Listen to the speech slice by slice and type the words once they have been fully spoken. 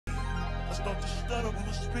I start to stutter when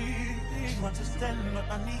I speak. Understanding what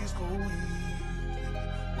I need is go weak.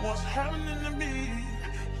 What's happening to me?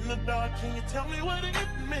 In the dark, can you tell me what it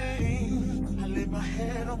means? I lay my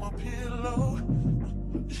head on my pillow,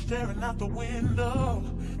 staring out the window,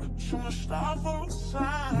 trying to stop for a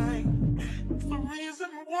sign. It's the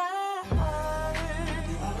reason why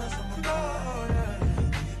you always on my mind.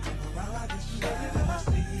 You come around like this, baby, when I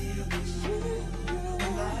see you,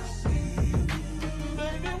 when I see you,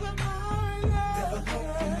 baby, when I never know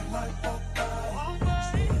when you might walk by. So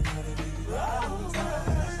I gotta be right when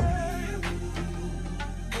I see you,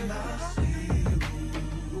 when I see you.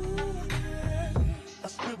 I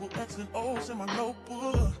scribble X and O's in my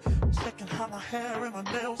notebook, checking how my hair and my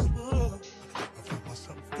nails look. I feel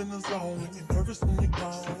myself in the zone. You're nervous when you're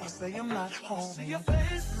gone. I say I'm not home. See your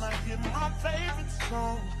face and I hear my favorite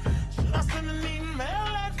song. Should I send an email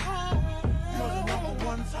at home? You're the number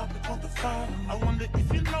one topic on the phone. I wonder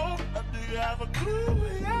if you know, or do you have a clue?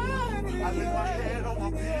 Yeah. I lay my head on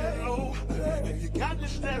my pillow, and you got me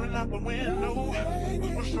staring out the window.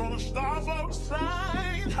 We're trying to start for a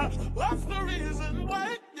sign. What's the reason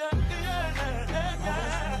why? Yeah.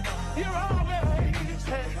 You're always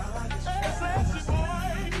sexy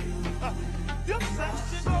boy. You're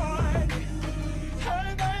sexy boy. Hey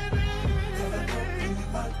baby,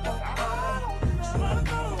 I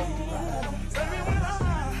know. Baby,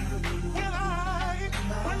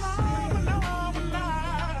 when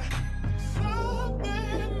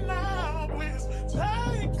something now is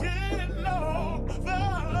taking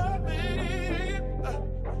over me.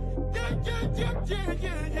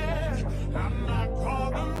 Yeah. I'm not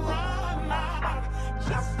gonna run out,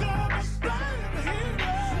 just gonna stand here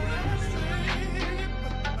and sleep.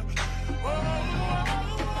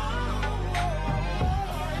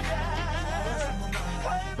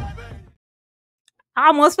 I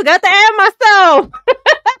almost forgot to add myself.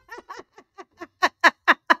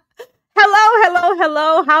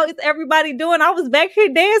 Hello. How is everybody doing? I was back here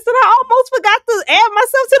dancing. I almost forgot to add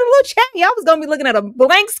myself to the little chat. Y'all was going to be looking at a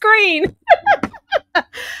blank screen.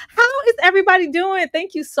 How is everybody doing?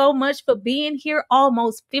 Thank you so much for being here.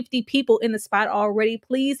 Almost 50 people in the spot already.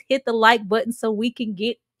 Please hit the like button so we can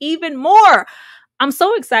get even more. I'm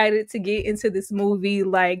so excited to get into this movie.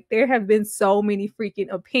 Like, there have been so many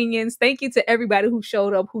freaking opinions. Thank you to everybody who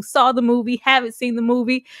showed up, who saw the movie, haven't seen the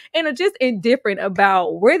movie, and are just indifferent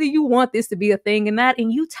about whether you want this to be a thing or not,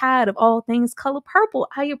 and you tired of all things color purple.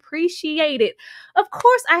 I appreciate it. Of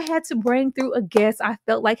course, I had to bring through a guest I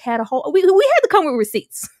felt like had a whole... We had to come with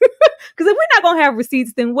receipts. Because if we're not going to have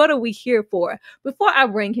receipts, then what are we here for? Before I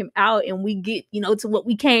bring him out and we get, to what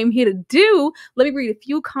we came here to do, let me read a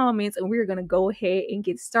few comments and we're going to go ahead and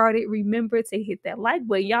get started. Remember to hit that like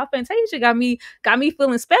button. Y'all, Fantasia got me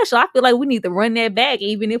feeling special. I feel like we need to run that back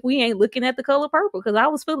even if we ain't looking at the color purple, because I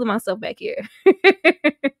was feeling myself back here.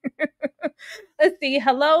 Let's see.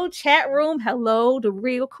 Hello, chat room. Hello, the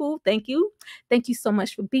real cool. Thank you. Thank you so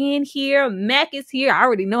much for being here. Mac is here. I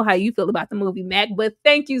already know how you feel about the movie, Mac, but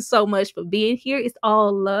thank you so much for being here. It's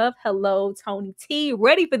all love. Hello, Tony T.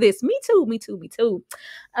 Ready for this? Me too.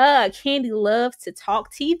 Candy loves to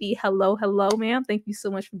talk TV. Hello, ma'am. Thank you so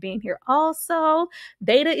much for being here. Also,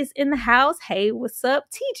 Data is in the house. Hey, what's up?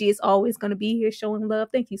 TG is always going to be here showing love.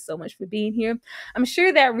 Thank you so much for being here. I'm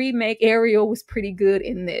sure that remake Ariel was pretty good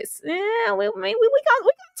in this. Yeah, we gonna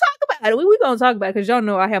talk about it. We gonna talk about it because y'all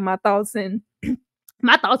know I have my thoughts, and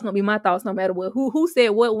my thoughts gonna be my thoughts no matter what. Who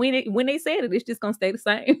said what when they said it, it's just gonna stay the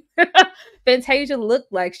same. Fantasia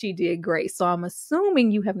looked like she did great, so I'm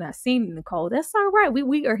assuming you have not seen it, Nicole. That's all right.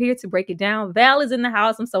 We are here to break it down. Val is in the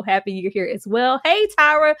house. I'm so happy you're here as well. Hey,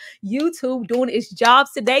 Tyra, YouTube doing its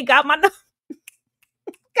jobs today. Got my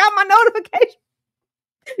notification.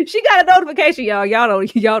 She got a notification, y'all. Y'all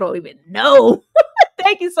don't even know.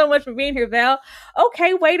 Thank you so much for being here, Val.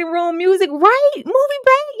 Okay, waiting room music, right? Movie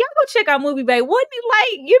Bay. Y'all go check out Movie Bay. Wasn't it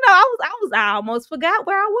like, I almost forgot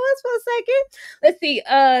where I was for a second. Let's see.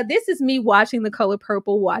 This is me watching the color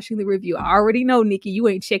purple, watching the review. I already know, Nikki, you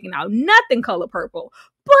ain't checking out nothing color purple.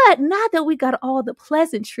 But now that we got all the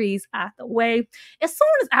pleasantries out the way, as soon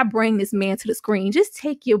as I bring this man to the screen, just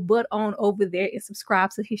take your butt on over there and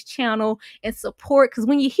subscribe to his channel and support. Because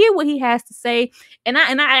when you hear what he has to say, and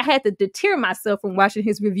I had to deter myself from watching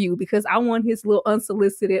his review because I want his little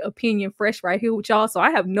unsolicited opinion fresh right here with y'all. So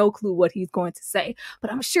I have no clue what he's going to say,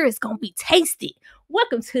 but I'm sure it's going to be tasty.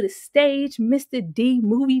 Welcome to the stage, Mr. D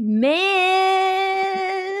Movie Man.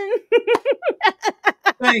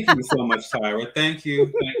 Thank you so much, Tyra. Thank you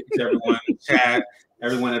to everyone in the chat,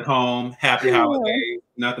 everyone at home. Happy holidays.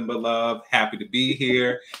 Nothing but love. Happy to be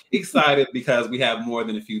here. Excited because we have more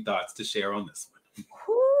than a few thoughts to share on this one.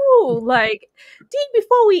 too. Like, Dee,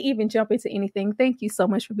 before we even jump into anything, thank you so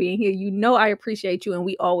much for being here. You know I appreciate you, and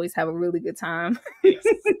we always have a really good time. Yes.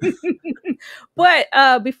 But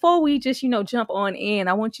before we just, jump on in,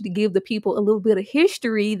 I want you to give the people a little bit of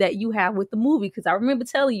history that you have with the movie. Because I remember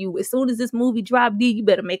telling you, as soon as this movie dropped, Dee, you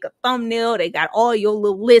better make a thumbnail. They got all your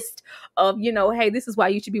little list of, hey, this is why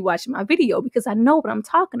you should be watching my video, because I know what I'm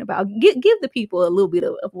talking about. Give the people a little bit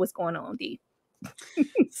of what's going on, Dee.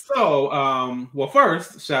 So, well,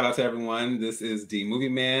 first, shout out to everyone. This is the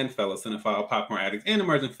Movieman, fellow cinephile, popcorn addict, and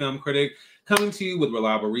emerging film critic, coming to you with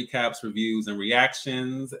reliable recaps, reviews, and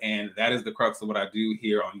reactions. And that is the crux of what I do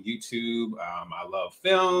here on YouTube. I love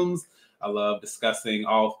films. I love discussing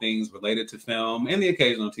all things related to film and the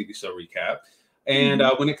occasional TV show recap. And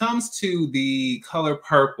when it comes to the color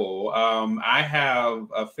purple, I have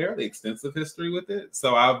a fairly extensive history with it.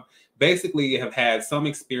 So I've basically have had some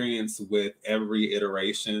experience with every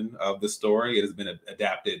iteration of the story. It has been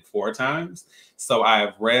adapted 4 times. So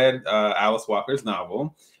I've read Alice Walker's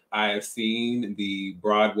novel. I have seen the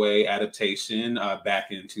Broadway adaptation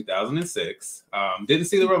back in 2006. Didn't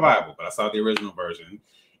see the revival, but I saw the original version.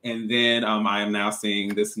 And then I am now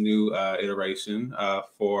seeing this new iteration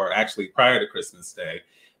for actually prior to Christmas Day.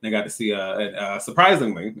 And I got to see,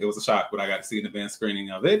 surprisingly, it was a shock, but I got to see an advanced screening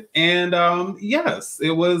of it. And yes, it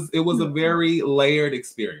was a very layered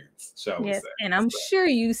experience, shall we say. And I'm sure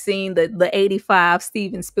you've seen the 85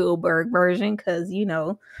 Steven Spielberg version, because,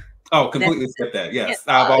 Oh, completely skip that. Yes,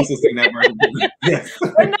 I've also seen that version. Yes.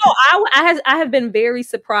 But no, I have been very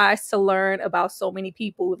surprised to learn about so many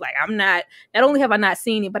people. Like, not only have I not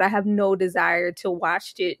seen it, but I have no desire to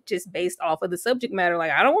watch it just based off of the subject matter.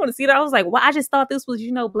 Like, I don't want to see that. I was like, well, I just thought this was,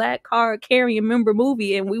 black card carrying member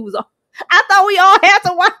movie, and I thought we all had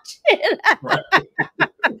to watch it. Right.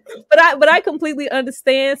 But I completely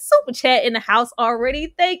understand. Super chat in the house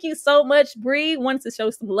already. Thank you so much, Bree. Wanted to show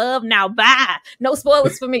some love. Now bye. No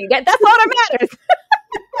spoilers for me. That's all that matters.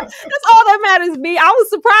 That's all that matters, B. I was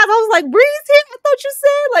surprised. I was like, Bree's here. I thought you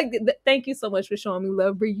said, like, thank you so much for showing me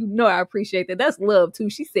love, Bree. I appreciate that. That's love too.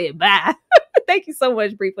 She said bye. Thank you so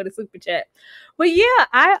much, Bree, for the super chat. But yeah,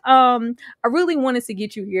 I really wanted to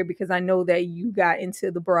get you here because I know that you got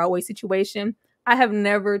into the Broadway situation. I have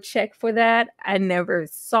never checked for that. I never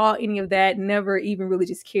saw any of that. Never even really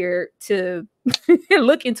just cared to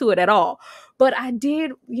look into it at all. But I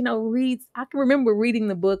did, read. I can remember reading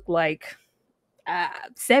the book like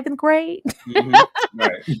 7th grade.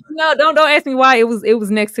 Right. No, don't ask me why. It was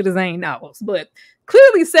next to the Zane novels, but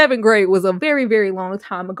clearly 7th grade was a very, very long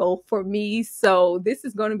time ago for me. So this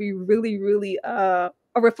is going to be really, really a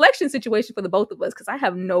reflection situation for the both of us, because I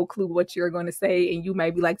have no clue what you're going to say, and you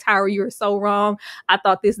may be like, Tyra, you're so wrong. I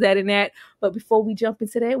thought this, that, and that. But before we jump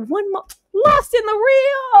into that, one more. Lost in the Real.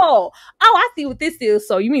 Oh, I see what this is.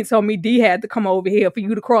 So you mean tell me D had to come over here for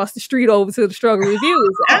you to cross the street over to the Struggle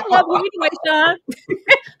Reviewz? I love you anyway, Sean.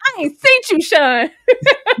 I ain't seen you, Sean.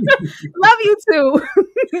 Love you too.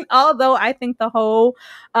 Although I think the whole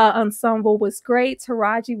ensemble was great,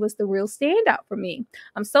 Taraji was the real standout for me.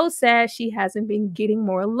 I'm so sad she hasn't been getting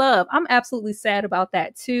more love. I'm absolutely sad about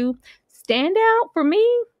that too. Standout for me,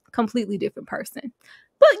 completely different person.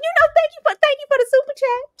 But thank you for the super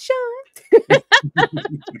chat, Sean.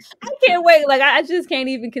 I can't wait. Like, I just can't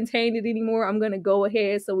even contain it anymore. I'm gonna go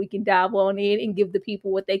ahead so we can dive on in and give the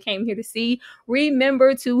people what they came here to see.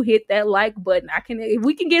 Remember to hit that like button. If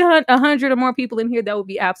we can get 100 or more people in here, that would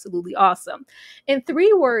be absolutely awesome. In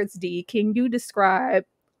 3 words, D, can you describe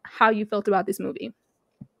how you felt about this movie?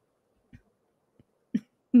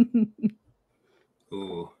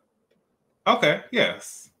 Ooh. Okay.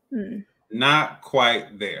 Yes. Not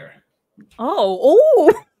quite there.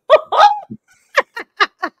 Oh. I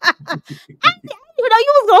didn't even know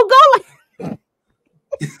you was gonna go like.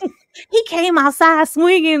 He came outside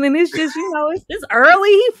swinging, and it's just, it's just early.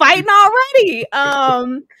 He fighting already.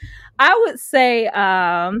 I would say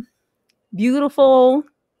beautiful,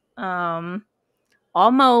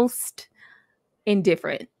 almost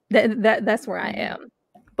indifferent. That's where I am.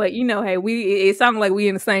 But hey, it sounded like we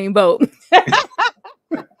in the same boat.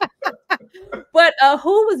 But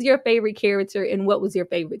who was your favorite character, and what was your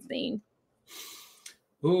favorite scene?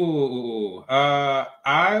 Ooh,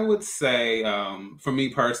 I would say, for me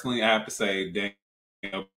personally, I have to say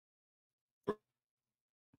Daniel,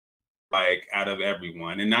 like, out of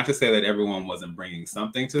everyone, and not to say that everyone wasn't bringing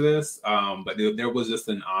something to this, but there was just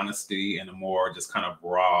an honesty and a more just kind of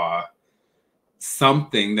raw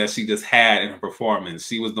something that she just had in her performance.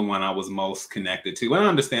 She was the one I was most connected to. And I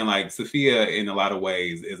understand, like, Sophia in a lot of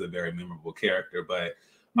ways is a very memorable character, but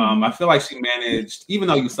I feel like she managed, even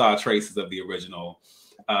though you saw traces of the original,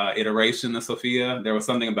 iteration of Sophia. There was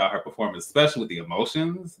something about her performance, especially with the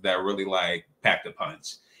emotions, that really like packed a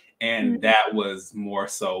punch. And that was more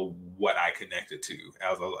so what I connected to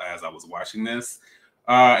as I was watching this.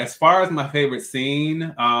 As far as my favorite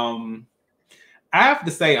scene, I have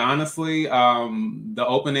to say, honestly, the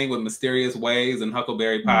opening with Mysterious Ways and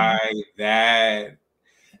Huckleberry Pie, that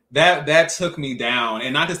took me down.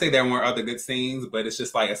 And not to say there weren't other good scenes, but it's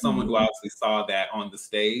just like, as someone who obviously saw that on the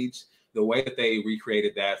stage, the way that they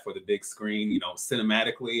recreated that for the big screen, you know,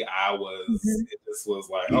 cinematically, it just was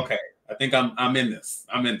like, okay, I think I'm in this.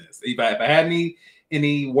 I'm in this. If I had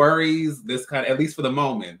any worries, this kind of, at least for the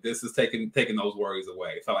moment, this is taking those worries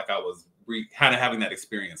away. It felt like I was kind of having that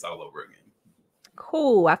experience all over again.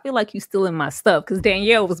 Cool. I feel like you still in my stuff because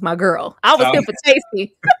Danielle was my girl. I was here for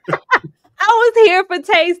Tasty. I was here for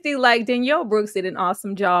Tasty. Like, Danielle Brooks did an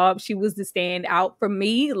awesome job. She was the standout for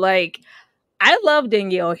me. Like, I love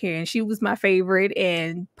Danielle here, and she was my favorite.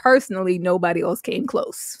 And personally, nobody else came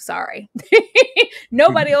close. Sorry.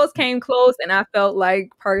 Nobody else came close. And I felt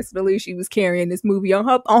like personally she was carrying this movie on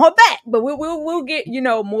her back. But we'll get, you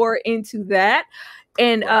know, more into that.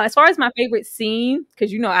 And as far as my favorite scene,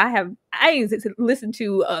 because, you know, I ain't listened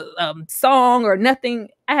to a song or nothing.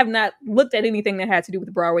 I have not looked at anything that had to do with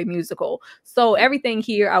the Broadway musical. So everything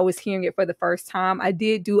here, I was hearing it for the first time. I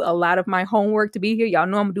did do a lot of my homework to be here. Y'all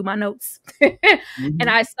know I'm gonna do my notes. And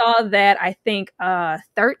I saw that I think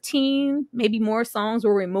 13, maybe more songs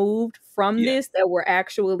were removed from this that were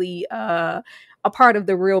actually a part of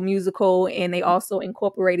the real musical, and they also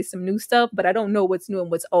incorporated some new stuff, but I don't know what's new and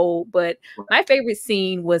what's old. But my favorite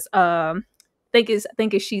scene was I think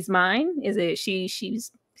it's She's Mine. Is it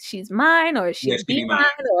she's mine, or she's be mine,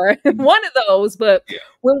 or one of those? But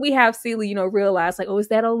when we have Celie, you know, realize like, oh, is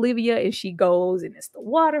that Olivia? And she goes, and it's the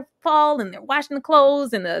waterfall, and they're washing the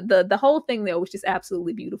clothes, and the whole thing there was just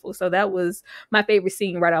absolutely beautiful. So that was my favorite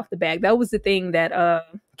scene right off the bat. That was the thing that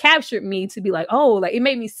captured me to be like, oh, like it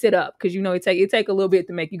made me sit up, because you know it take a little bit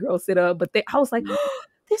to make you girl sit up. But I was like, oh,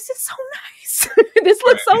 this is so nice. This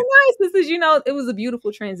looks so nice. This is, you know, it was a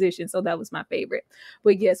beautiful transition. So that was my favorite.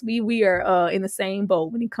 But yes, we are in the same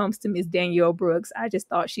boat when it comes to Miss Danielle Brooks. I just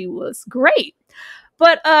thought she was great.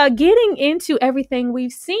 But getting into everything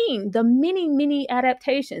we've seen, the many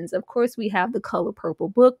adaptations. Of course, we have The Color Purple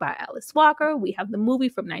book by Alice Walker. We have the movie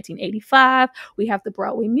from 1985. We have the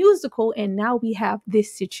Broadway musical. And now we have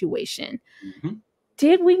this situation.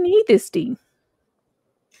 Did we need this, Dee?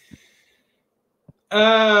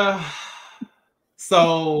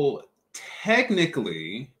 So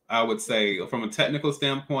technically, I would say from a technical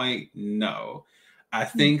standpoint, no. I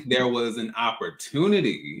think there was an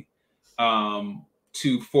opportunity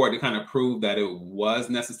for it to kind of prove that it was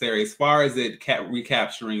necessary, as far as it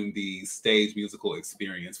recapturing the stage musical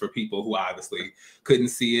experience for people who obviously couldn't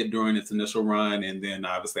see it during its initial run. And then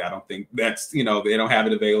obviously I don't think that's, you know, they don't have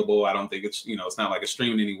it available. I don't think it's, you know, it's not like it's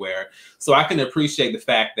streamed anywhere. So I can appreciate the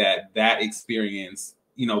fact that that experience,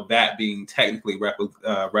 you know, that being technically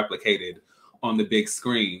replicated on the big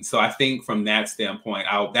screen. So I think from that standpoint,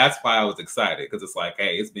 that's why I was excited, because it's like,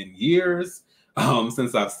 hey, it's been years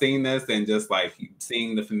since I've seen this, and just like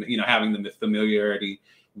seeing having the familiarity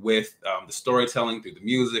with the storytelling through the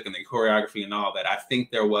music and the choreography and all that. I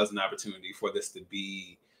think there was an opportunity for this to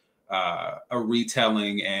be a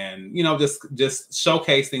retelling, and, you know, just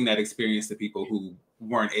showcasing that experience to people who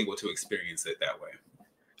weren't able to experience it that way.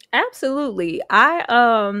 Absolutely.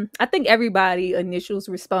 I think everybody initial's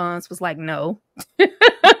response was like, no.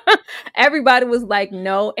 Everybody was like,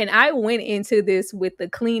 no. And I went into this with the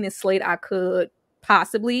cleanest slate I could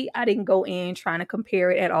possibly. I didn't go in trying to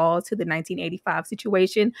compare it at all to the 1985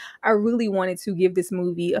 situation. I really wanted to give this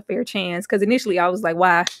movie a fair chance, because initially I was like,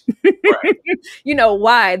 why? Right. You know,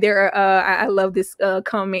 why? There are I love this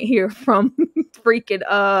comment here from freaking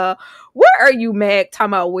where are you, Meg?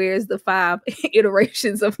 Talking about where's the 5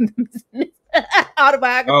 iterations of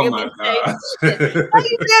autobiography. Oh my God. You did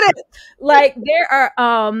it. Like, there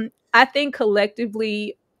are I think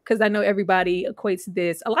collectively, because I know everybody equates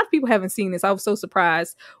this. A lot of people haven't seen this. I was so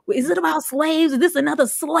surprised. Is it about slaves? Is this another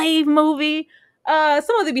slave movie?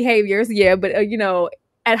 Some of the behaviors, yeah, but you know,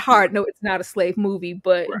 at heart, no, it's not a slave movie.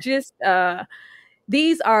 But just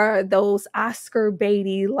these are those Oscar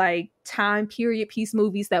baity, like, time period piece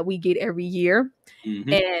movies that we get every year,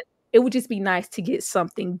 and it would just be nice to get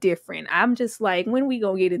something different. I'm just like, when we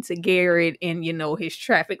gonna get into Garrett and, you know, his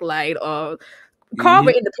traffic light, or Carver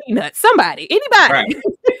in the Peanuts, somebody, anybody,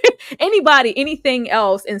 anybody, anything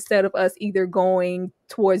else, instead of us either going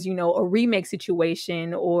towards, you know, a remake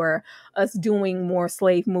situation or us doing more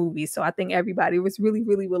slave movies. So I think everybody was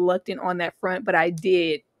really reluctant on that front, but I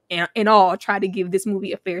did in all try to give this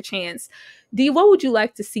movie a fair chance. D, what would you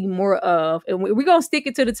like to see more of? And we're going to stick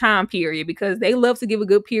it to the time period because they love to give a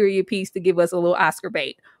good period piece to give us a little Oscar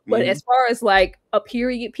bait. But as far as like a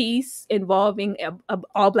period piece involving a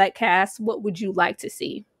all black cast, what would you like to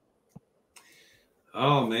see?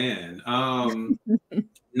 Oh man.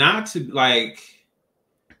 Not to like,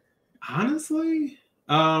 honestly,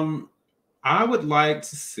 I would like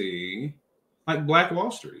to see like Black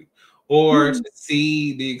Wall Street, or to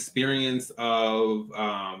see the experience of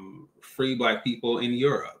free Black people in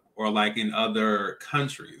Europe or like in other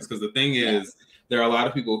countries. Because the thing is, there are a lot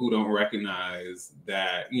of people who don't recognize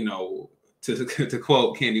that, you know, to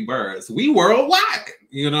quote Candy Burris, we worldwide.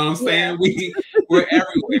 You know what I'm saying? We're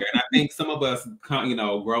everywhere. And I think some of us, you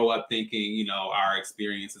know, grow up thinking, you know, our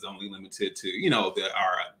experience is only limited to, you know,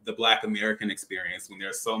 the Black American experience, when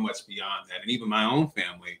there's so much beyond that. And even my own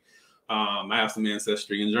family, I have some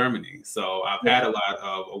ancestry in Germany. So I've had a lot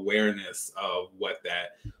of awareness of what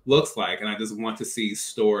that looks like. And I just want to see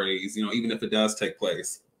stories, you know, even if it does take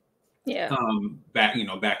place back in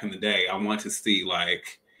the day, I want to see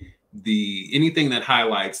like anything that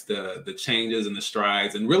highlights the changes and the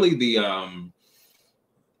strides, and really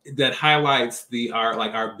that highlights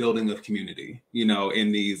our building of community, you know,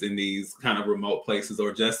 in these kind of remote places,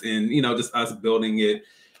 or just in, you know, just us building it,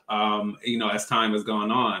 you know, as time has gone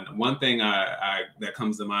on. One thing that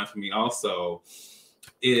comes to mind for me also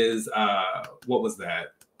is what was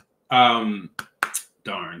that? Darn,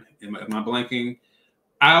 am I blanking?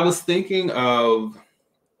 I was thinking of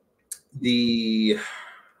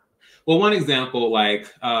one example,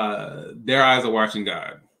 like Their Eyes Are Watching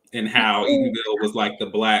God, and how Eatonville was like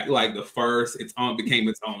the first, became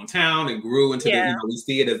its own town and grew into you know, we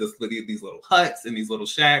see it as these little huts and these little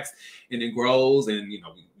shacks, and it grows, and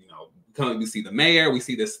we see the mayor, we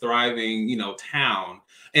see this thriving, you know, town.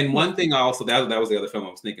 And one thing also, that was the other film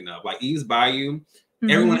I was thinking of, like Eve's Bayou.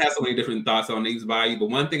 Everyone has so many different thoughts on Eve's Bayou, but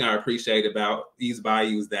one thing I appreciate about Eve's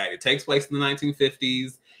Bayou is that it takes place in the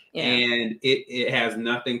 1950s. And it has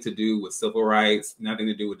nothing to do with civil rights, nothing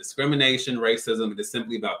to do with discrimination, racism. It is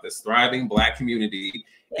simply about this thriving Black community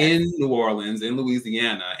in New Orleans, in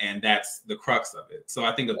Louisiana, and that's the crux of it. So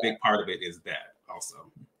I think a big part of it is that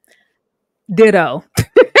also. Ditto.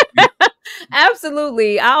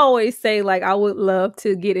 Absolutely. I always say, like, I would love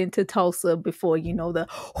to get into Tulsa before, you know, the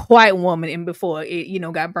white woman, and before it, you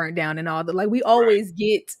know, got burnt down and all the, like, we always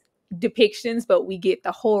get depictions, but we get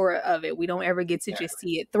the horror of it. We don't ever get to just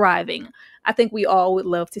see it thriving. I think we all would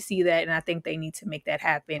love to see that, and I think they need to make that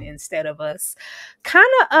happen instead of us kind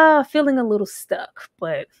of feeling a little stuck.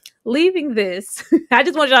 But leaving this, I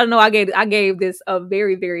just want y'all to know I gave this a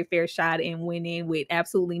very, very fair shot and went in with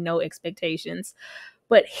absolutely no expectations.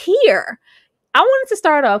 But here, I wanted to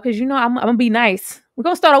start off because, you know, I'm gonna be nice. We're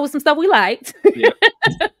gonna start off with some stuff we liked.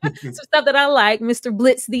 Some stuff that I like. Mr.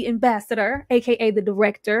 Blitz, the ambassador, aka the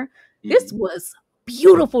director. This was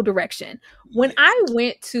beautiful direction. When I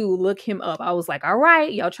went to look him up, I was like, all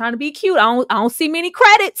right, y'all trying to be cute. I don't see many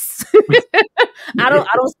credits. I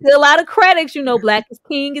don't see a lot of credits. You know, Black is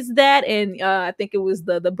King is that, and I think it was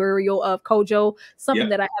the burial of Kojo, something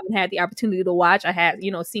that I haven't had the opportunity to watch. I had,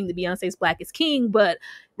 you know, seen the Beyonce's Black is King, but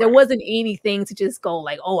there wasn't anything to just go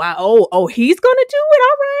like, oh, he's gonna do it.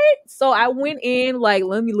 All right. So I went in like,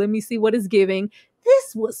 let me see what it's giving.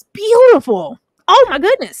 This was beautiful. Oh my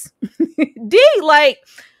goodness. D, like,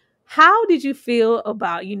 how did you feel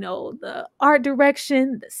about, you know, the art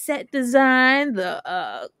direction, the set design,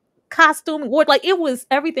 the costume, like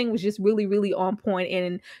everything was just really, really on point.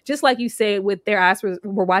 And just like you said, with Their Eyes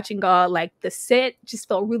Were Watching God, like the set just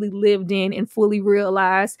felt really lived in and fully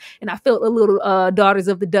realized. And I felt a little Daughters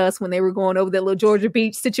of the Dust when they were going over that little Georgia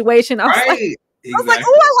Beach situation. I was like,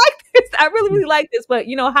 oh, I like this. I really, really like this. But,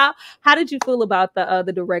 you know, how did you feel about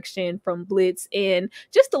the direction from Blitz, and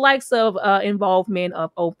just the likes of involvement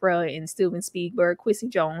of Oprah and Steven Spielberg, Quincy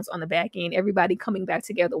Jones on the back end, everybody coming back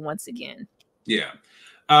together once again? Yeah.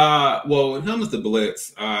 Well, when it comes to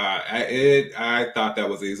Blitz, I thought that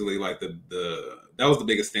was easily like that was the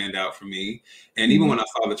biggest standout for me. And even when I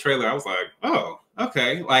saw the trailer, I was like, oh,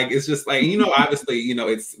 okay. Like, it's just like, you know, obviously, you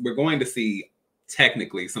know, we're going to see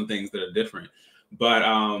technically some things that are different, but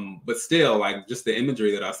still, like, just the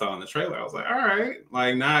imagery that I saw in the trailer, I was like, all right,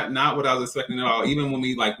 like not what I was expecting at all. Even when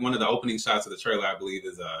we, like, one of the opening shots of the trailer, I believe,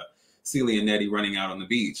 is Celie and Nettie running out on the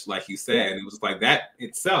beach, like you said. It was like that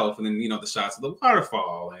itself, and then, you know, the shots of the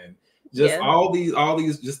waterfall, and just all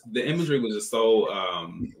these, just the imagery was just so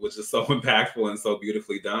impactful and so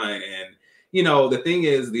beautifully done. And, you know, the thing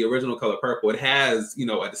is, the original Color Purple, it has, you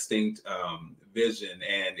know, a distinct vision,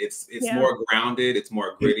 and it's more grounded, it's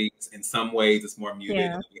more gritty. In some ways, it's more muted.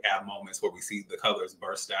 And we have moments where we see the colors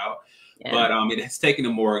burst out. But it has taken a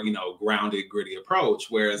more, grounded, gritty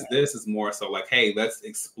approach, whereas this is more so like, hey, let's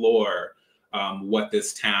explore what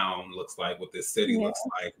this town looks like, what this city looks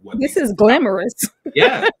like. What this is glamorous.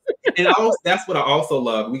 Yeah. And also, that's what I also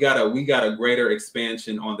love. We got a greater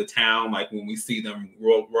expansion on the town, like when we see them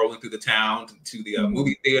rolling through the town to the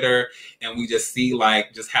movie theater, and we just see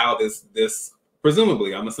like just how this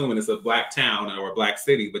presumably, I'm assuming it's a Black town or a Black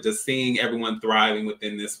city, but just seeing everyone thriving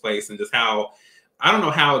within this place, and just how, I don't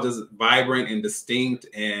know, how just vibrant and distinct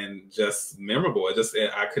and just memorable.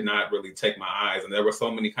 I could not really take my eyes. And there were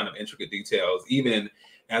so many kind of intricate details, even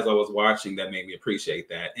as I was watching, that made me appreciate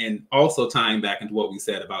that. And also tying back into what we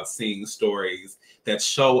said about seeing stories that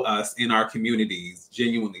show us in our communities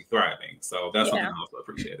genuinely thriving. So that's something I also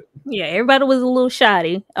appreciated. Yeah, everybody was a little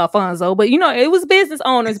shoddy, Alfonso, but it was business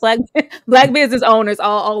owners, black business owners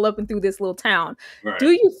all up and through this little town. Right.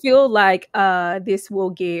 Do you feel like this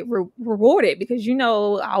will get rewarded? Because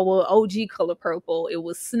our OG color purple, it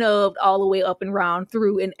was snubbed all the way up and round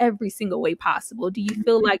through in every single way possible. Do you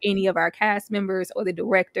feel like any of our cast members or the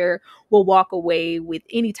director will walk away with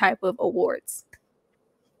any type of awards?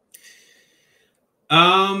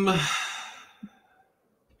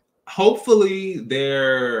 Hopefully this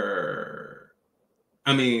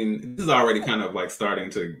is already kind of like starting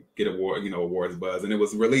to get awards buzz, and it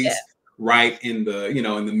was released right in the,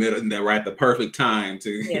 in the middle, right at the perfect time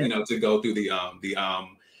to, to go through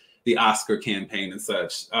the Oscar campaign and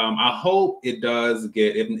such. I hope it does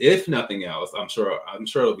get, if nothing else, I'm sure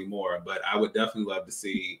it'll be more, but I would definitely love to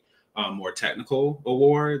see more technical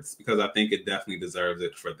awards, because I think it definitely deserves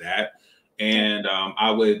it for that. And I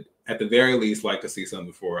would, at the very least, like to see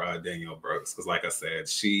something for Danielle Brooks, because like I said,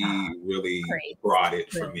 she really brought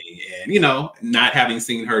it for me. And, not having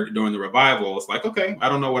seen her during the revival, it's like, okay, I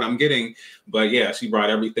don't know what I'm getting. But yeah, she brought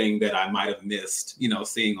everything that I might have missed,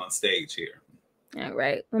 seeing on stage here. All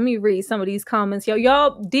right, let me read some of these comments.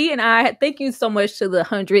 Y'all, D and I, thank you so much to the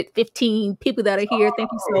 115 people that are here.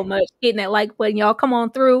 Thank you so much. Hitting that like button. Y'all, come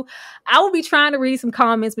on through. I will be trying to read some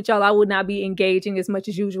comments, but y'all, I would not be engaging as much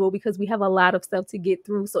as usual because we have a lot of stuff to get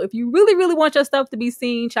through. So if you really, really want your stuff to be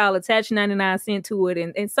seen, child, attach 99 cents to it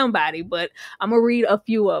and somebody, but I'm going to read a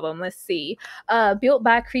few of them. Let's see. Built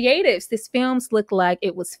by creatives. This films looked like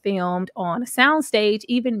it was filmed on a soundstage,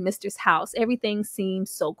 even Mister's house. Everything seemed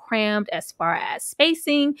so crammed as far as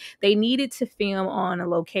spacing. They needed to film on a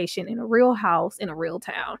location in a real house in a real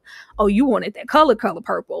town. Oh, you wanted that color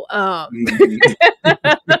purple.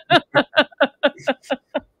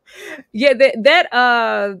 Yeah,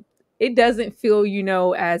 that it doesn't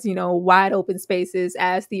feel, as, wide open spaces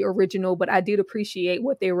as the original, but I did appreciate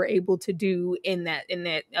what they were able to do in that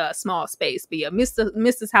small space. But yeah,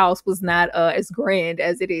 Mrs. House was not as grand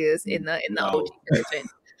as it is in the OG version.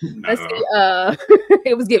 Let's see,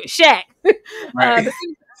 it was giving Shaq. Right.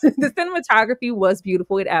 The cinematography was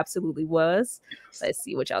beautiful. It absolutely was. Let's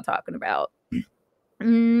see what y'all talking about.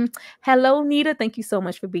 Hello, Nita. Thank you so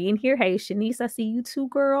much for being here. Hey, Shanice, I see you too,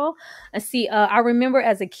 girl. I see. I remember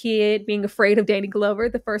as a kid being afraid of Danny Glover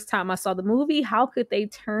the first time I saw the movie. How could they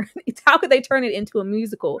turn it into a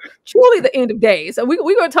musical? Truly, the end of days. So we're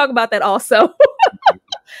going to talk about that also.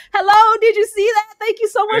 Hello, did you see that? Thank you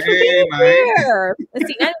so much for being here. Let's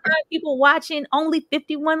see, 99 people watching, only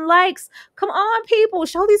 51 likes. Come on, people,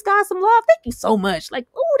 show these guys some love. Thank you so much. Like,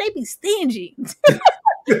 oh, they be stingy.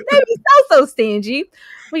 They be so stingy.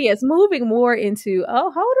 But yes, moving more into,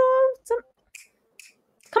 hold on.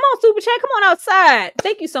 Come on, Super Chat. Come on outside.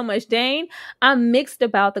 Thank you so much, Dane. I'm mixed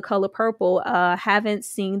about the color purple. Haven't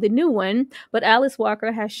seen the new one, but Alice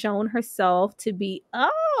Walker has shown herself to be,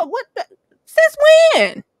 what the? Since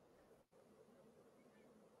when?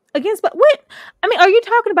 Against, but what? I mean, are you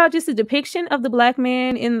talking about just a depiction of the black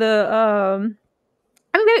man in the,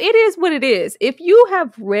 it is what it is. If you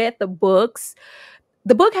have read the books,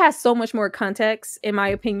 the book has so much more context, in my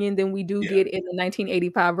opinion, than we do get in the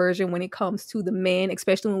 1985 version when it comes to the men,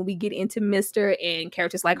 especially when we get into Mr. and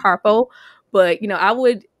characters like Harpo. But, I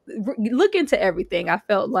would look into everything. I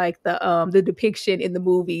felt like the depiction in the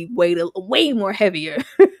movie weighed way more heavier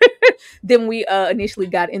than we initially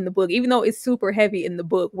got in the book, even though it's super heavy in the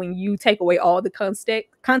book. When you take away all the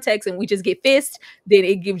context and we just get fist, then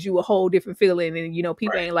it gives you a whole different feeling. And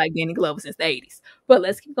people ain't like Danny Glover since the 80s. But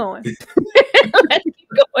let's keep going. Let's keep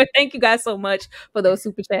going. Thank you guys so much for those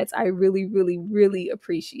super chats. I really, really, really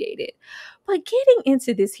appreciate it. But getting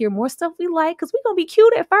into this here, more stuff we like, because we're gonna be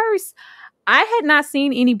cute at first. I had not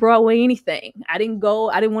seen any Broadway anything. I didn't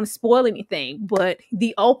want to spoil anything, but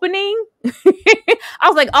the opening, I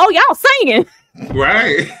was like, oh, y'all singing.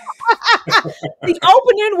 Right. The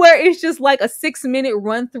opening where it's just like a 6-minute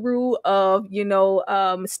run through of, you know,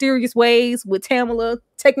 Mysterious Ways with Tamala,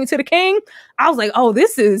 Take Me to the King. I was like, oh,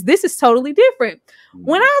 this is totally different.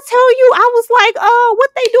 When I tell you, I was like, what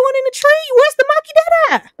they doing in the tree? Where's the monkey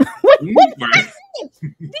dada? What Right. It's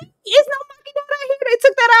no monkey dada here. They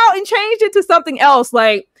took that out and changed it to something else.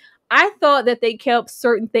 Like, I thought that they kept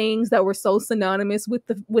certain things that were so synonymous with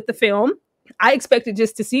the film. I expected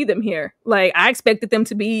just to see them here. Like, I expected them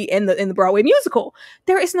to be in the Broadway musical.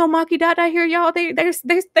 There is no monkey dada here, y'all. They're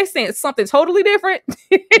saying something totally different.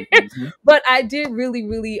 But I did really,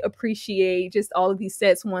 really appreciate just all of these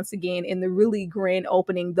sets once again in the really grand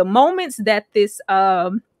opening. The moments that this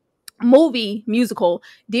movie musical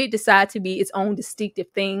did decide to be its own distinctive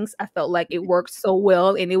things, I felt like it worked so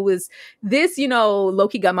well. And it was this, you know,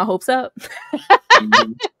 Loki got my hopes up.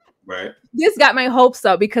 Right. This got my hopes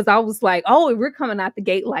up because I was like, oh, if we're coming out the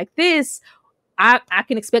gate like this, I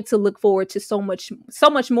can expect to look forward to so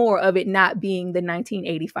much more of it not being the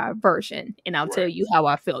 1985 version. And I'll tell you how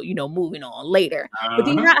I felt, you know, moving on later. But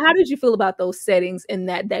then how did you feel about those settings and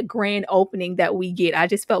that grand opening that we get? I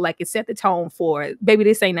just felt like it set the tone for, baby,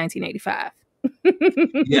 this ain't 1985.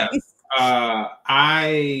 Yes.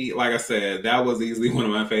 Like I said, that was easily one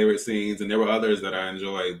of my favorite scenes, and there were others that I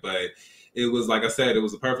enjoyed, but it was, like I said, it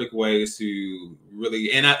was a perfect way to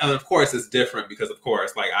really, and of course it's different because, of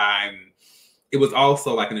course, like it was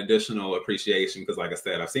also like an additional appreciation because, like I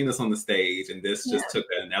said, I've seen this on the stage, and this just took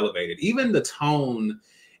that and elevated. Even the tone,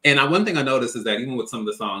 and one thing I noticed is that even with some of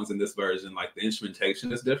the songs in this version, like the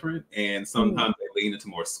instrumentation is different, and sometimes they lean into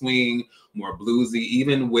more swing, more bluesy.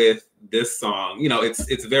 Even with this song, you know,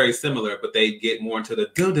 it's very similar, but they get more into the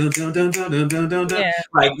dun dun dun dun dun dun dun dun dun.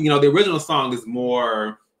 Like, you know, the original song is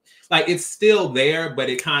more. Like, it's still there, but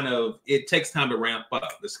it takes time to ramp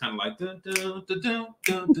up. It's kind of like dun, dun, dun, dun,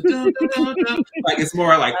 dun, dun, dun, dun. Like, it's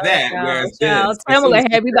more like that. Whereas this, Tamala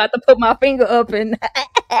had me about to put my finger up, and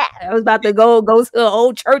I was about to go to an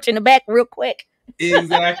old church in the back real quick.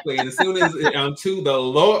 Exactly. And as soon as to the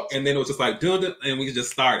Lord, and then it was just like dun, dun, and we just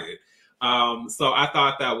started. So I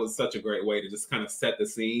thought that was such a great way to just kind of set the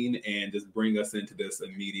scene and just bring us into this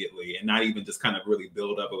immediately, and not even just kind of really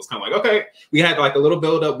build up. It was kind of like, okay, we had like a little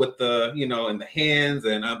build up with the, you know, and the hands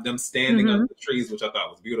and them standing up the trees, which I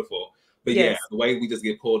thought was beautiful. But yeah, the way we just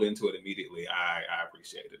get pulled into it immediately, I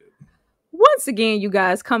appreciated it. Once again, you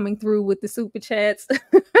guys coming through with the super chats.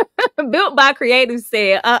 Built by Creative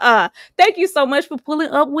said, thank you so much for pulling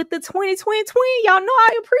up with the 2020 twin. Y'all know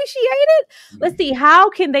I appreciate it. Let's see, how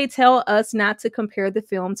can they tell us not to compare the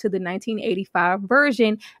film to the 1985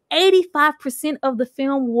 version? 85% of the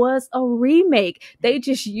film was a remake. They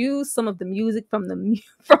just used some of the music from the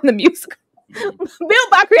musical.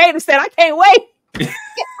 Built by Creative said, I can't wait.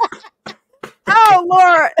 Oh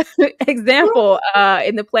Lord. Example,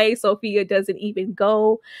 in the play, Sophia doesn't even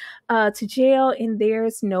go to jail, and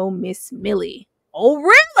there's no Miss Millie. Oh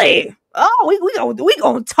really? Oh, we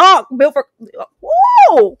gonna talk, Bill.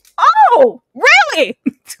 Whoa! Oh really?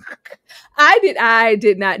 I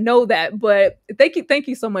did not know that, but thank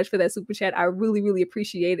you so much for that super chat. I really, really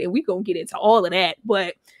appreciate it, and we gonna get into all of that.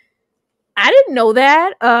 But I didn't know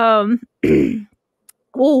that.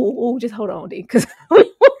 Just hold on, D, because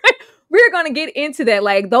we're going to get into that.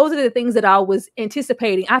 Like, those are the things that I was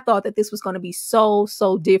anticipating. I thought that this was going to be so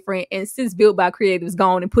different. And since Built by Creative is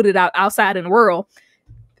gone and put it out outside in the world,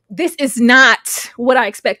 this is not what I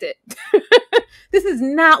expected. This is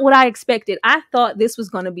not what I expected. I thought this was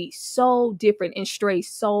going to be so different and stray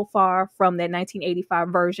so far from that 1985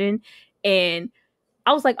 version. And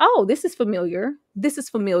I was like, oh, this is familiar. This is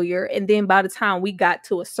familiar. And then by the time we got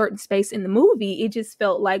to a certain space in the movie, it just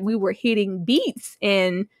felt like we were hitting beats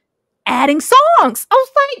and adding songs. I was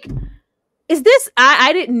like, is this,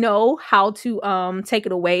 I didn't know how to take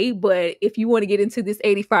it away, but if you want to get into this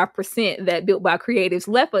 85% that Built by Creatives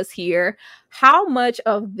left us here, how much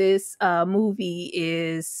of this movie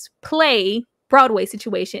is play Broadway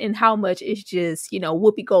situation and how much is just, you know,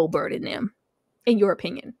 Whoopi Goldberg in them, in your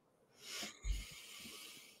opinion?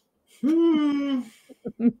 Run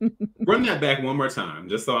that back one more time,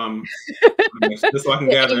 just so I can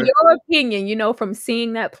gather. In your opinion, you know, from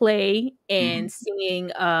seeing that play and seeing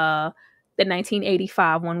the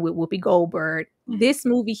 1985 one with Whoopi Goldberg, this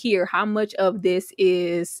movie here, how much of this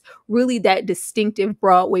is really that distinctive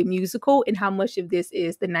Broadway musical, and how much of this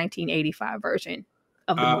is the 1985 version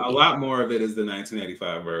of the movie? A lot more of it is the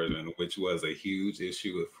 1985 version, which was a huge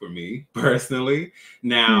issue for me personally.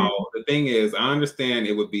 Now, the thing is, I understand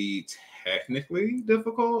it would be technically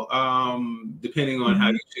difficult, depending on how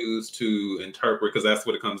you choose to interpret, because that's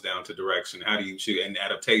what it comes down to: direction. How do you choose, and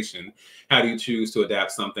adaptation? How do you choose to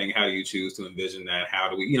adapt something? How do you choose to envision that? How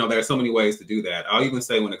do we, you know, there are so many ways to do that. I'll even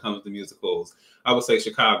say when it comes to musicals, I would say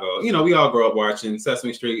Chicago. You know, we all grew up watching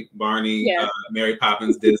Sesame Street, Barney, Mary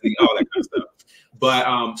Poppins, Disney, all that kind of stuff.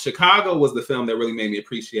 But Chicago was the film that really made me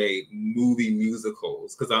appreciate movie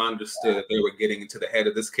musicals, because I understood that they were getting into the head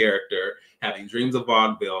of this character, having dreams of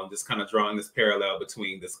vaudeville, and just kind of drawing this parallel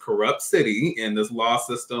between this corrupt city and this law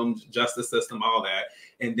system, justice system, all that,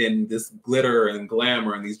 and then this glitter and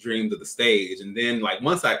glamour and these dreams of the stage. And then, like,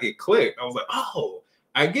 once it clicked, I was like, oh,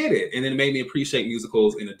 I get it. And then it made me appreciate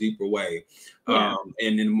musicals in a deeper way,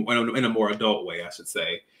 and in a more adult way, I should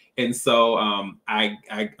say. And so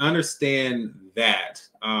I understand that,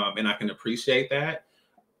 and I can appreciate that.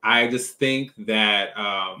 I just think that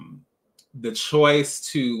the choice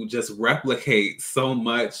to just replicate so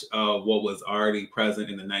much of what was already present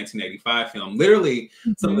in the 1985 film, literally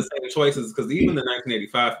some of the same choices, because even the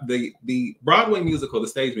 1985, the Broadway musical, the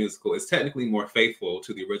stage musical, is technically more faithful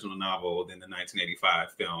to the original novel than the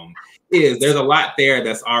 1985 film is. There's a lot there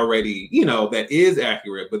that's already, you know, that is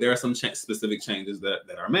accurate, but there are some specific changes that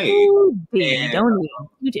are made. Ooh, and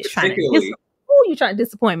you just trying to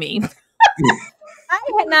disappoint me. I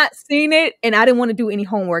had not seen it, and I didn't want to do any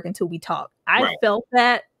homework until we talked. I felt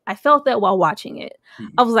that while watching it.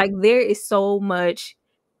 I was like, there is so much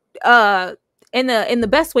in the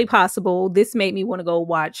best way possible. This made me want to go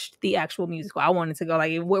watch the actual musical. I wanted to go,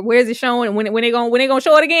 like, where is it showing, and when they gonna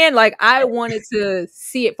show it again? Like, I wanted to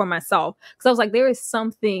see it for myself, because I was like, there is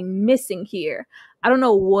something missing here. I don't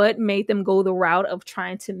know what made them go the route of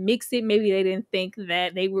trying to mix it. Maybe they didn't think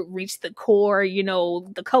that they would reach the core, you know,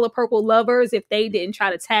 the Color Purple lovers, if they didn't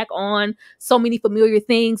try to tack on so many familiar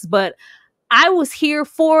things. But I was here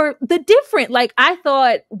for the different. Like, I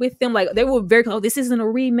thought with them, like, they were very, oh, this isn't a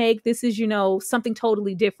remake. This is, you know, something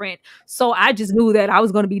totally different. So I just knew that I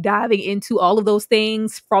was going to be diving into all of those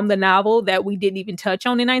things from the novel that we didn't even touch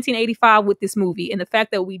on in 1985 with this movie. And the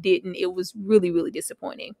fact that we didn't, it was really, really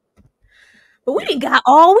disappointing. But we didn't got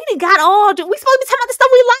all. We supposed to be talking about the stuff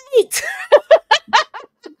we liked.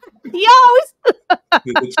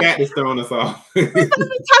 The chat is throwing us off. We're supposed to be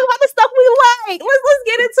talking about the stuff we like. Let's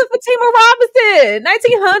get into Fatima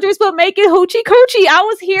Robinson. 1900s, but make it hoochie coochie. I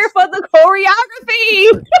was here for the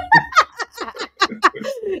choreography.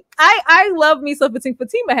 I love me some Fatima.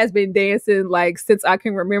 Fatima has been dancing, like, since I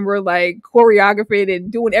can remember, like, choreographing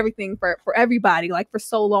and doing everything for everybody, like, for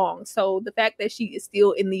so long. So the fact that she is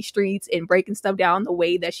still in these streets and breaking stuff down the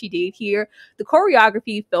way that she did here, the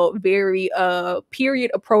choreography felt very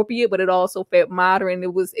period appropriate, but it also felt modern.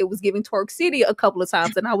 It was giving Twerk City a couple of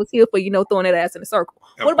times, and I was here for, you know, throwing that ass in a circle.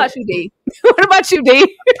 What about you, D? What about you,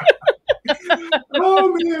 D?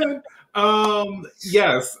 Oh man.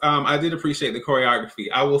 Yes, I did appreciate the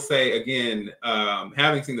choreography. I will say again,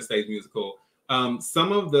 having seen the stage musical,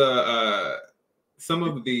 some of the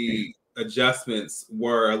adjustments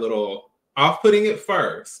were a little off-putting at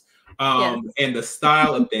first, and the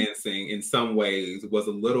style of dancing in some ways was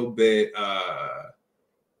a little bit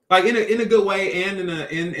like in a good way, and in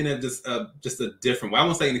a just a different way. I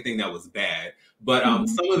won't say anything that was bad, but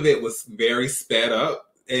some of it was very sped up.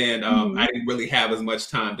 And I didn't really have as much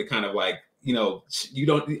time to kind of, like, you know,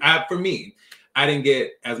 for me, I didn't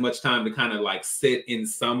get as much time to kind of, like, sit in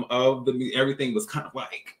some of everything was kind of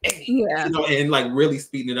like, hey, you know, and, like, really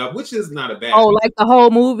speeding it up, which is not a bad thing. Like the whole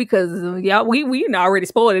movie, because we already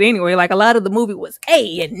spoiled it anyway. Like, a lot of the movie was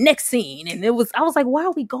and next scene, and I was like, why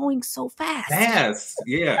are we going so fast? Yes.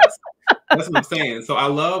 That's what I'm saying. So I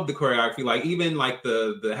love the choreography, like, even like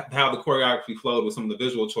the how the choreography flowed with some of the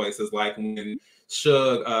visual choices, like when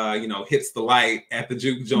Suge, you know, hits the light at the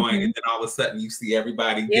juke joint, and then all of a sudden you see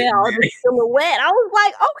everybody. All the silhouette. I was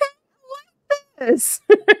like, okay, I like this.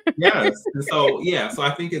 Yes. And so so I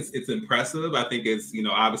think it's impressive. I think it's, you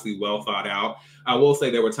know, obviously well thought out. I will say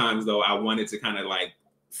there were times though I wanted to kind of, like,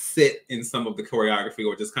 sit in some of the choreography,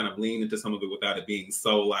 or just kind of lean into some of it without it being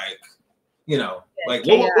so, like, you know, like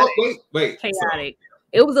wait, chaotic. So,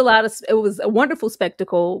 it was a wonderful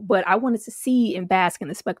spectacle, but I wanted to see and bask in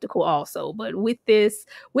the spectacle also. But with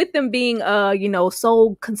them being you know,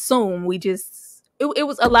 so consumed, it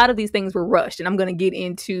was a lot of these things were rushed, and I'm gonna get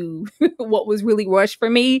into what was really rushed for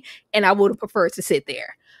me, and I would have preferred to sit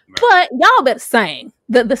there. But y'all better sing.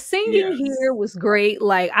 The singing here was great.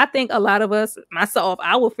 Like, I think a lot of us, myself,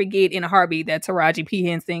 I will forget in a heartbeat that Taraji P.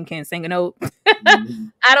 Henson can sing a note.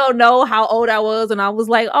 I don't know how old I was, and I was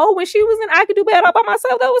like, oh, when she was in I Could Do Better All By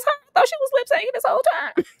Myself, that was her. I thought she was lip syncing this whole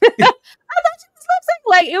time. I thought she was lip syncing.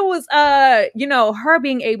 Like, it was, you know, her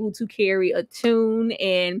being able to carry a tune,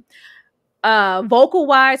 and Vocal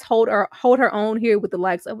wise, hold her own here with the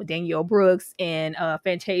likes of Danielle Brooks and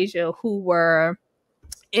Fantasia, who were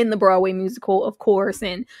in the Broadway musical, of course,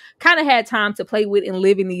 and kind of had time to play with and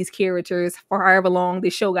live in these characters for however long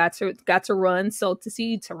this show got to run. So to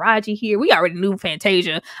see Taraji here, we already knew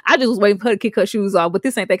Fantasia. I just was waiting for her to kick her shoes off, but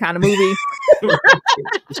this ain't that kind of movie.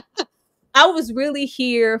 I was really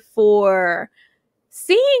here for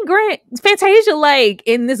seeing Fantasia like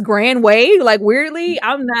in this grand way. Like weirdly,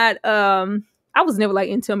 I'm not I was never like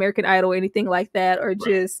into American Idol or anything like that, or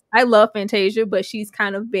just I love Fantasia, but she's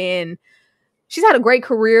had a great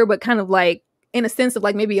career, but kind of like in a sense of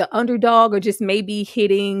like maybe an underdog or just maybe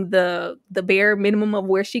hitting the bare minimum of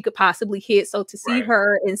where she could possibly hit. So to see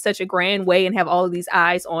her in such a grand way and have all of these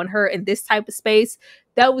eyes on her in this type of space,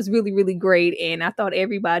 that was really, really great. And I thought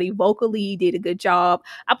everybody vocally did a good job.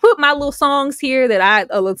 I put my little songs here that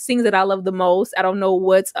sings that I love the most. I don't know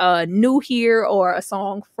what's new here or a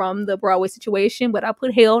song from the Broadway situation, but I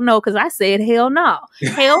put Hell No because I said hell no.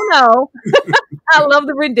 Hell no. I love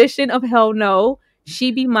the rendition of Hell No.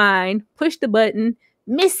 She Be Mine, Push the Button,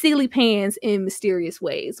 Miss Celie Pans in Mysterious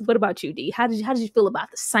Ways. What about you, D? How did you feel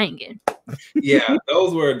about the singing? Yeah,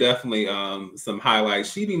 those were definitely some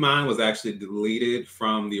highlights. She Be Mine was actually deleted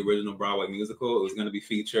from the original Broadway musical. It was going to be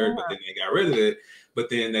featured, but then they got rid of it.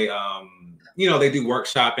 But then they, they do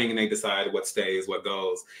workshopping and they decide what stays, what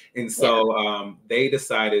goes. And so they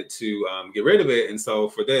decided to get rid of it. And so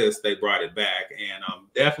for this, they brought it back. And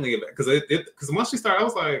definitely, because once she started, I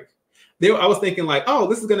was like, I was thinking like, oh,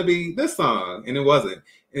 this is going to be this song. And it wasn't.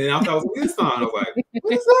 And then I thought it was this song. I was like,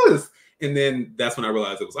 what is this? And then that's when I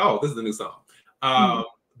realized it was, oh, this is the new song.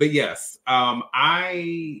 But yes,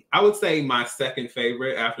 I would say my second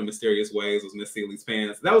favorite after Mysterious Ways was Miss Celie's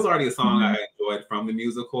Pants. That was already a song I enjoyed from the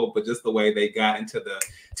musical, but just the way they got into the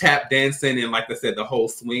tap dancing and, like I said, the whole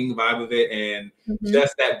swing vibe of it, and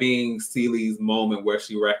just that being Celie's moment where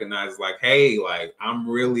she recognizes, like, hey, like, I'm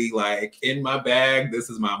really like in my bag. This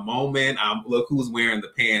is my moment. Look who's wearing the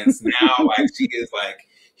pants now. Like, she is like,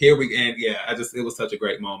 here we, and yeah, it was such a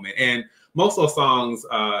great moment. And most of those songs,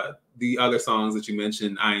 the other songs that you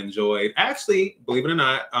mentioned, I enjoyed. Actually, believe it or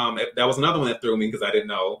not, that was another one that threw me because I didn't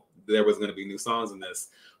know there was going to be new songs in this.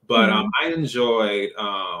 But I enjoyed,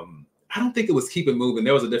 I don't think it was Keep It Moving.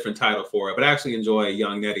 There was a different title for it, but I actually enjoyed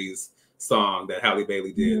Young Nettie's song that Halle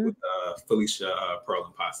Bailey did with Felicia Pearl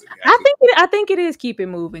and Posse. I think it is Keep It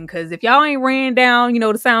Moving, because if y'all ain't ran down, the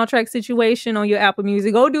soundtrack situation on your Apple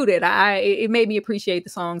Music, go do that. It made me appreciate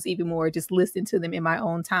the songs even more, just listen to them in my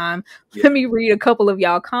own time. Let me read a couple of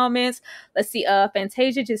y'all comments. Let's see.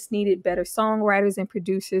 Fantasia just needed better songwriters and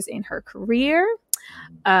producers in her career.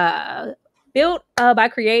 Built by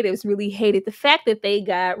creatives really hated the fact that they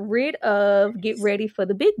got rid of Get Ready for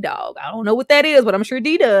the Big Dog. I don't know what that is, but I'm sure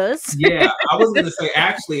D does. Yeah, I was going to say,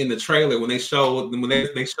 actually, in the trailer, when they showed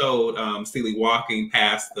Celie walking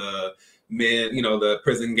past the men, the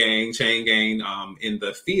prison gang, chain gang in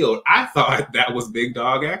the field, I thought that was Big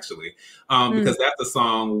Dog, actually, because that's the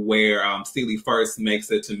song where Celie first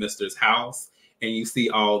makes it to Mister's house. And you see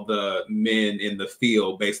all the men in the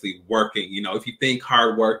field basically working. If you think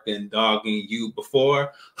hard work been dogging you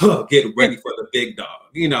before, get ready for the big dog,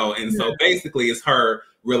 And so basically it's her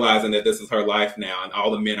realizing that this is her life now. And all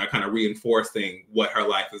the men are kind of reinforcing what her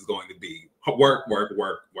life is going to be. Work, work,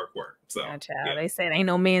 work, work, work. So they said ain't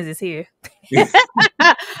no men's is here.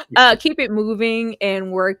 Keep It Moving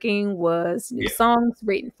and Working was new songs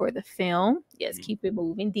written for the film. Yes, Keep It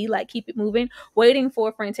Moving. D like Keep It Moving. Waiting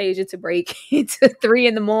for Fantasia to break into 3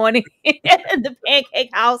 in the morning in the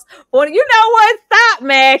Pancake House. Well, you know what? Stop,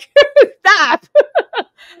 Mac. Stop.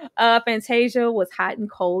 Fantasia was hot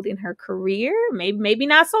and cold in her career. Maybe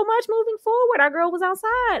not so much moving forward. Our girl was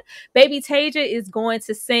outside. Baby Tasia is going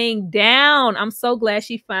to sing down. I'm so glad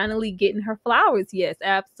she finally getting her flowers. Yes,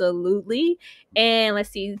 absolutely. And let's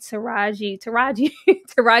see, Taraji's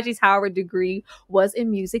Howard degree was in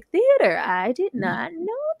music theater. I did not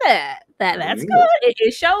know that. That's good.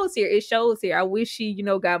 It shows here. It shows here. I wish she,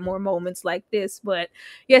 got more moments like this. But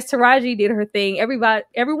yes, Taraji did her thing.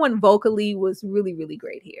 Everyone vocally was really, really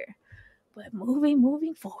great here. But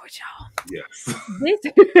moving forward, y'all. Yes.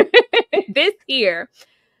 This here,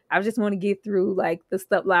 I just want to get through like the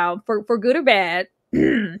stuff loud for good or bad.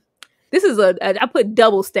 This is I put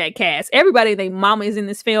double stack cast. Everybody and their mama is in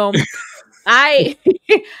this film. I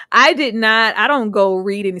don't go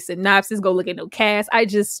read any synopsis, go look at no cast. I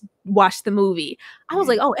just watched the movie. I was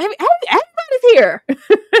like, oh, everybody's here.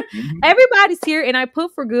 Everybody's here. And I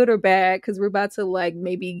put for good or bad, because we're about to like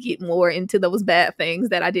maybe get more into those bad things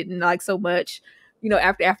that I didn't like so much,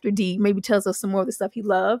 after D maybe tells us some more of the stuff he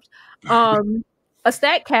loved. A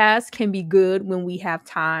stacked cast can be good when we have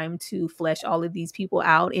time to flesh all of these people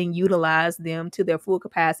out and utilize them to their full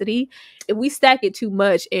capacity. If we stack it too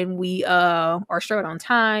much and we are short on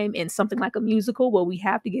time and something like a musical where we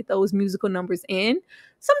have to get those musical numbers in,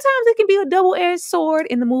 sometimes it can be a double-edged sword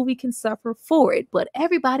and the movie can suffer for it. But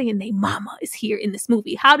everybody and their mama is here in this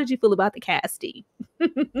movie. How did you feel about the casting?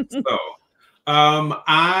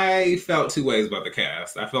 I felt two ways about the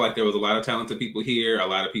cast. I feel like there was a lot of talented people here, a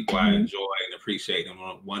lot of people I enjoy and appreciate in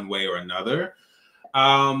one way or another.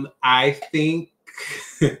 I think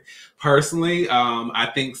personally,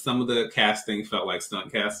 I think some of the casting felt like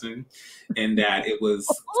stunt casting, and that it was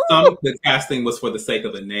some of the casting was for the sake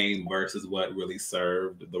of the name versus what really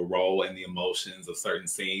served the role and the emotions of certain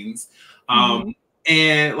scenes.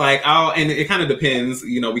 And like, and it kind of depends,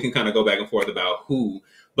 you know, we can kind of go back and forth about who.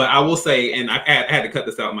 But I will say, and I had to cut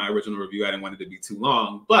this out in my original review. I didn't want it to be too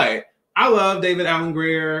long. But I love David Alan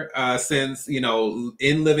Grier since, you know,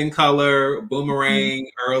 In Living Color, Boomerang,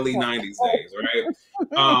 early 90s days,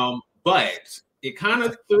 right? But it kind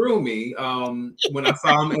of threw me when I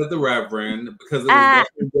saw him as the Reverend, because it was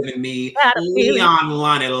giving me Leon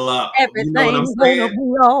Lonnie Love. You know what I'm saying? Gonna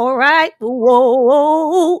be all right.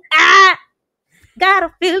 Whoa, I got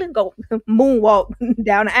a feeling. Go moonwalk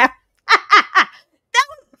down the aisle.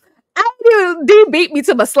 D beat me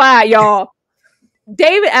to my slide, y'all.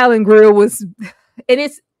 David Alan Grier was, and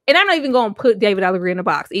I'm not even going to put David Alan Grier in a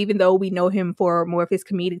box, even though we know him for more of his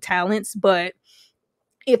comedic talents. But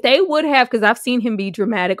if they would have, because I've seen him be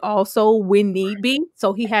dramatic also when need be,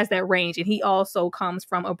 so he has that range, and he also comes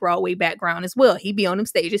from a Broadway background as well. He be on them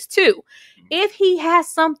stages too. If he has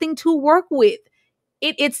something to work with,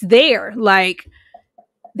 it's there. Like,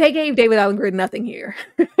 they gave David Alan Grier nothing here.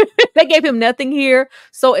 They gave him nothing here.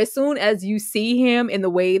 So as soon as you see him in the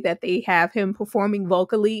way that they have him performing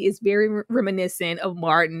vocally, is very reminiscent of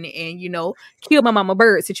Martin and, you know, Kill My Mama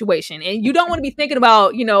Bird situation. And you don't want to be thinking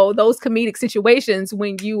about, you know, those comedic situations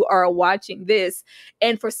when you are watching this.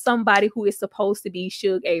 And for somebody who is supposed to be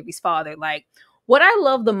Suge Avery's father, like, what I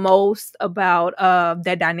love the most about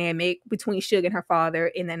that dynamic between Suge and her father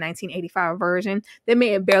in the 1985 version, that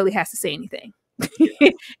man barely has to say anything.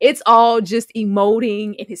 It's all just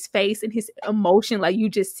emoting in his face and his emotion. Like, you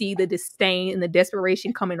just see the disdain and the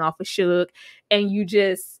desperation coming off of Suge, and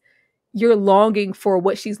you're longing for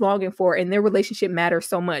what she's longing for, and their relationship matters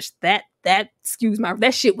so much. That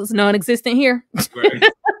shit was non-existent here. Right.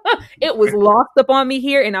 It was lost upon me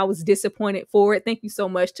here, and I was disappointed for it. Thank you so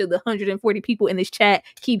much to the 140 people in this chat.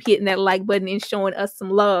 Keep hitting that like button and showing us some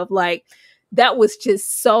love. Like, that was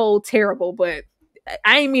just so terrible, but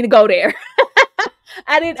I didn't mean to go there.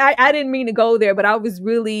 I didn't mean to go there, but I was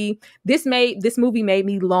really, this movie made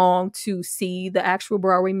me long to see the actual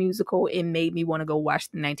Broadway musical. It made me want to go watch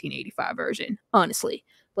the 1985 version, honestly.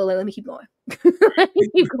 But let me keep going.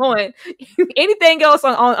 Keep going. Anything else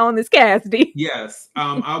on this cast, D? Yes.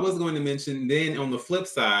 I was going to mention, then on the flip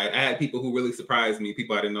side, I had people who really surprised me,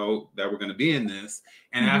 people I didn't know that were going to be in this.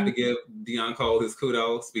 And I have to give Dion Cole his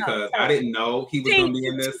kudos, because I didn't know he was going to be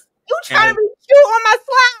in this. You trying to be cute on my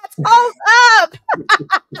slides? Hold up.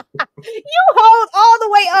 You hold all the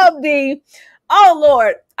way up, D. Oh,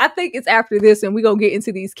 Lord. I think it's after this, and we're going to get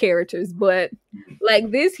into these characters. But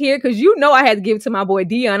like this here, because you know I had to give it to my boy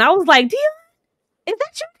Dion. I was like, Dion, is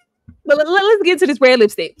that you? But let's get to this red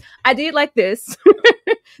lipstick. I did like this.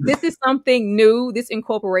 This is something new. This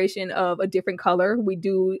incorporation of a different color. We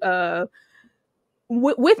do...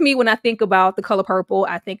 with me, when I think about the color purple,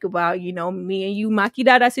 I think about, you know, me and you, Maki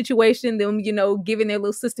Dada situation, them, you know, giving their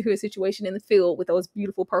little sisterhood situation in the field with those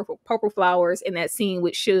beautiful purple flowers, and that scene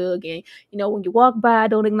with Suge, and, you know, when you walk by,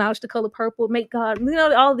 don't acknowledge the color purple, make God, you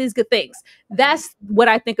know, all these good things. That's what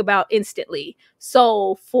I think about instantly.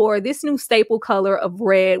 So for this new staple color of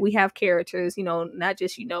red, we have characters, you know, not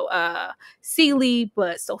just, you know, Celie,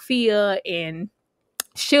 but Sophia and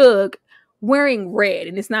Suge wearing red.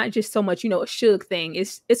 And it's not just so much, you know, a Suge thing.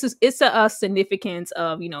 It's a significance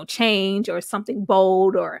of, you know, change or something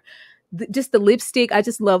bold, or just the lipstick. I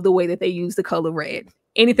just love the way that they use the color red.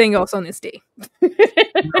 Anything else on this day?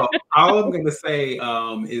 No, all I'm going to say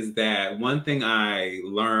is that one thing I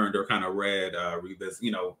learned or kind of read,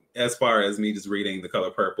 you know, as far as me just reading The Color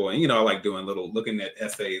Purple, and, you know, I like looking at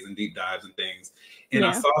essays and deep dives and things. And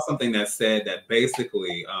I saw something that said that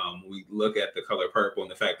basically we look at The Color Purple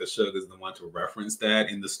and the fact that Suge is the one to reference that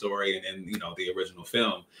in the story and in, you know, the original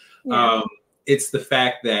film. Yeah. It's the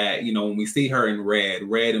fact that, you know, when we see her in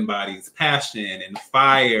red embodies passion and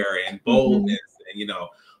fire and boldness and, you know,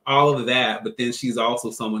 all of that. But then she's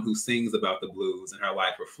also someone who sings about the blues, and her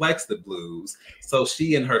life reflects the blues. So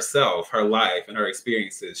she in herself, her life and her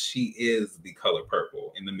experiences, she is the color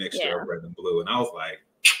purple in the mixture of red and blue. And I was like,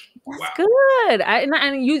 that's wow. good.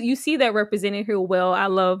 And you see that represented here well. I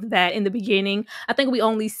love that in the beginning. I think we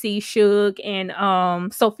only see Suge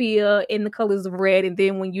and Sophia in the colors of red, and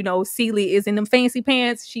then when Celie is in them fancy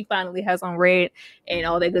pants, she finally has on red and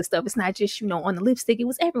all that good stuff. It's not just on the lipstick; it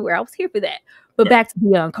was everywhere. I was here for that. But back to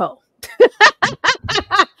Deon Cole.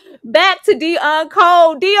 Back to Deon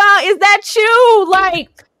Cole. Deon, is that you?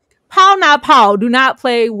 Like, Paul, not Paul. Do not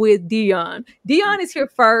play with Deon. Deon is here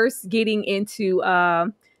first, getting into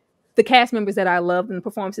the cast members that I love and the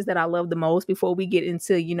performances that I love the most before we get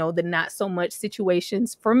into, the not so much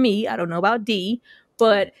situations for me. I don't know about D,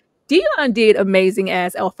 but Deon did amazing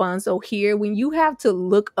as Alfonso here. When you have to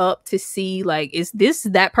look up to see, like, is this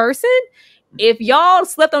that person? If y'all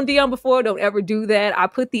slept on Deon before, don't ever do that. I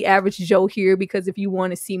put the average Joe here because if you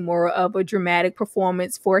want to see more of a dramatic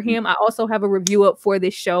performance for him, I also have a review up for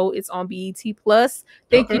this show. It's on BET Plus.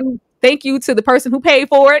 Thank you to the person who paid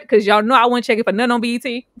for it, because y'all know I wouldn't check it for none on BET.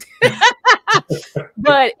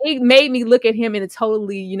 But it made me look at him in a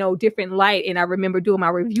totally, different light. And I remember doing my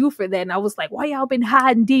review for that. And I was like, why y'all been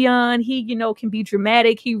hiding Deon? He, can be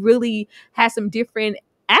dramatic. He really has some different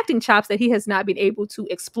acting chops that he has not been able to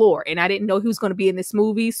explore. And I didn't know he was going to be in this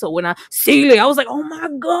movie. So when I see it, I was like, oh my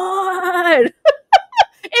God.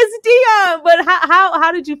 It's Deon. But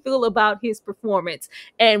how did you feel about his performance?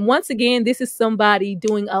 And once again, this is somebody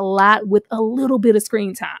doing a lot with a little bit of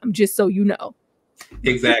screen time, just so you know.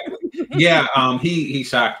 Exactly. Yeah. He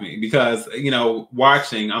shocked me because,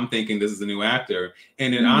 watching, I'm thinking this is a new actor.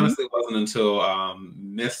 And it honestly wasn't until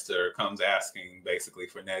Mr. comes asking basically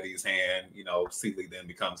for Nettie's hand, Celie then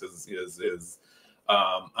becomes his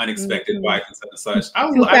unexpected wife and such.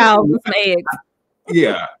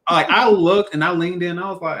 Yeah. Like, I looked and I leaned in.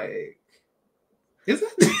 I was like, is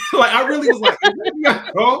it? Like, I really was like, is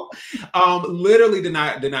that Deon? Literally did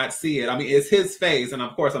not see it. I mean, it's his face, and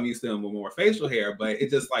of course I'm used to him with more facial hair, but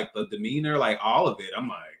it just, like, the demeanor, like all of it. I'm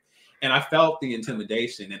like, and I felt the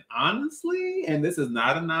intimidation. And honestly, and this is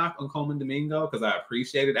not a knock on Coleman Domingo, because I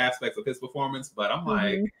appreciated aspects of his performance, but I'm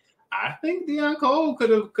like, I think Deon Cole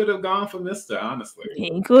could have gone for Mr. Honestly,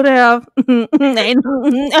 he could have.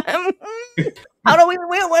 How do we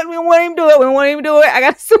want him to do it? We want him to do it. I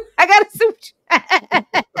got a super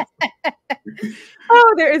chat.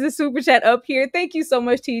 Oh, there is a super chat up here. Thank you so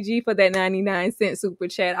much, TG, for that 99-cent super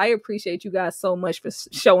chat. I appreciate you guys so much for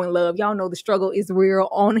showing love. Y'all know the struggle is real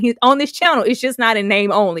on this channel. It's just not in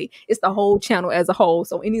name only. It's the whole channel as a whole.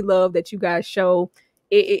 So any love that you guys show,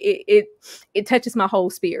 it touches my whole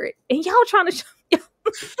spirit. And y'all trying to y'all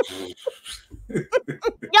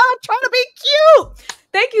trying to be cute.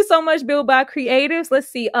 Thank you so much, Build by Creatives. Let's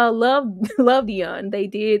see. Love Deon. They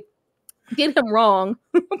did get him wrong,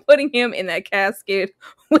 putting him in that casket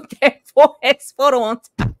with that 4X photo on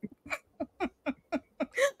top.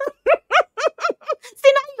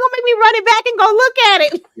 See, now you're gonna make me run it back and go look at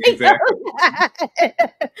it. Exactly.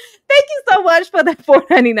 Thank you so much for that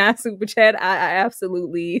 $4.99 super chat. I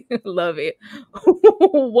absolutely love it.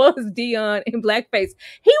 Was Deon in blackface?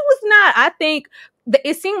 He was not. I think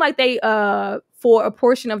it seemed like they for a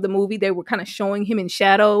portion of the movie they were kind of showing him in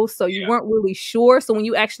shadows, so you weren't really sure. So when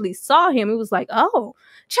you actually saw him, it was like, oh,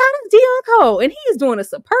 China's Deon Cole, and he is doing a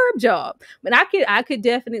superb job. But I could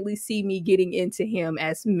definitely see me getting into him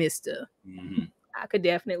as Mr. I could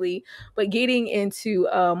definitely, but getting into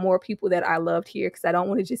more people that I loved here, because I don't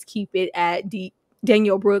want to just keep it at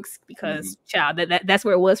Danielle Brooks, because child, that's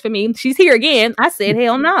where it was for me. She's here again. I said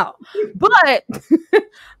hell no. But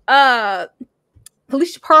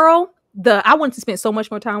Felicia Pearl, I wanted to spend so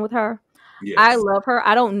much more time with her. Yes. I love her.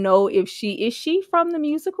 I don't know if is she from the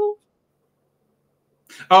musical?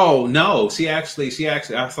 Oh no, she actually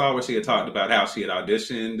I saw where she had talked about how she had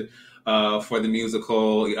auditioned for the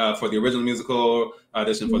musical, for the original musical,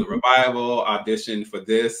 auditioned for the revival, auditioned for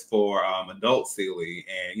this for adult Celie,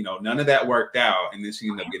 and none of that worked out, and then she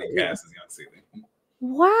ended up getting cast as young Celie.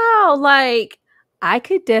 Wow, like I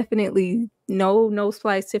could definitely no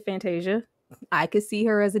splice to Fantasia. I could see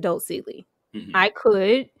her as adult Celie. I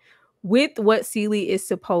could, with what Celie is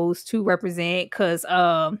supposed to represent, because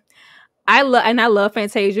I love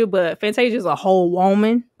Fantasia, but Fantasia is a whole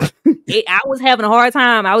woman. I was having a hard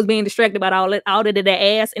time. I was being distracted by all of that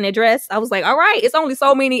ass in that dress. I was like, all right, it's only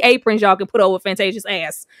so many aprons y'all can put over Fantasia's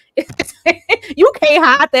ass. You can't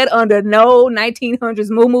hide that under no 1900s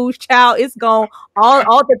moo-moo's, child. It's gone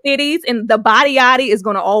all the titties, and the body yaddy is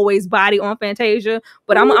gonna always body on Fantasia.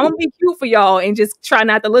 But I'm gonna be cute for y'all and just try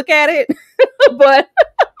not to look at it. But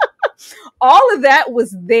all of that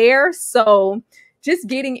was there. So just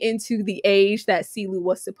getting into the age that Celie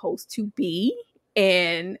was supposed to be.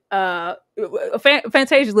 And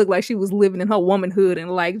Fantasia looked like she was living in her womanhood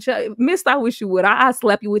and like, Miss, I wish you would. I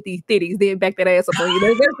slap you with these titties, then back that ass up on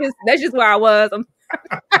you. That's just where I was. I'm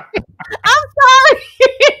sorry.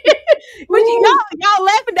 But y'all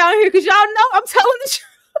laughing down here because y'all know I'm telling the truth.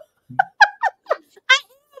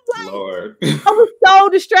 Lord. I was so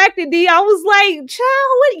distracted, D. I was like,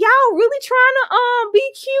 child, what y'all really trying to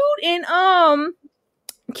be cute and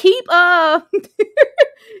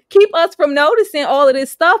keep us from noticing all of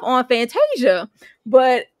this stuff on Fantasia.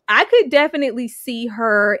 But I could definitely see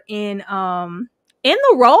her in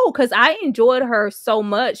the role because I enjoyed her so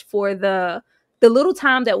much for the little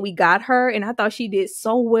time that we got her, and I thought she did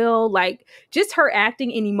so well, like just her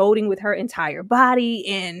acting and emoting with her entire body.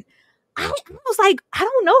 And I was like, I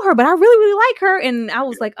don't know her, but I really, really like her. And I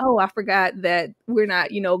was like, oh, I forgot that we're not,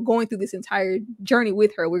 going through this entire journey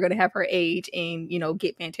with her. We're going to have her age and,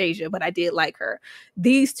 get Fantasia. But I did like her.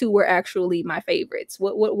 These two were actually my favorites.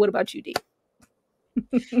 What about you, D?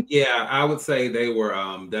 Yeah, I would say they were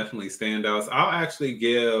definitely standouts. I'll actually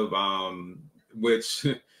give, which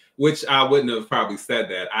I wouldn't have probably said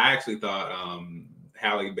that. I actually thought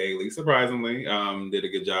Halle Bailey, surprisingly, did a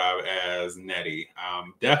good job as Nettie.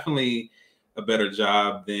 Definitely a better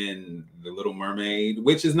job than The Little Mermaid,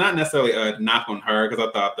 which is not necessarily a knock on her because I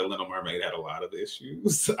thought The Little Mermaid had a lot of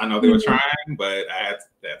issues. I know they were trying, but I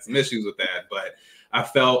had some issues with that. But I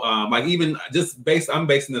felt like even just I'm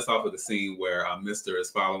basing this off of the scene where Mr. is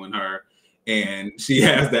following her and she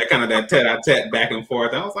has that kind of that tete-a-tete back and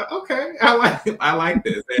forth. I was like, okay, I like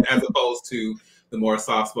this, as opposed to the more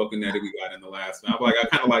soft-spoken Nettie we got in the last one. I'm like, I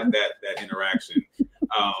kind of like that interaction.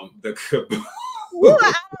 The caboose. Film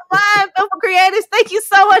creators, thank you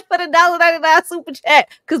so much for the $1.99 super chat.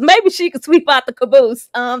 Because maybe she could sweep out the caboose.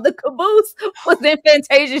 The caboose was in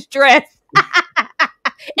Fantasia's dress. It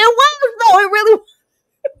was, though. It really was.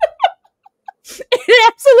 It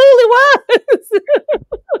absolutely was.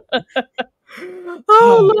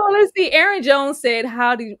 Oh Lord, let's see. Aaron Jones said,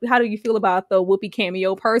 how do you feel about the Whoopi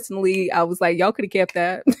cameo? Personally, I was like, y'all could have kept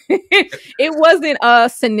that. It wasn't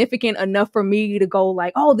significant enough for me to go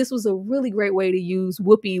like, oh, this was a really great way to use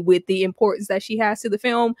Whoopi with the importance that she has to the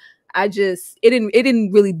film. It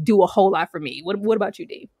didn't really do a whole lot for me. What about you,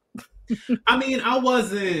 Dave? I mean, I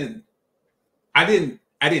didn't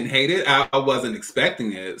hate it. I wasn't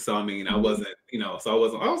expecting it. So, I mean, I wasn't, I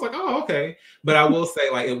was like, oh, okay. But I will say,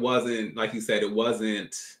 like, it wasn't, like you said, it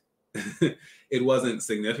wasn't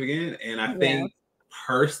significant. And I think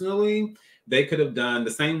personally, they could have done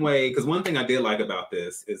the same way. Because one thing I did like about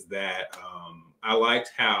this is that I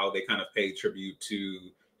liked how they kind of paid tribute to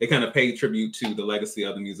the legacy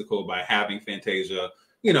of the musical by having Fantasia,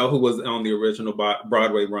 who was on the original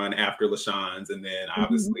Broadway run after LaShawne's, and then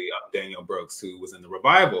obviously Danielle Brooks, who was in the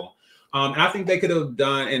revival. And I think they could have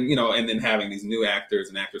done, and then having these new actors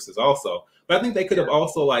and actresses also. But I think they could have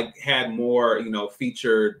also like had more,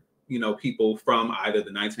 featured, people from either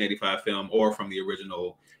the 1985 film or from the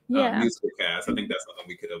original musical cast. I think that's something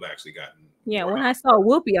we could have actually gotten. Yeah, when I saw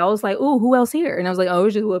Whoopi, I was like, "Ooh, who else here?" And I was like, "Oh, it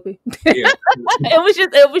was just Whoopi." Yeah.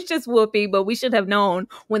 it was just Whoopi, but we should have known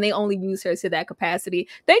when they only used her to that capacity.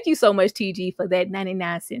 Thank you so much, TG, for that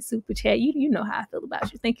 99-cent super chat. You know how I feel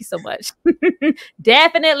about you. Thank you so much.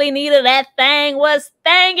 Definitely needed that thing was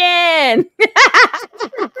thangin'.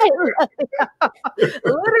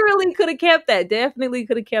 Literally could have kept that. Definitely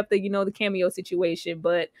could have kept the cameo situation,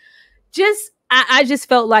 but I just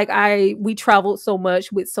felt like we traveled so much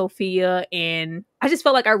with Sophia, and I just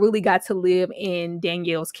felt like I really got to live in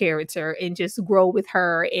Danielle's character and just grow with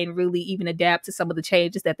her and really even adapt to some of the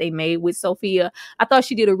changes that they made with Sophia. I thought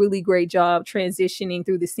she did a really great job transitioning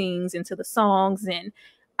through the scenes into the songs, and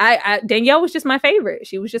Danielle was just my favorite.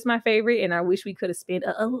 She was just my favorite, and I wish we could have spent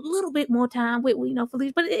a little bit more time with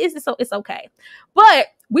Felicia, but it's okay. But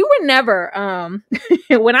we were never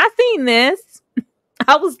when I seen this,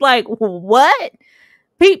 I was like, what?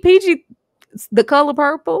 PG, The Color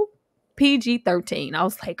Purple, PG-13. I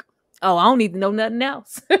was like, oh, I don't need to know nothing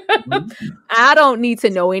else. I don't need to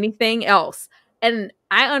know anything else. And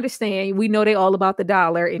I understand, we know they all about the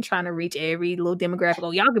dollar and trying to reach every little demographic. Oh,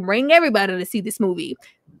 y'all can bring everybody to see this movie.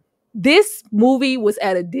 This movie was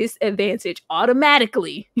at a disadvantage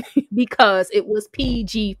automatically because it was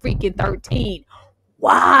PG-13.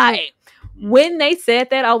 Why? When they said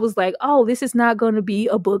that, I was like, oh, this is not going to be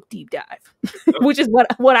a book deep dive, which is what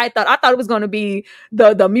I thought. I thought it was going to be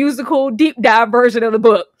the musical deep dive version of the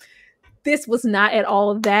book. This was not at all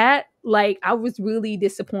of that. Like, I was really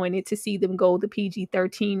disappointed to see them go the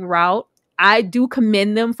PG-13 route. I do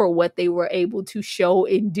commend them for what they were able to show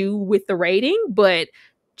and do with the rating, but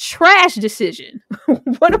trash decision.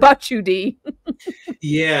 What about you, D?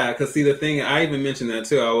 Yeah, because see, the thing, I even mentioned that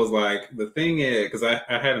too. I was like, the thing is, because I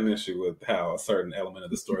had an issue with how a certain element of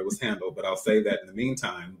the story was handled, but I'll say that in the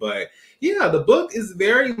meantime. But yeah, the book is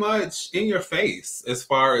very much in your face as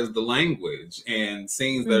far as the language and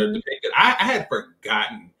scenes that are depicted. I had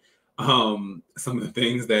forgotten some of the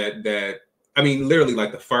things that I mean, literally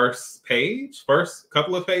like the first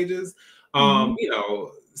couple of pages, you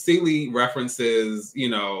know, Celie references, you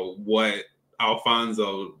know, what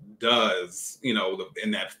Alfonso does, you know,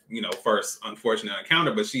 in that, you know, first unfortunate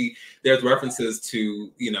encounter, but there's references to,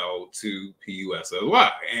 you know, to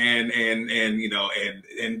PUSOY and you know,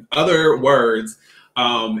 and other words,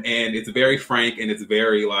 and it's very frank and it's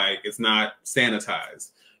very like, it's not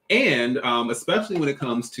sanitized. And especially when it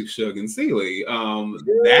comes to Suge and Celie,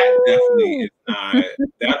 that definitely is not,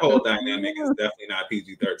 that whole dynamic is definitely not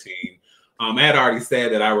PG-13. I had already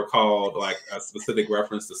said that I recalled like a specific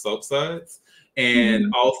reference to Soap Suds,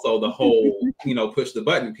 and also the whole, you know, push the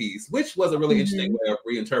button piece, which was a really interesting way of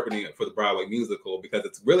reinterpreting it for the Broadway musical, because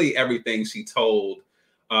it's really everything she told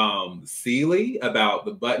Celie about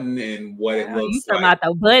the button and what it looks you talking about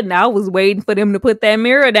the button. I was waiting for them to put that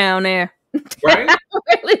mirror down there. Right?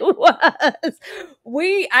 It really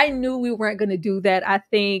was. I knew we weren't going to do that. I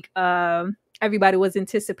think everybody was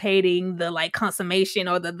anticipating the like consummation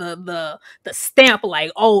or the stamp,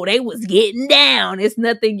 like, oh, they was getting down. It's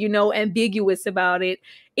nothing, you know, ambiguous about it.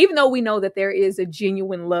 Even though we know that there is a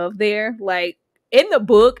genuine love there, like in the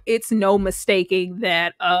book, it's no mistaking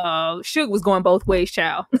that Suge was going both ways,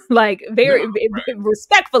 child. Like very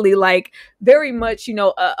respectfully, like very much, you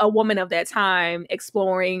know, a woman of that time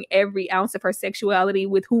exploring every ounce of her sexuality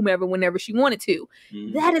with whomever, whenever she wanted to.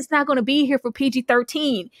 That is not going to be here for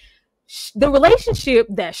PG-13. The relationship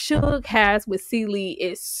that Suge has with Celie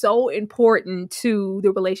is so important to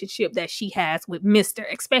the relationship that she has with Mr.,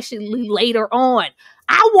 especially later on.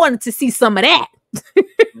 I wanted to see some of that.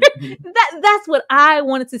 That's what I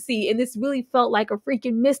wanted to see, and this really felt like a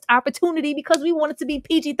freaking missed opportunity because we wanted to be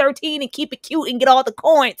PG-13 and keep it cute and get all the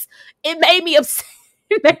coins. It made me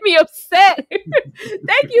upset.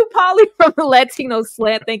 Thank you, Polly from the Latino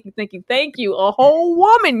Slant. Thank you. A whole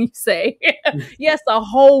woman, you say? Yes, a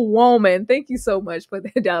whole woman. Thank you so much for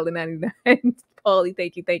that $1.99. Polly,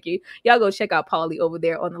 thank you. Y'all go check out Polly over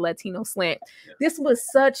there on the Latino Slant. This was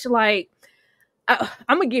such like,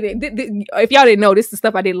 I'm gonna get it. If y'all didn't know, this is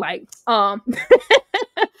stuff I didn't like. I'm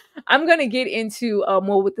gonna get into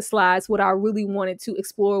more with the slides, what I really wanted to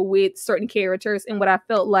explore with certain characters and what I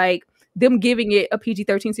felt like them giving it a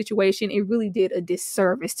PG-13 situation, it really did a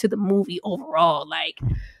disservice to the movie overall. Like,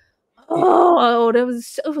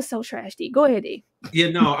 it was so trashy. Go ahead, D. Yeah,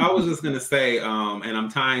 no, I was just gonna say, and I'm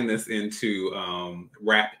tying this into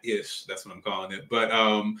rap-ish, that's what I'm calling it, but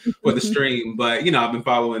for the stream. But you know, I've been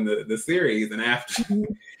following the series, and after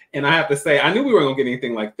and I have to say, I knew we weren't gonna get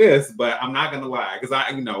anything like this, but I'm not gonna lie, because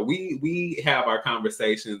we have our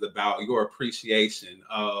conversations about your appreciation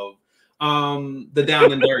of the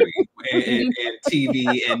down and dirty and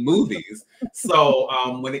TV and movies.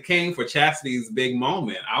 So when it came for Chastity's big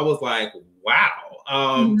moment, I was like, wow.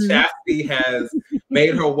 Chastity has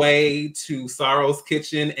made her way to Sorrow's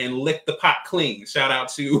kitchen and licked the pot clean. Shout out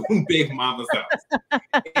to Big Mama's house.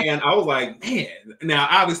 And I was like, man, now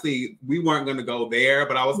obviously we weren't going to go there,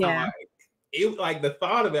 but I was kind of like, it, like the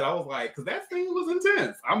thought of it, I was like, because that scene was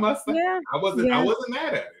intense. I must say, I wasn't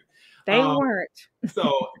mad at it. They weren't.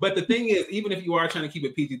 So, but the thing is, even if you are trying to keep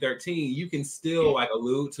it PG-13, you can still like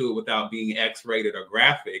allude to it without being X-rated or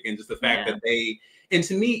graphic, and just the fact that and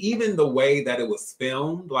to me, even the way that it was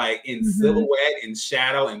filmed, like in silhouette and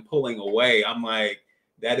shadow and pulling away, I'm like,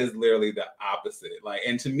 that is literally the opposite. Like,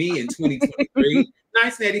 and to me, in 2023,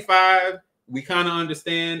 1985, we kind of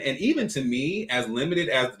understand. And even to me, as limited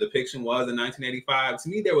as the depiction was in 1985, to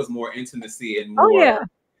me, there was more intimacy and more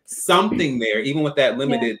something there, even with that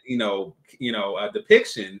limited,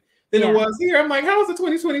 depiction, than it was here. I'm like, how is it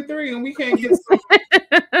 2023 and we can't get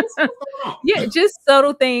what's going on? Yeah, just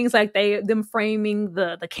subtle things like them framing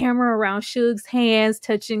the camera around Suge's hands,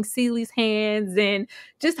 touching Celie's hands, and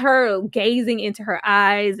just her gazing into her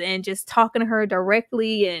eyes and just talking to her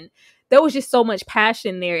directly. And there was just so much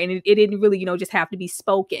passion there, and it didn't really, just have to be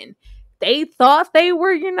spoken. They thought they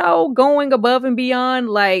were, going above and beyond.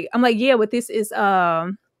 Like, I'm like, yeah, but this is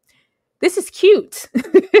cute.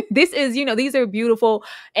 This is, these are beautiful.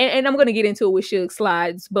 And I'm going to get into it with Suge's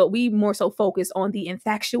slides, but we more so focus on the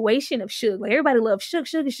infatuation of Suge. Like, everybody loves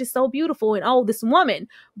Suge. Suge is just so beautiful and, oh, this woman.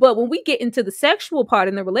 But when we get into the sexual part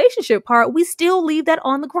and the relationship part, we still leave that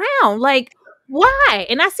on the ground. Like, Why?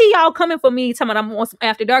 And I see y'all coming for me talking about I'm on some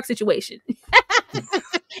After Dark situation.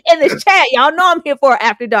 In this chat, y'all know I'm here for an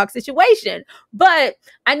After Dark situation. But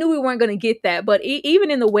I knew we weren't going to get that. But even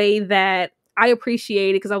in the way that I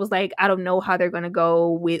appreciate it, because I was like, I don't know how they're going to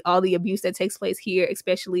go with all the abuse that takes place here,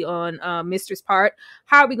 especially on Mister's part.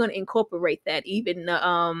 How are we going to incorporate that? Even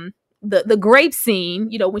the grape scene,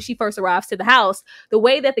 you know, when she first arrives to the house, the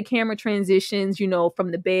way that the camera transitions, you know,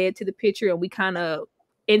 from the bed to the picture, and we kind of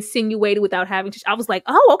insinuated without having to. I was like,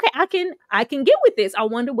 oh, okay, I can get with this. I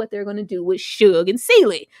wonder what they're gonna do with Suge and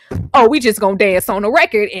Celie. Oh, we just gonna dance on the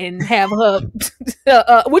record and have her,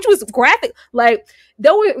 which was graphic. Like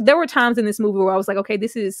there were times in this movie where I was like, okay,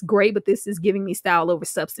 this is great, but this is giving me style over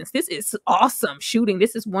substance. This is awesome shooting.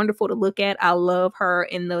 This is wonderful to look at. I love her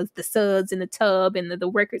in the suds in the tub and the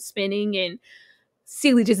record spinning, and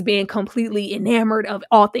Celie just being completely enamored of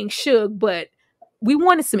all things Suge, but we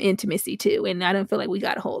wanted some intimacy too, and I didn't feel like we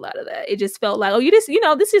got a whole lot of that. It just felt like, oh,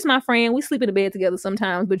 this is my friend. We sleep in the bed together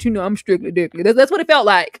sometimes, but you know, I'm strictly dickly. That's what it felt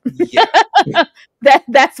like. Yeah.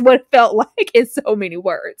 That's what it felt like in so many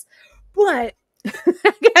words. But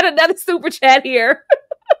I got another super chat here.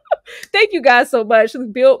 Thank you guys so much.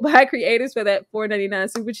 Built by creators for that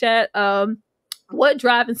 $4.99 super chat. What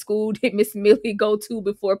driving school did Miss Millie go to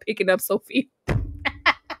before picking up Sophia?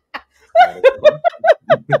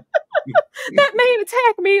 That man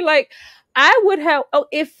attacked me. Like, I would have,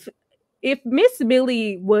 if Miss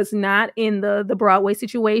Millie was not in the Broadway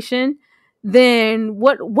situation, then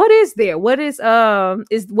what is there? What is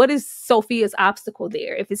Sophia's obstacle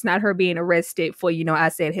there if it's not her being arrested for, you know, I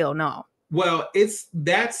said hell no? Well,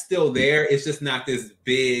 that's still there. It's just not this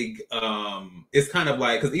big, it's kind of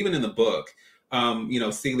like, because even in the book, you know,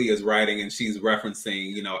 Celie is writing and she's referencing,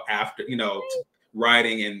 you know, after, you know,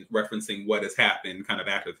 writing and referencing what has happened kind of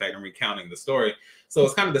after the fact and recounting the story. So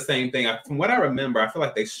it's kind of the same thing. From what I remember, I feel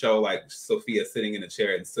like they show like Sophia sitting in a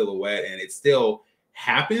chair in silhouette, and it still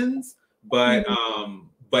happens, but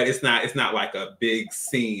but it's not like a big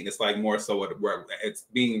scene. It's like more so it's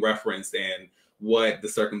being referenced and what the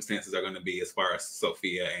circumstances are going to be as far as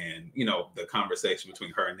Sophia and, you know, the conversation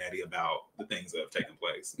between her and Nettie about the things that have taken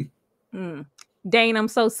place. Dane, I'm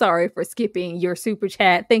so sorry for skipping your super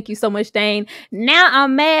chat. Thank you so much, Dane. Now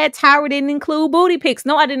I'm mad Tyra didn't include booty pics.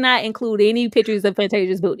 No, I did not include any pictures of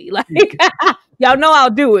Fantasia's booty. Like, y'all know I'll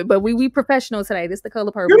do it, but we professional today. This is the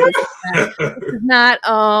color purple. This is not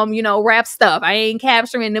you know, rap stuff. I ain't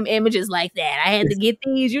capturing them images like that. I had to get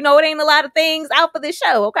these. You know, it ain't a lot of things out for this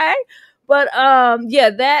show, okay? But yeah,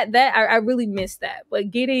 that I really missed that. But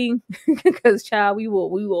getting, because child, we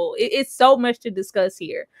will. It's so much to discuss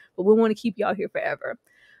here, but we want to keep y'all here forever.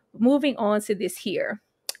 Moving on to this here.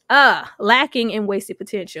 Lacking in wasted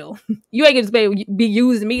potential. You ain't gonna be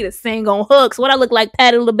using me to sing on hooks. What I look like,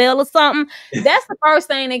 Patti LaBelle or something? That's the first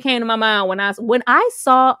thing that came to my mind when I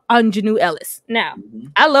saw Anjanou Ellis. Now,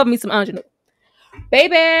 I love me some Anjanou.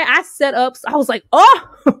 Baby, I set up, I was like, oh,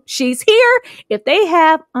 she's here. If they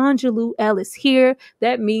have Anjanou Ellis here,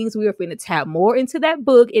 that means we are going to tap more into that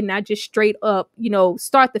book and not just straight up, you know,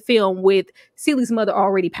 start the film with Celie's mother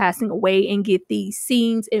already passing away and get these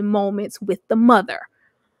scenes and moments with the mother.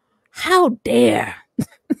 How dare?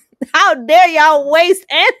 How dare y'all waste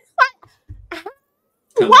and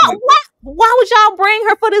why would y'all bring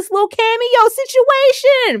her for this little cameo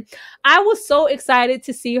situation? I was so excited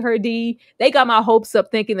to see her, D. They got my hopes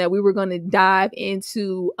up thinking that we were going to dive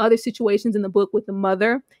into other situations in the book with the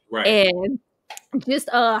mother. Right. And just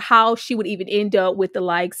how she would even end up with the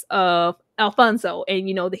likes of Alfonso and,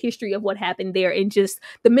 you know, the history of what happened there and just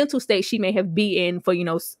the mental state she may have been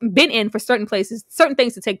in for certain places, certain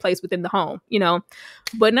things to take place within the home, you know.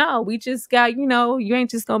 But no, we just got, you know, you ain't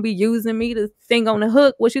just gonna be using me to sing on the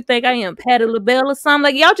hook. What you think I am, Patti LaBelle or something?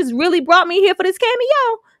 Like, y'all just really brought me here for this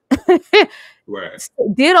cameo. Right.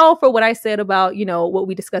 Ditto for what I said about, you know, what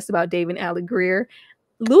we discussed about David Alan Grier.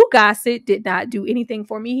 Lou Gossett did not do anything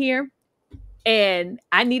for me here. And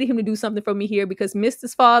I needed him to do something for me here because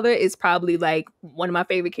Mister's father is probably like one of my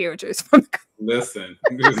favorite characters from the Listen.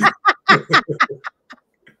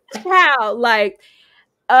 How, like,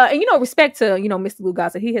 and, you know, respect to, you know, Mr. Lou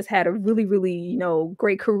Gossett. He has had a really, really, you know,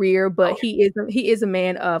 great career, but he is a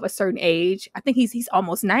man of a certain age. I think he's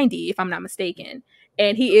almost 90, if I'm not mistaken.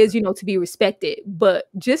 And he is, you know, to be respected. But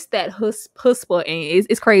just that chutzpah, and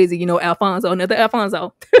it's crazy, you know, another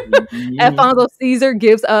Alfonso. Alfonso Caesar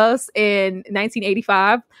gives us in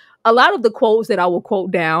 1985. A lot of the quotes that I will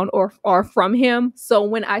quote down are from him. So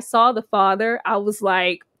when I saw the father, I was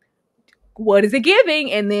like, what is it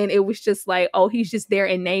giving? And then it was just like, oh, he's just there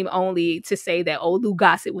in name only to say that, oh, Lou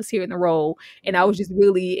Gossett was here in the role. And I was just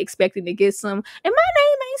really expecting to get some, and my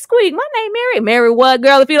name ain't Squeak, my name Mary. Mary what,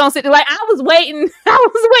 girl, if you don't sit there, like, I was waiting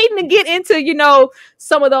to get into, you know,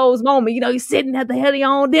 some of those moments. You know, you're sitting at the head of your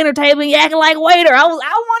own dinner table and you acting like a waiter. I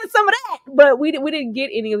wanted some of that. But we didn't get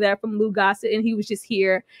any of that from Lou Gossett, and he was just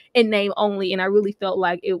here in name only. And I really felt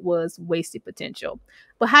like it was wasted potential.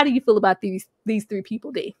 But how do you feel about these three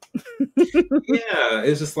people, D? Yeah,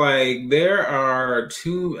 it's just like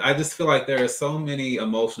I just feel like there are so many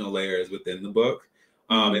emotional layers within the book.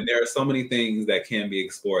 And there are so many things that can be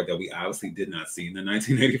explored that we obviously did not see in the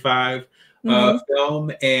 1985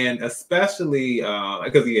 film. And especially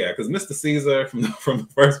because Mr. Caesar from the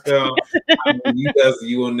first film, I mean,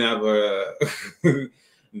 you will never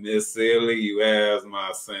Miss Celie, you have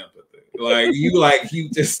my sympathy. You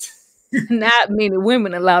just not many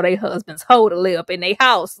women allow their husbands hold a lip in their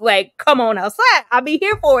house. Like, come on outside. I'll be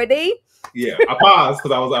here for it, D. Yeah, I paused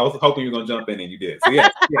because I was hoping you were gonna jump in, and you did. So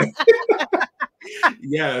yes.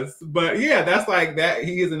 Yes, but yeah, that's like that.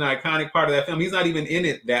 He is an iconic part of that film. He's not even in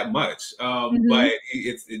it that much, but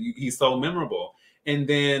he's so memorable. And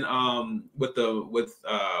then with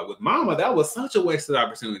Mama, that was such a wasted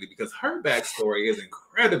opportunity because her backstory is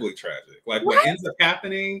incredibly tragic. Like what ends up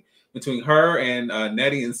happening between her and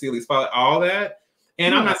Nettie and Celie's father, all that.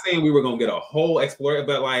 And I'm not saying we were going to get a whole explorer,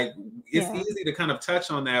 but like it's easy to kind of touch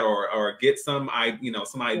on that or get some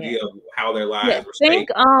idea of how their lives were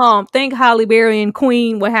shaped. Think Halle Berry and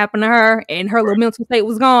Queen, what happened to her and her little mental state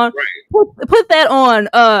was gone. Right. Put that on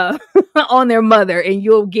on their mother, and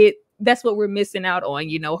you'll get that's what we're missing out on.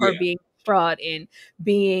 You know, her being fraud and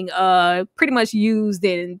being pretty much used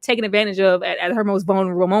and taken advantage of at her most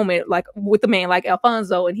vulnerable moment, like with a man like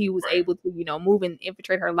Alfonso, and he was able to, you know, move and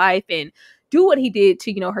infiltrate her life and do what he did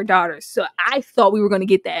to, you know, her daughters. So I thought we were going to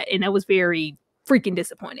get that, and that was very freaking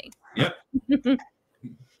disappointing. Yep.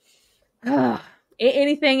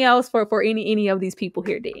 Anything else for any of these people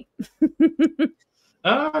here, D?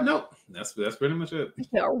 No, that's pretty much it.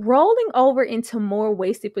 Rolling over into more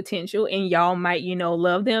wasted potential, and y'all might, you know,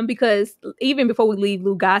 love them, because even before we leave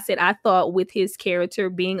Lou Gossett, I thought with his character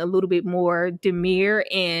being a little bit more demure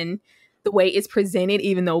in the way it's presented,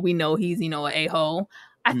 even though we know he's, you know, an a-hole.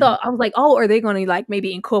 I was like, oh, are they going to like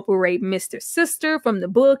maybe incorporate Mr. Sister from the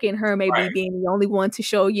book and her maybe being the only one to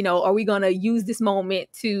show, you know, are we going to use this moment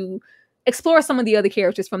to explore some of the other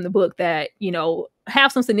characters from the book that, you know,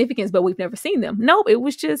 have some significance, but we've never seen them? Nope, it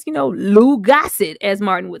was just, you know, Lou Gossett, as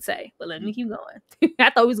Martin would say. But let me keep going.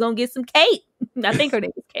 I thought we was going to get some Kate. I think her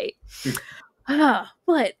name is Kate.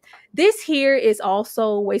 But this here is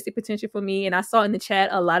also wasted potential for me. And I saw in the chat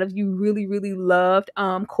a lot of you really, really loved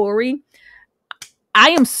Corey.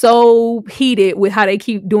 I am so heated with how they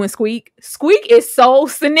keep doing Squeak. Squeak is so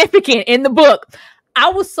significant in the book. I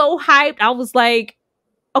was so hyped. I was like,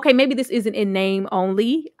 okay, maybe this isn't in name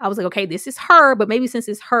only. I was like, okay, this is her, but maybe since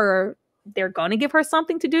it's her, they're going to give her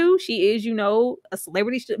something to do. She is, you know, a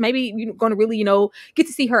celebrity. Maybe you're going to really, you know, get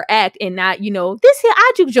to see her act and not, you know, this here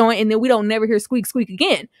I juke joint, and then we don't never hear Squeak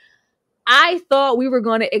again. I thought we were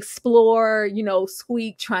going to explore, you know,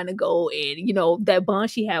 Squeak trying to go and, you know, that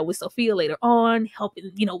bond she had with Sophia later on,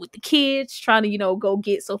 helping, you know, with the kids, trying to, you know, go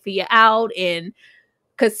get Sophia out. And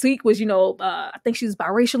because Squeak was, you know, I think she was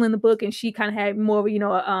biracial in the book, and she kind of had more of, you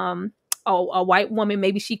know, a white woman,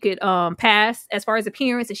 maybe she could pass as far as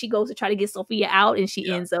appearance, and she goes to try to get Sophia out, and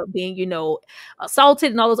she ends up being, you know,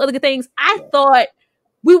 assaulted and all those other good things. I thought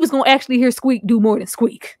we was going to actually hear Squeak do more than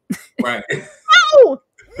Squeak. Right. No,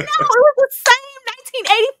 it was the same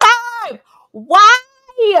 1985. Why?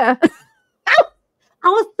 I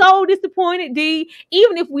was so disappointed, D.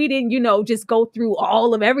 Even if we didn't, you know, just go through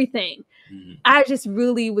all of everything. I just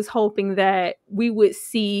really was hoping that we would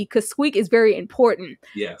see, because Squeak is very important.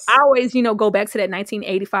 Yes. I always, you know, go back to that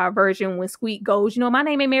 1985 version when Squeak goes, you know, my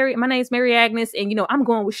name's Mary Agnes, and, you know, I'm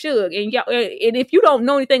going with Suge. And if you don't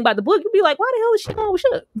know anything about the book, you'll be like, why the hell is she going with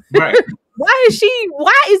Suge? Right. Why is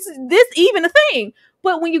this even a thing?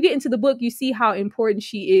 But when you get into the book, you see how important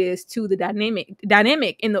she is to the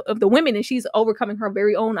dynamic of the women, and she's overcoming her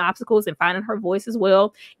very own obstacles and finding her voice as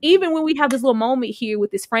well. Even when we have this little moment here with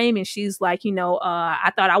this frame, and she's like, you know,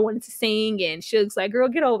 I thought I wanted to sing, and Suge's like, girl,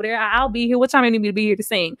 get over there. I'll be here. What time do you need me to be here to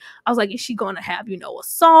sing? I was like, is she going to have, you know, a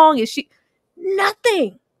song? Is she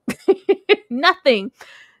nothing? Nothing.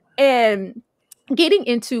 And getting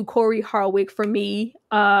into Corey Hardwick for me,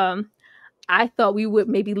 I thought we would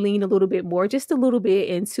maybe lean a little bit more, just a little bit,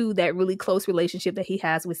 into that really close relationship that he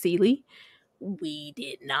has with Celie. We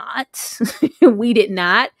did not. We did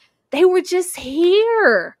not. They were just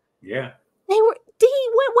here. Yeah. They were. D,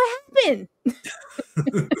 what happened?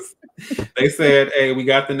 They said, "Hey, we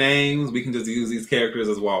got the names. We can just use these characters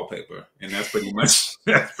as wallpaper," and that's pretty much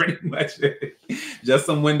it. Just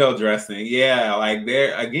some window dressing. Yeah, like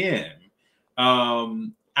there again.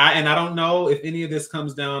 I don't know if any of this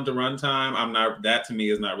comes down to runtime. That to me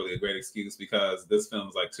is not really a great excuse because this film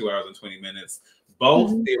is like 2 hours and 20 minutes.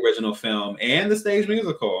 Both the original film and the stage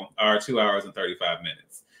musical are 2 hours and 35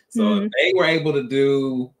 minutes. So if they were able to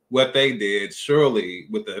do what they did, surely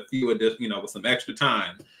with a few with some extra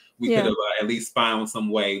time, we could have at least found some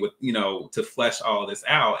way to flesh all this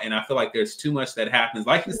out. And I feel like there's too much that happens,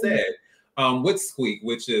 like you said, with Squeak,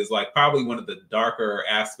 which is like probably one of the darker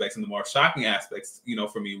aspects and the more shocking aspects,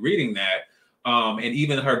 for me reading that. And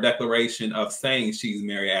even her declaration of saying she's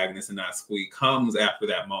Mary Agnes and not Squeak comes after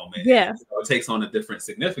that moment. Yeah. And, it takes on a different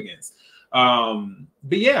significance.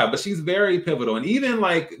 But she's very pivotal. And even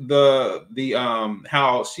like the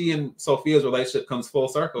how she and Sophia's relationship comes full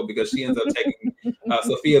circle because she ends up taking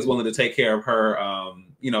Sophia's willing to take care of her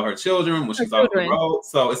her children when she's off the road.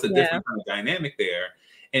 So it's a different kind of dynamic there.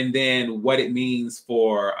 And then what it means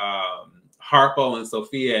for Harpo and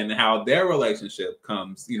Sophia and how their relationship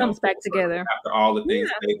comes back together after all the things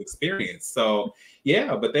they've experienced. So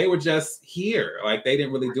but they were just here. Like they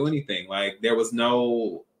didn't really do anything. Like there was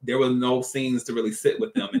no scenes to really sit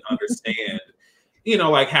with them and understand,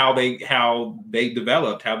 like how they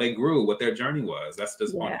developed, how they grew, what their journey was. That's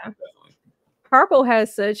just one. Harpo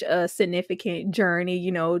has such a significant journey,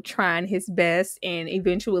 trying his best and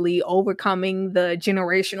eventually overcoming the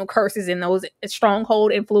generational curses and those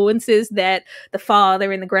stronghold influences that the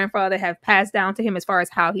father and the grandfather have passed down to him as far as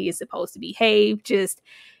how he is supposed to behave. Just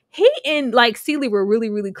he and like Celie were really,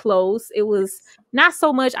 really close. It was not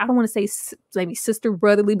so much, I don't want to say maybe sister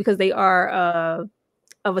brotherly because they are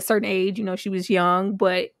of a certain age, she was young,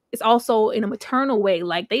 but it's also in a maternal way.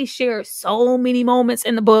 Like they share so many moments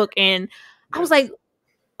in the book and I was like,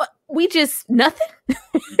 we just nothing.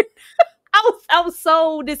 I was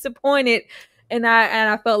so disappointed. And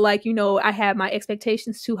I felt like, I had my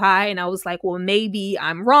expectations too high. And I was like, well, maybe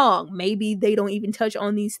I'm wrong. Maybe they don't even touch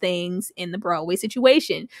on these things in the Broadway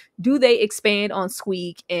situation. Do they expand on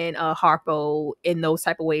Squeak and Harpo in those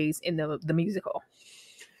type of ways in the musical?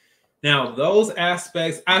 Now, those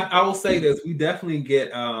aspects, I will say this, we definitely get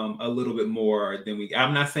a little bit more than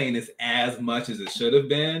I'm not saying it's as much as it should have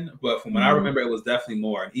been, but from what I remember, it was definitely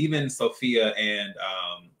more. And even Sophia and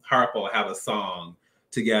Harpo have a song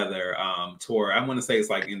together tour. I want to say it's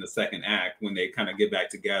like in the second act when they kind of get back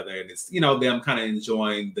together and it's, them kind of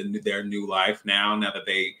enjoying their new life now that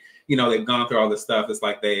they, they've gone through all this stuff. It's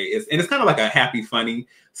like it's kind of like a happy, funny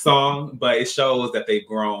song, but it shows that they've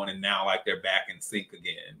grown and now like they're back in sync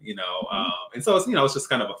again, and so it's, it's just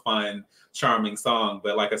kind of a fun, charming song.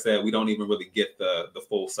 But like I said, we don't even really get the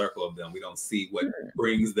full circle of them. We don't see what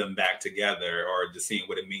brings them back together or just seeing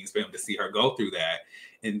what it means for him to see her go through that.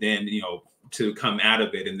 And then, to come out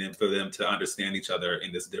of it and then for them to understand each other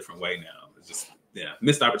in this different way now. It's just,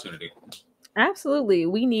 missed opportunity. Absolutely.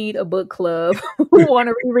 We need a book club who want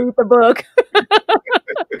to reread the book.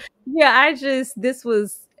 This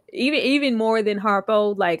was even more than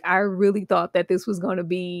Harpo. Like I really thought that this was going to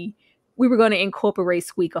be, we were going to incorporate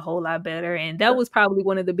Squeak a whole lot better. And that was probably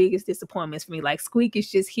one of the biggest disappointments for me. Like Squeak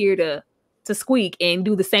is just here to squeak and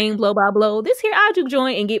do the same blow by blow. This here I juke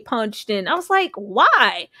joint and get punched. And I was like,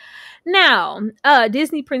 why? Now,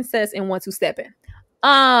 Disney Princess and Want to Step In.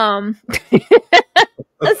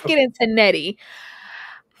 Let's get into Nettie.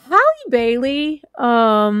 Halle Bailey,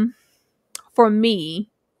 for me,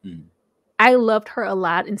 I loved her a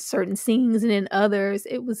lot in certain scenes, and in others,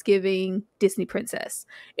 it was giving Disney Princess.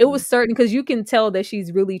 It was certain because you can tell that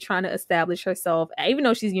she's really trying to establish herself, even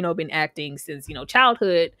though she's been acting since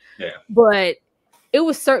childhood. Yeah. But it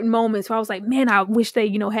was certain moments where I was like, man, I wish they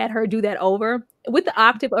had her do that over with the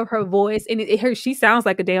octave of her voice, and she sounds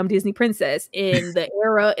like a damn Disney princess in the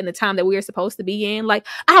era and the time that we are supposed to be in. Like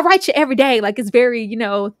I write you every day, like it's very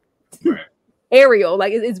right. Ariel,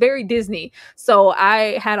 like it's very Disney. So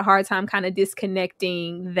I had a hard time kind of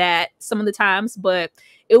disconnecting that some of the times, but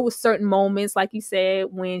it was certain moments, like you said,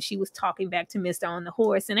 when she was talking back to Mr. on the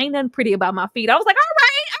horse and ain't nothing pretty about my feet. I was like,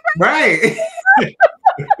 all right.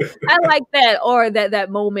 I like that. Or that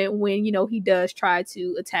moment when, he does try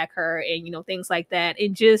to attack her and, things like that.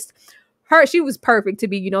 And just her, she was perfect to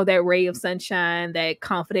be, that ray of sunshine, that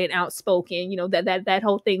confident, outspoken, that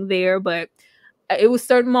whole thing there. But it was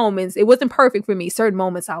certain moments. It wasn't perfect for me. Certain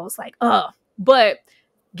moments I was like, but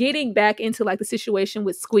getting back into like the situation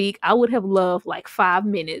with Squeak, I would have loved like 5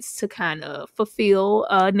 minutes to kind of fulfill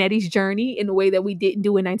Nettie's journey in the way that we didn't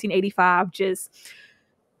do in 1985. Just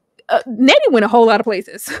Nettie went a whole lot of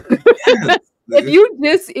places. Yes.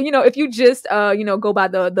 if you just go by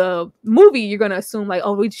the movie, you're gonna assume like,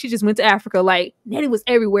 oh, she just went to Africa. Like Nettie was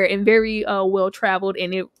everywhere and very well traveled,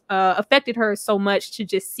 and it affected her so much to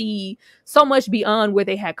just see so much beyond where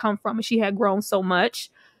they had come from, and she had grown so much.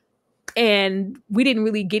 And we didn't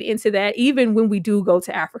really get into that even when we do go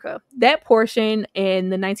to Africa. That portion in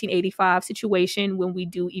the 1985 situation, when we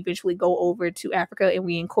do eventually go over to Africa and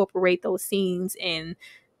we incorporate those scenes and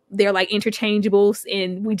they're like interchangeables,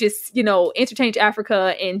 and we just, interchange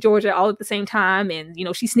Africa and Georgia all at the same time. And,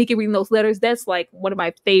 she's sneaking reading those letters. That's like one of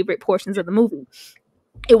my favorite portions of the movie.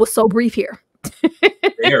 It was so brief here.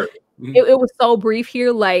 It was so brief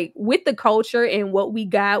here, like with the culture and what we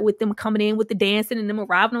got with them coming in with the dancing and them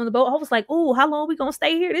arriving on the boat. I was like, oh, how long are we gonna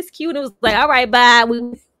stay here? This cute. And it was like, all right, bye.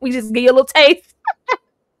 We just give you a little taste.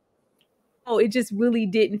 Oh, it just really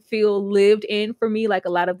didn't feel lived in for me like a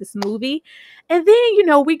lot of this movie. And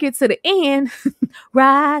then, we get to the end.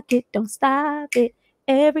 Rock it, don't stop it.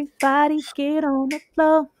 Everybody get on the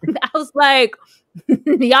floor. I was like,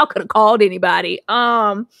 y'all could have called anybody.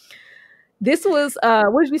 This was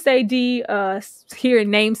what did we say, D? Here in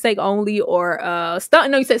namesake only, or stunt?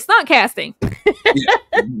 No, you said stunt casting.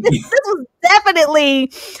 This was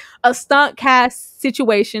definitely a stunt cast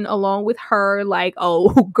situation, along with her. Like, oh,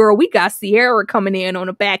 girl, we got Sierra coming in on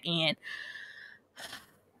the back end.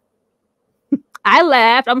 I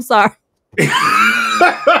laughed. I'm sorry.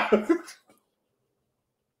 I'm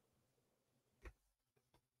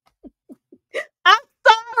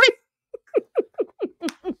sorry.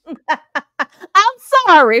 I'm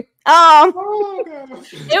sorry.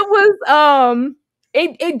 It was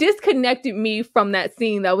it disconnected me from that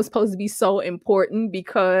scene that was supposed to be so important,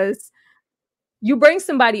 because you bring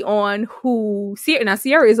somebody on who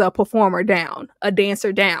Sierra is a performer down, a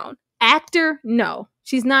dancer down. Actor, no.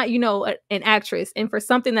 She's not, an actress. And for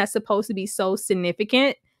something that's supposed to be so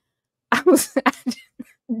significant, I was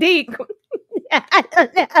deep. I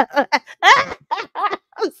don't know.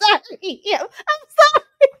 I'm sorry. I'm sorry.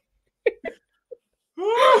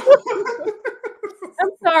 I'm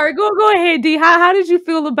sorry. Go ahead, D. How did you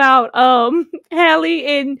feel about Hallie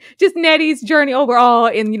and just Nettie's journey overall,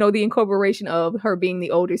 and the incorporation of her being the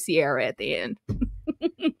older Sierra at the end?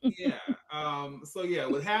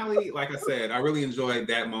 With Hallie, like I said, I really enjoyed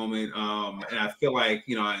that moment, and I feel like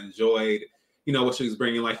I enjoyed what she was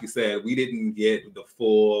bringing. Like you said, we didn't get the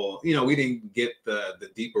full, we didn't get the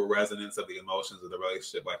deeper resonance of the emotions of the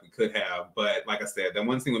relationship like we could have. But like I said, that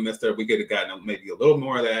one scene with Mr. We could have gotten maybe a little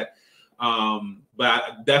more of that.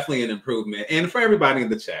 But definitely an improvement. And for everybody in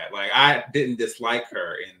the chat, like, I didn't dislike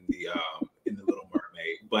her in the Little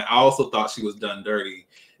Mermaid, but I also thought she was done dirty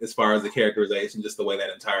as far as the characterization, just the way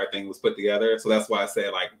that entire thing was put together. So that's why I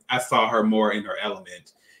said, like, I saw her more in her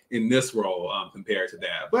element in this role compared to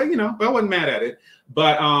that. But I wasn't mad at it.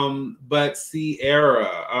 But Sierra,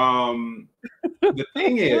 the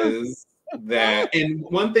thing is that, and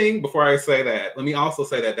one thing before I say that, let me also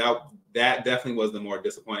say that that definitely was the more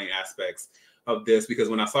disappointing aspects of this, because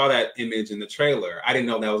when I saw that image in the trailer, I didn't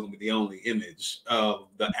know that was going to be the only image of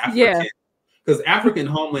the African. Yeah. Because African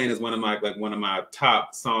Homeland is one of my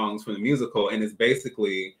top songs from the musical, and it's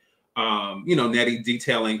basically Nettie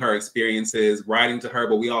detailing her experiences, writing to her,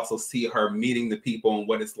 but we also see her meeting the people and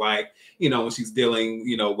what it's like, when she's dealing,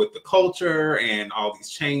 with the culture and all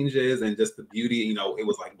these changes and just the beauty. It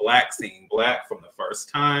was like Black seeing Black from the first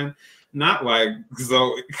time, not like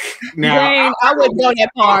so. Now Dang, I wouldn't go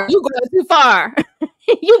that far. You going too far.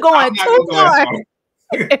 You going too far.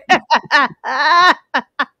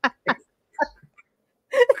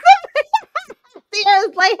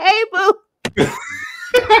 Sierra's like, hey, boo.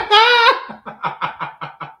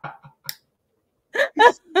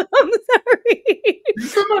 I'm sorry.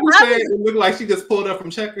 Somebody said it looked like she just pulled up from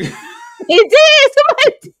Checkers. It did.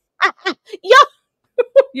 Somebody,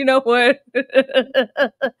 you know what?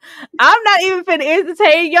 I'm not even finna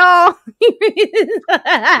entertain y'all.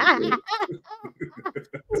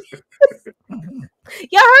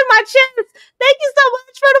 Y'all heard my chest. Thank you so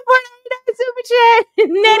much for the $49 super chat.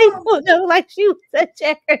 Nettie pulled up like she was a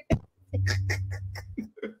checker.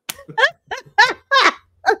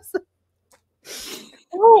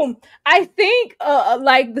 I think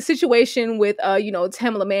like the situation with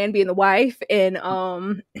Tamala Mann being the wife, and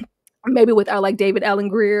maybe with like David Allen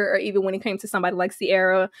Greer, or even when it came to somebody like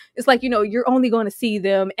Sierra, it's like, you're only going to see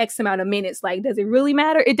them X amount of minutes. Like, does it really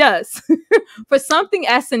matter? It does. For something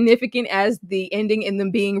as significant as the ending and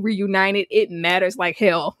them being reunited, it matters like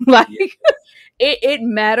hell. Like, yeah. It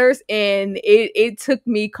matters, and it took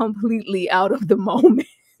me completely out of the moment.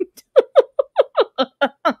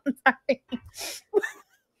 I'm sorry.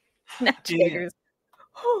 Not triggers.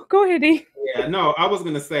 Oh, go ahead, E. Yeah, no, I was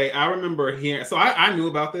gonna say I remember hearing. So I knew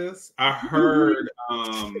about this. I heard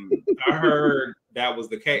that was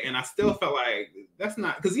the case, and I still felt like that's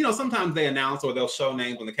not, because sometimes they announce or they'll show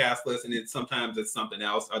names on the cast list, and sometimes it's something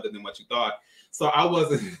else other than what you thought. So I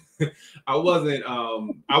wasn't I wasn't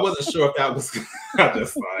sure if that was. I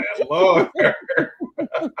just saw that, Lord.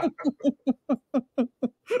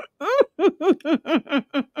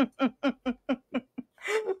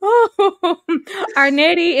 Are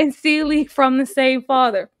Nettie and Celie from the same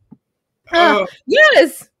father?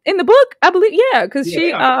 Yes, in the book, I believe. Yeah, because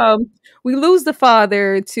we lose the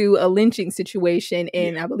father to a lynching situation,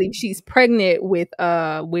 and I believe she's pregnant with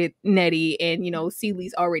Nettie, and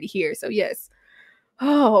Celie's already here. So yes.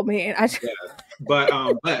 Oh man, but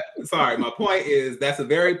sorry, my point is that's a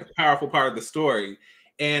very powerful part of the story,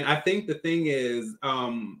 and I think the thing is,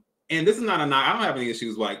 and this is not I don't have any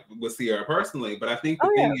issues with Sierra personally, but I think the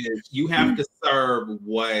thing is you have to serve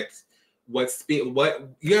what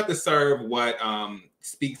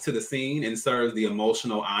speaks to the scene and serves the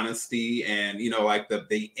emotional honesty and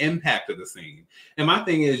the impact of the scene. And my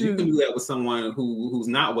thing is, you can do that with someone who's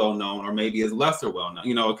not well known or maybe is lesser well known.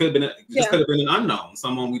 It could have been could have been an unknown,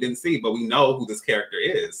 someone we didn't see, but we know who this character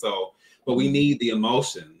is. So, but we need the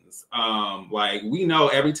emotions. We know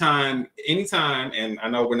anytime, and I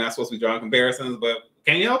know we're not supposed to be drawing comparisons, but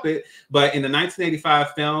can't help it. But in the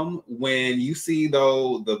 1985 film, when you see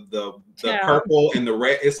the purple and the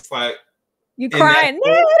red, it's like you crying.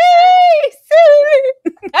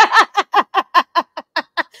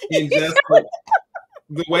 And just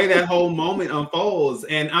the way that whole moment unfolds,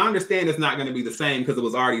 and I understand it's not going to be the same because it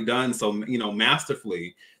was already done so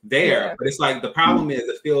masterfully there. Yeah. But it's like the problem is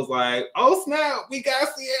it feels like, oh snap, we got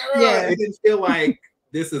Sierra. Yeah. It didn't feel like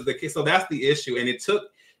this is the case. So that's the issue, and it took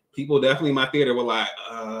people definitely in my theater were like,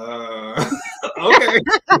 okay.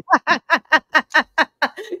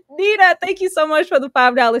 Nita, thank you so much for the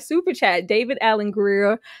 $5 super chat. David Allen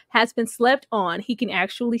Greer has been slept on. He can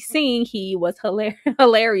actually sing. He was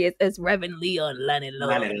hilarious as Reverend Leon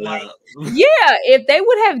Love. Yeah, if they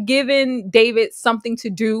would have given David something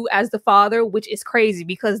to do as the father, which is crazy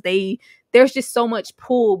because there's just so much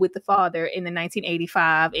pull with the father in the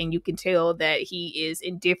 1985, and you can tell that he is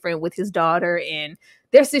indifferent with his daughter, and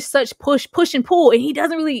there's just such push and pull, and he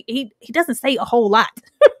doesn't say a whole lot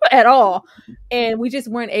at all, and we just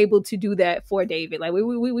weren't able to do that for David. Like we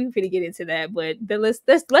finna get into that, but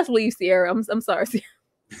let's leave Sierra. I'm sorry, Sierra.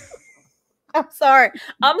 I'm sorry,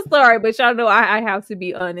 but y'all know I have to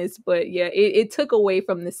be honest. But yeah, it took away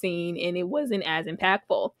from the scene, and it wasn't as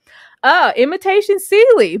impactful. Imitation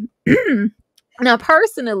Celie. Now,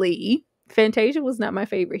 personally, Fantasia was not my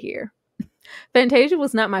favorite here. Fantasia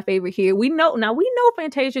was not my favorite here. We know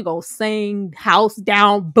Fantasia gonna sing house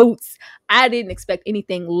down boots. I didn't expect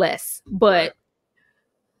anything less, but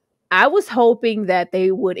I was hoping that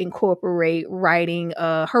they would incorporate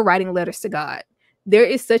her writing letters to God. There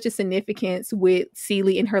is such a significance with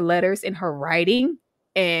Celie in her letters and her writing,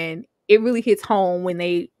 and it really hits home when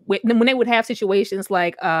they would have situations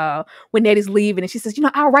like when Nettie's leaving and she says,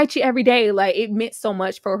 I'll write you every day. Like, it meant so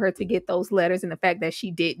much for her to get those letters, and the fact that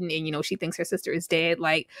she didn't, and she thinks her sister is dead.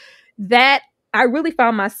 Like that, I really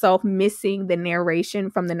found myself missing the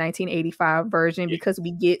narration from the 1985 version because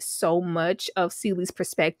we get so much of Celie's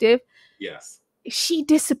perspective. Yes. She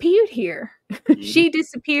disappeared here. Mm-hmm. She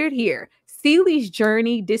disappeared here. Celie's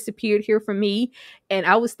journey disappeared here for me, and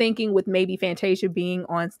I was thinking with maybe Fantasia being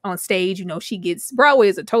on stage, she gets, Broadway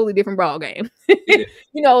is a totally different ball game. Yeah.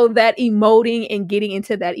 That emoting and getting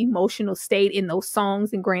into that emotional state in those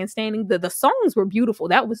songs and grandstanding. The songs were beautiful.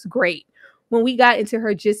 That was great. When we got into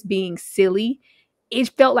her just being silly, it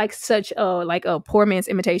felt like such a poor man's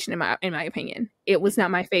imitation in my opinion. It was not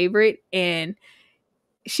my favorite, and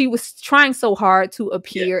she was trying so hard to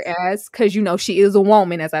appear as, because she is a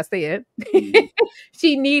woman, as I said. Mm-hmm.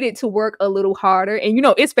 She needed to work a little harder, and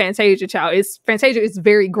it's Fantasia, child. Fantasia is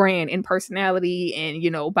very grand in personality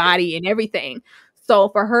and body and everything. So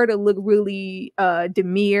for her to look really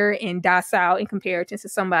demure and docile in comparison to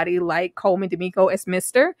somebody like Coleman D'Amico as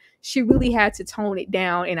Mr., she really had to tone it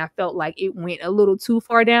down, and I felt like it went a little too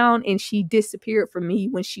far down, and she disappeared for me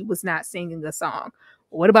when she was not singing the song.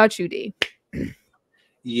 What about you, D?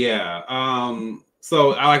 Yeah. So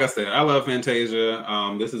like I said, I love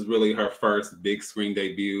Fantasia. This is really her first big screen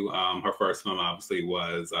debut. Her first film obviously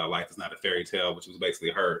was Life is Not a Fairy Tale, which was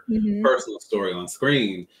basically her personal story on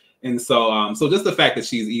screen. And so just the fact that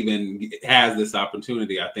she's even has this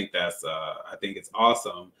opportunity, I think it's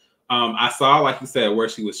awesome. I saw, like you said, where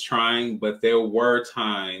she was trying, but there were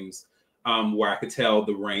times where I could tell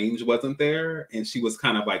the range wasn't there, and she was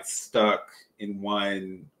kind of like stuck in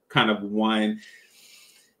one.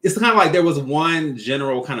 it's kind of like there was one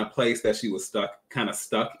general kind of place that she was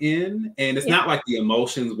stuck in. And it's not like the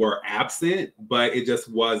emotions were absent, but it just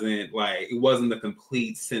wasn't like, it wasn't the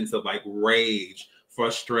complete sense of like rage,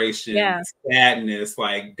 frustration, sadness,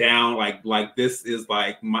 like down, like this is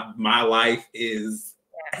like my life is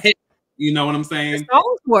hit. You know what I'm saying?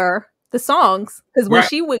 The songs, because when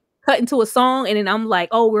she would cut into a song and then I'm like,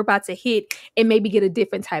 oh, we're about to hit and maybe get a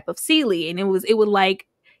different type of Celie, and it would like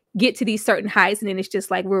get to these certain heights, and then it's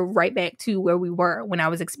just like we're right back to where we were when I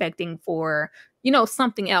was expecting for, you know,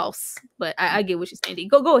 something else. But I get what you're saying, D.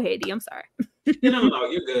 Go ahead, D. I'm sorry. No,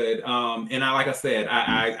 you're good. And like I said,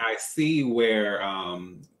 I see where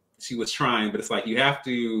she was trying, but it's like you have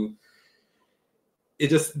to. It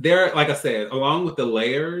just there, like I said, along with the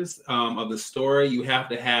layers of the story, you have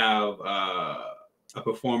to have a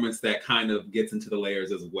performance that kind of gets into the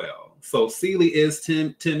layers as well. So Celie is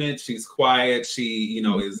timid, she's quiet, she, you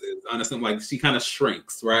know, is unassuming, like she kind of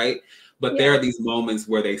shrinks, right? But there are these moments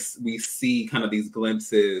where we see kind of these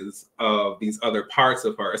glimpses of these other parts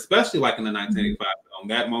of her, especially like in the 1985 film.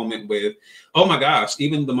 That moment with, oh my gosh,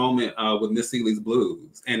 even the moment with Miss Celie's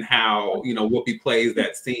Blues, and how, you know, Whoopi plays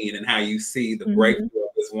that scene, and how you see the breakthrough of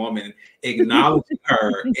this woman acknowledging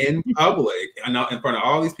her in public, in front of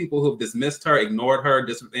all these people who have dismissed her, ignored her,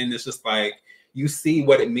 and it's just like, you see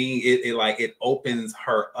what it means. It opens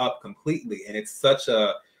her up completely, and it's such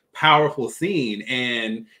a powerful scene.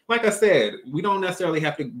 And like I said, we don't necessarily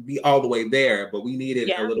have to be all the way there, but we needed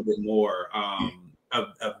a little bit more of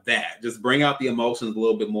that. Just bring out the emotions a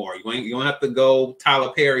little bit more. You don't have to go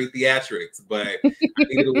Tyler Perry theatrics, but I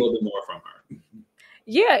needed a little bit more from her.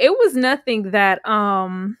 Yeah, it was nothing that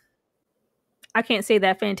I can't say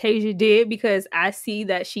that Fantasia did, because I see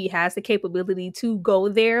that she has the capability to go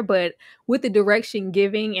there, but with the direction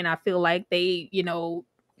giving, and I feel like they, you know,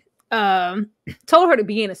 told her to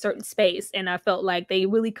be in a certain space, and I felt like they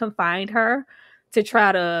really confined her to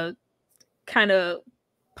try to kind of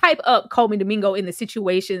pipe up Colman Domingo in the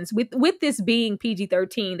situations. With this being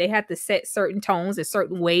PG-13, they had to set certain tones a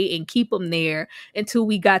certain way and keep them there until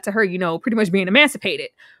we got to her, you know, pretty much being emancipated.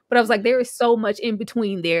 But I was like, there is so much in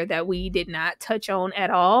between there that we did not touch on at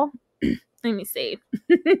all. Let me see.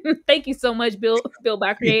 Thank you so much, Bill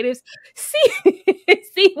by Creatives.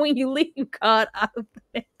 See when you leave God out of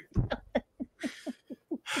bed.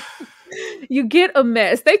 You get a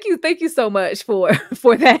mess. Thank you so much for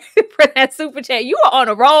that super chat. You are on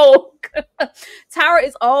a roll. Tyra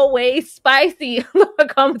is always spicy.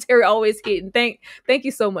 Commentary always hitting. Thank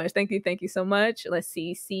you so much. Thank you so much. Let's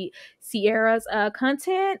see Sierra's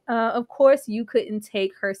content. Of course, you couldn't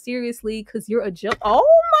take her seriously because you're a joke. Oh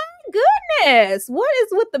my goodness! What is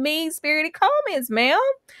with the mean-spirited comments, ma'am?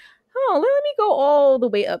 Oh, let me go all the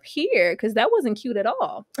way up here, because that wasn't cute at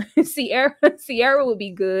all. Sierra would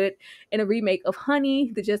be good in a remake of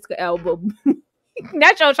Honey, the Jessica Alba.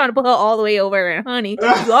 Not y'all trying to put her all the way over in Honey. You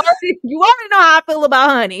already know how I feel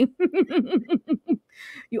about Honey.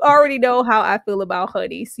 You already know how I feel about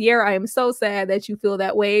Honey. Sierra, I am so sad that you feel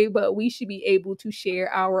that way, but we should be able to share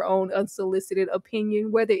our own unsolicited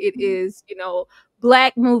opinion, whether it is, you know,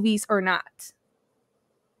 Black movies or not.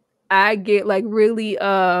 I get like really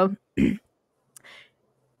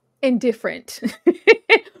indifferent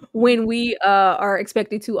when we are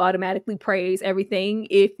expected to automatically praise everything.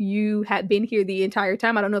 If you had been here the entire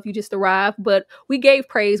time, I don't know if you just arrived, but we gave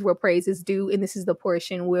praise where praise is due, and this is the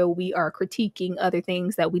portion where we are critiquing other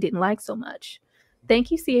things that we didn't like so much. Thank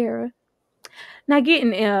you, Sierra. Now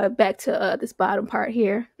getting back to this bottom part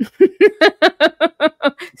here.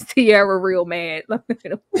 Sierra real mad.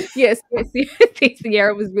 Yes,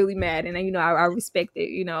 Sierra was really mad, and you know, I respect it.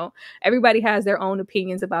 You know, everybody has their own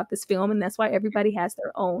opinions about this film, and that's why everybody has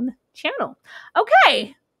their own channel.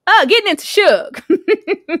 Okay. Getting into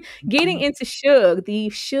Suge. Getting into Suge, the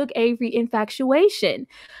Suge Avery infatuation.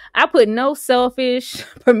 I put no selfish,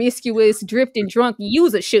 promiscuous, drifting, drunk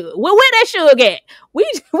user Suge. Well, where that Suge at? We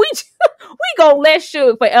gonna let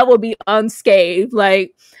Suge forever be unscathed.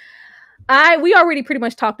 Like, we already pretty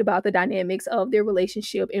much talked about the dynamics of their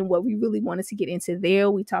relationship and what we really wanted to get into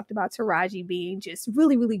there. We talked about Taraji being just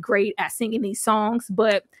really, really great at singing these songs,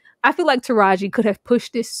 but I feel like Taraji could have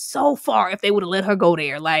pushed this so far if they would have let her go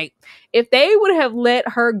there. Like, if they would have let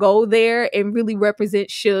her go there and really represent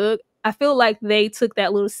Suge, I feel like they took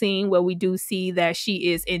that little scene where we do see that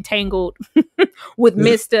she is entangled with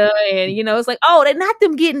Mr. And, you know, it's like, oh, they're not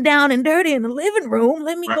them getting down and dirty in the living room.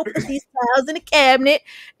 Let me go put these files in the cabinet.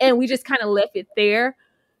 And we just kind of left it there.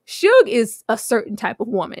 Suge is a certain type of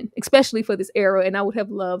woman, especially for this era, and I would have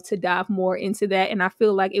loved to dive more into that, and I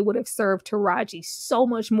feel like it would have served Taraji so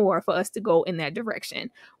much more for us to go in that direction.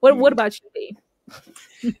 What about you, B?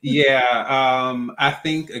 Yeah, I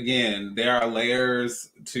think again there are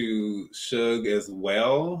layers to Suge as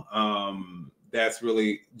well. That's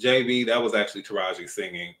really JB. That was actually Taraji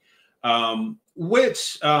singing,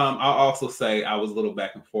 which I'll also say I was a little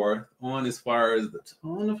back and forth on as far as the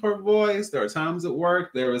tone of her voice. There are times it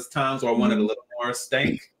worked. There was times where I wanted a little more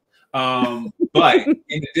stank. But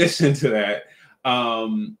in addition to that,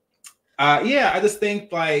 yeah, I just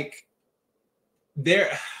think like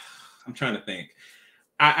there. I'm trying to think.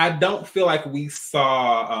 I don't feel like we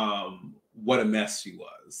saw what a mess she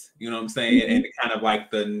was. You know what I'm saying? And kind of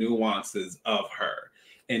like the nuances of her.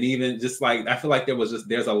 And even just like, I feel like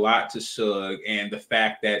there's a lot to Suge, and the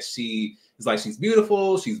fact that she is like, she's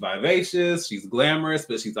beautiful, she's vivacious, she's glamorous,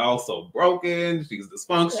 but she's also broken, she's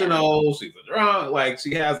dysfunctional, she's a drunk. Like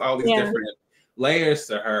she has all these different layers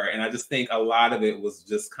to her. And I just think a lot of it was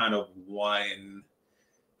just kind of one.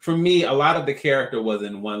 For me, a lot of the character was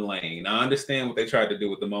in one lane. I understand what they tried to do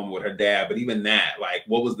with the moment with her dad, but even that, like,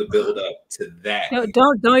 what was the build up to that? No,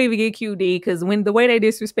 don't even get QD, because when the way they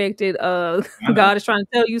disrespected God is trying to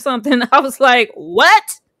tell you something, I was like,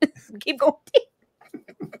 what? Keep going.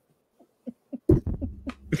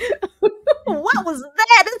 What was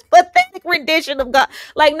that? This pathetic rendition of God.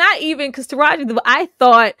 Like, not even because Taraji, I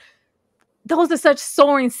thought those are such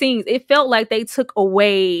soaring scenes. It felt like they took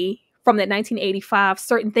away from that 1985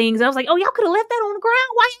 certain things. And I was like, oh, y'all could have left that on the ground.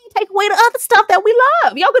 Why didn't you take away the other stuff that we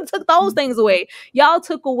love? Y'all could have took those things away. Y'all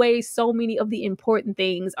took away so many of the important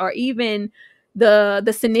things, or even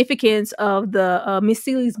the significance of the Miss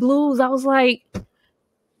Celie's blues. I was like,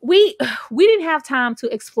 we didn't have time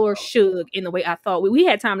to explore Suge in the way I thought. We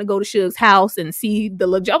had time to go to Suge's house and see the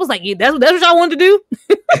luxury. I was like, yeah, that's what y'all wanted to do.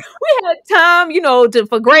 We had time,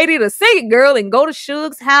 for Grady to sing it, girl, and go to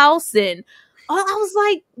Suge's house. And I was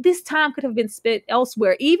like, this time could have been spent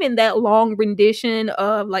elsewhere. Even that long rendition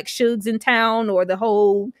of like Suge's in town, or the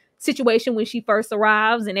whole situation when she first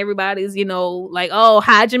arrives and everybody's, like, oh,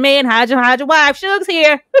 hide your man, hide your wife. Suge's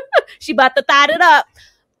here. She about to thot it up.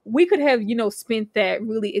 We could have, spent that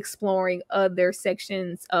really exploring other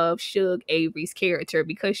sections of Suge Avery's character,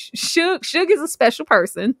 because Suge is a special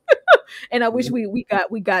person. And I wish we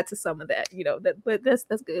got to some of that, but that's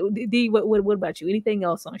good. D, what about you? Anything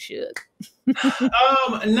else on Suge?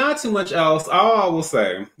 Not too much else. All I will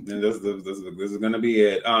say, and this is gonna be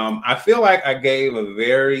it. I feel like I gave a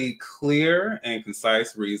very clear and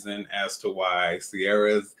concise reason as to why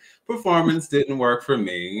Sierra's performance didn't work for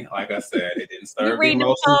me. Like I said, it didn't serve the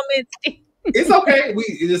emotions. It's okay.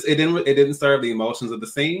 It didn't serve the emotions of the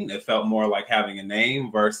scene. It felt more like having a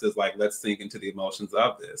name versus like, let's sink into the emotions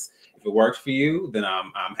of this. If it worked for you, then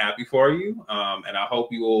I'm happy for you. And I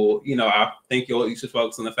hope you will, I think you should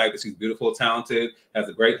focus on the fact that she's beautiful, talented, has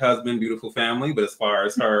a great husband, beautiful family. But as far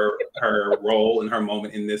as her role and her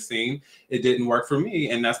moment in this scene, it didn't work for me,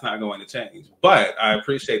 and that's not going to change. But I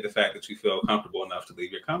appreciate the fact that you feel comfortable enough to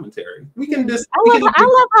leave your commentary. We can just. I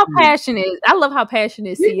love how passionate. I love how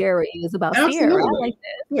passionate Sierra is about Sierra. I like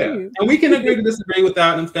that. Yeah, and we can agree to disagree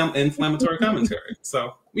without inflammatory commentary.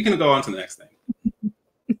 So we can go on to the next thing.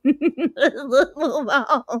 Y'all cracking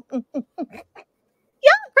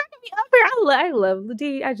me up here. I love the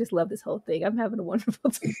D. I just love this whole thing. I'm having a wonderful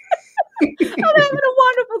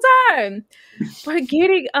time. But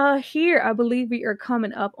getting here, I believe we are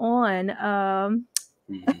coming up on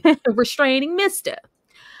Restraining Mister.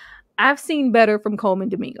 I've seen better from Coleman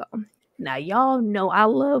Domingo. Now, y'all know I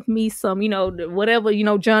love me some, whatever,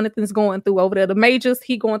 Jonathan's going through over there. The majors,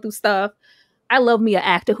 he going through stuff. I love me an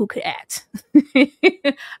actor who could act.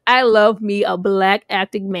 I love me a Black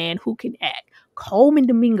acting man who can act. Coleman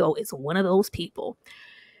Domingo is one of those people.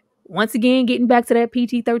 Once again, getting back to that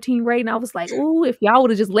PG-13 rating, I was like, ooh, if y'all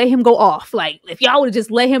would have just let him go off. Like, if y'all would have just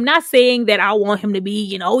let him, not saying that I want him to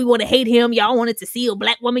be, we want to hate him. Y'all wanted to see a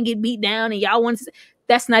Black woman get beat down, and y'all wanted to,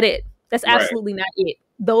 that's not it. That's absolutely not it.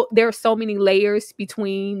 Though there are so many layers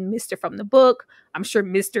between Mr. from the book, I'm sure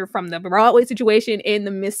Mr. from the Broadway situation, and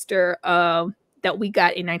the Mr. That we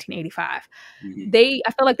got in 1985. I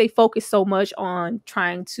felt like they focused so much on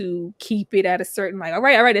trying to keep it at a certain, like, all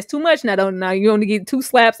right, that's too much. Now you only get 2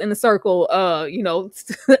 slaps in the circle, an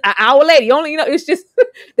hour later. You only, it's just,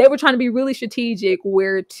 they were trying to be really strategic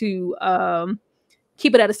where to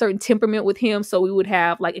keep it at a certain temperament with him. So we would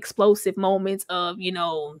have like explosive moments of,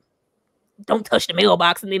 don't touch the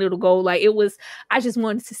mailbox, and then it'll go like it was. I just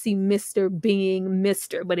wanted to see Mr. being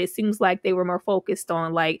Mr. But it seems like they were more focused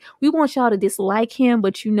on like, we want y'all to dislike him,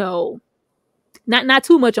 but not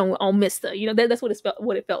too much on Mr. That's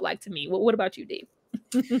what it felt like to me. What about you, Dave?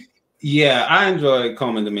 Yeah, I enjoy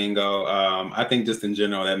Coleman Domingo. I think just in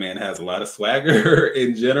general, that man has a lot of swagger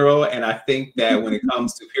in general. And I think that when it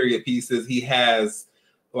comes to period pieces, he has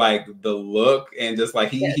like the look and just like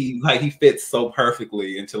he fits so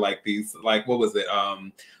perfectly into like these, like, what was it?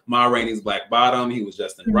 Ma Rainey's Black Bottom. He was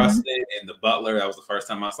just in Rusted and The Butler. That was the first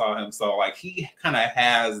time I saw him. So like he kind of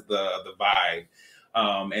has the vibe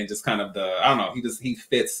and just kind of I don't know, he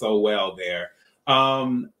fits so well there.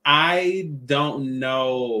 I don't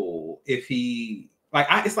know if he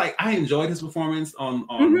it's like I enjoyed his performance on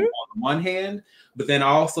one hand, but then I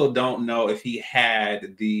also don't know if he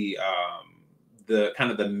had the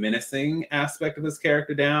kind of the menacing aspect of his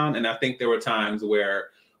character down. And I think there were times where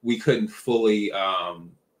we couldn't fully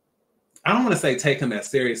I don't want to say take him as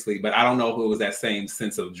seriously, but I don't know if it was that same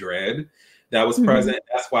sense of dread that was present.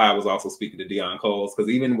 That's why I was also speaking to Dion Coles, because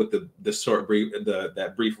even with the short brief,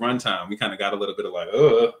 that brief runtime, we kind of got a little bit of like,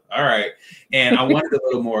 oh, all right. And I wanted a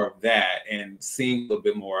little more of that, and seeing a little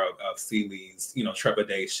bit more of Celie's,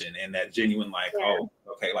 trepidation and that genuine, like, oh,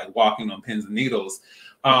 okay, like walking on pins and needles.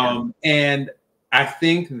 And I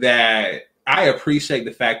think that I appreciate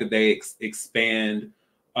the fact that they expand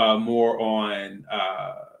more on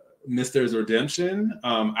Mr.'s redemption.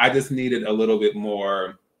 I just needed a little bit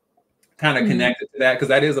more kind of connected to that, because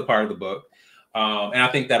that is a part of the book. And I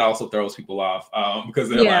think that also throws people off because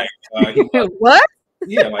they're like, what?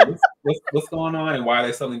 Yeah, like what's going on and why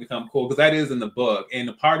they suddenly become cool? Because that is in the book. And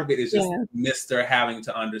a part of it is just Mr. having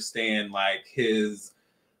to understand like his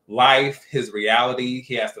life, his reality.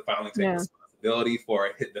 He has to finally take responsibility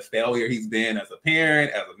for the failure he's been as a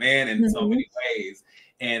parent, as a man in so many ways.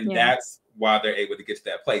 And that's why they're able to get to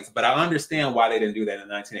that place. But I understand why they didn't do that in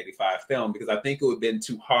the 1985 film, because I think it would have been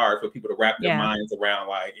too hard for people to wrap their minds around,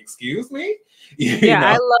 like, excuse me?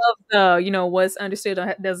 I love the, what's understood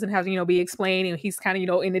doesn't have to, be explained. And he's kind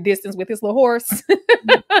of, in the distance with his little horse.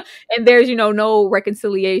 And there's, no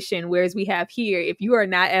reconciliation. Whereas we have here, if you are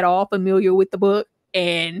not at all familiar with the book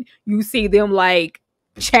and you see them like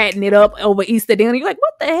chatting it up over Easter dinner, you're like,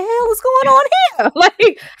 what the hell is going on here?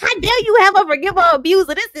 Like, how dare you have a forgiver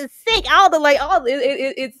abuser? This is sick.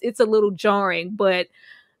 It's a little jarring, but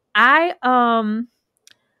I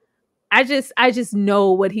just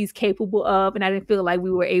know what he's capable of, and I didn't feel like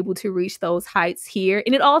we were able to reach those heights here.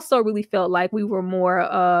 And it also really felt like we were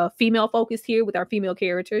more female focused here with our female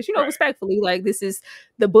characters, respectfully. Like,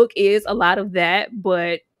 the book is a lot of that,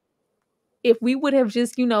 but if we would have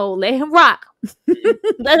just, let him rock,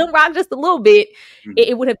 let him rock just a little bit,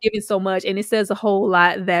 it would have given so much. And it says a whole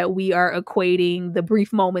lot that we are equating the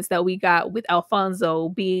brief moments that we got with Alfonso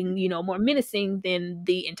being, more menacing than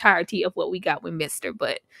the entirety of what we got with Mr.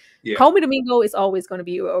 But Coleman Domingo is always going to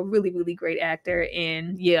be a really, really great actor.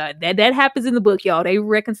 And that happens in the book, y'all. They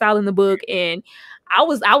reconcile in the book. And I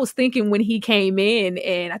was thinking when he came in,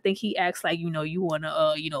 and I think he asked like, you want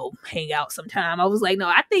to, hang out sometime. I was like,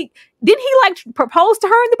 no, didn't he like propose to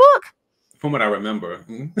her in the book? From what I remember.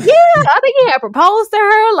 Yeah, I think he had proposed to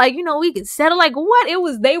her. Like, we could settle. Like,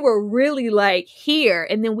 what? They were really like here.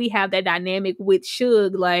 And then we have that dynamic with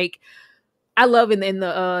Suge. Like, I love in the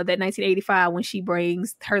that 1985 when she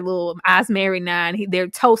brings her little I's married now, and they're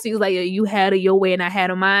toasting. Like, you had it your way and I had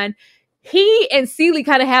it mine. He and Celie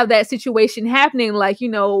kind of have that situation happening. Like,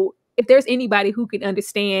 if there's anybody who can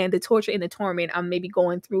understand the torture and the torment I'm maybe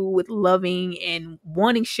going through with loving and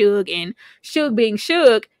wanting Suge and Suge being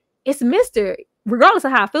Suge, it's Mr. Regardless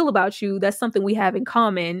of how I feel about you, that's something we have in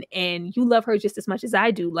common. And you love her just as much as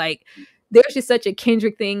I do. Like, there's just such a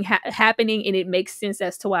Kendrick thing happening, and it makes sense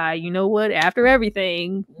as to why, after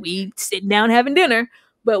everything, we sit down having dinner.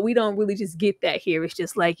 But we don't really just get that here. It's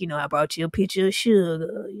just like, I brought you a picture of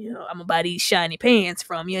Sugar. I'm gonna buy these shiny pants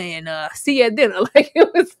from you and see you at dinner. Like, it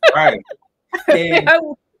was right. And,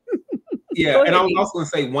 and I was also gonna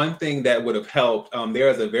say one thing that would have helped. There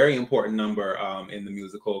is a very important number in the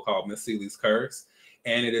musical called Miss Celie's Curse,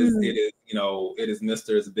 and it is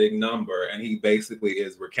Mr.'s big number, and he basically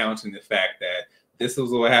is recounting the fact that this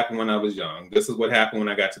is what happened when I was young. This is what happened when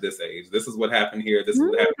I got to this age. This is what happened here. This is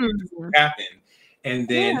what happened here. This is what happened. And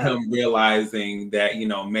then him realizing that,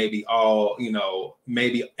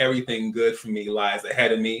 maybe everything good for me lies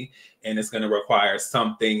ahead of me. And it's going to require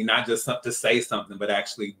something, not just to say something, but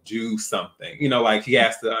actually do something. Like he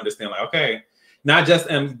has to understand, like, okay, not just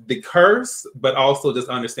the curse, but also just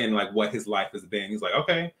understanding like what his life has been. He's like,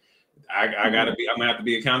 okay, I'm going to have to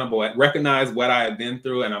be accountable and recognize what I have been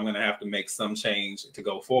through. And I'm going to have to make some change to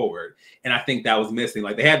go forward. And I think that was missing.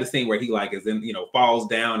 Like they had the scene where he like is in, falls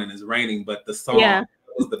down and it's raining, but the song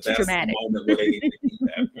was the best moment where they needed to keep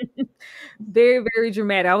that. Very, very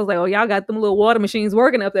dramatic. I was like, oh, y'all got them little water machines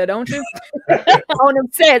working up there, don't you? On them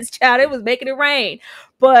sets, child. It was making it rain.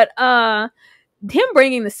 But him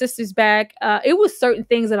bringing the sisters back, it was certain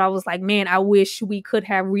things that I was like, man, I wish we could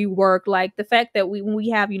have reworked. Like the fact that when we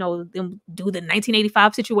have, them do the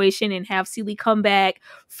 1985 situation and have Celie come back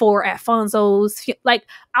for Alfonso's, like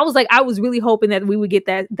I was really hoping that we would get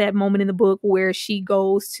that moment in the book where she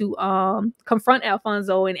goes to confront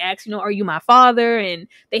Alfonso and asks, are you my father? And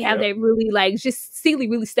they have that really like just Celie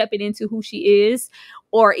really stepping into who she is,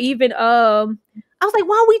 or even I was like,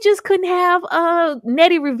 why we just couldn't have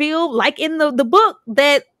Nettie reveal like in the book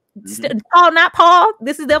that Paul, not Paul.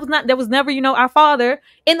 That was never, our father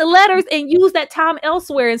in the letters, and use that time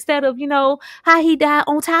elsewhere instead of, how he died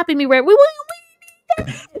on top of me. Right?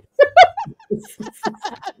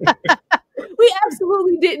 We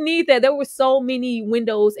absolutely didn't need that. There were so many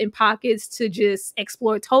windows and pockets to just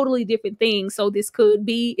explore totally different things. So this could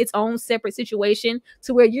be its own separate situation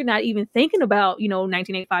to where you're not even thinking about,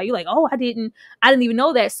 1985. You're like, oh, I didn't even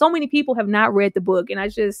know that. So many people have not read the book, and I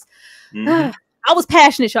just, I was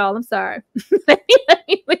passionate, y'all. I'm sorry. Let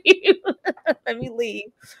me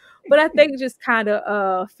leave. But I think just kind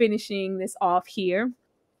of finishing this off here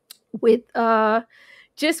with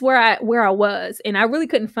just where I was, and I really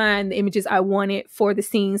couldn't find the images I wanted for the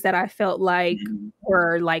scenes that I felt like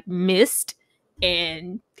were like missed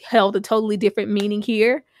and held a totally different meaning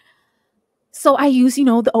here. So I used,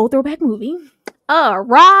 the old throwback movie,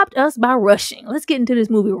 Robbed Us by Rushing. Let's get into this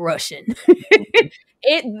movie, Rushing.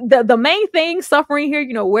 The main thing suffering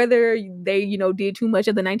here, whether they, did too much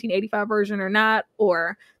of the 1985 version or not,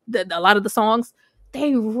 or a lot of the songs,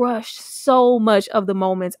 they rushed so much of the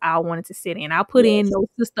moments I wanted to sit in. I put in No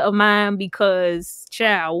Sister of Mine because,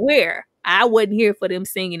 child, I wasn't here for them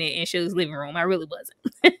singing it in Suge's living room. I really wasn't.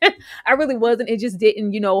 I really wasn't. It just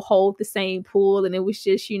didn't, hold the same pull. And it was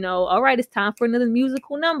just, all right, it's time for another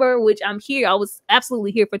musical number, which I'm here. I was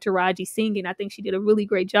absolutely here for Taraji singing. I think she did a really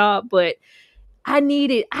great job, but I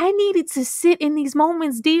needed to sit in these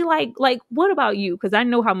moments. D, like what about you? Because I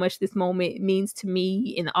know how much this moment means to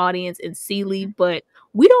me in the audience and Celie, but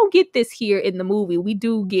we don't get this here in the movie. We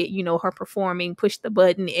do get, her performing Push the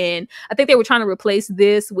Button, and I think they were trying to replace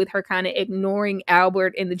this with her kind of ignoring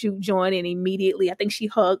Albert in the juke joint, and immediately I think she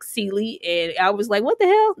hugged Celie, and I was like, what the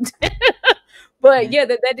hell? But yeah,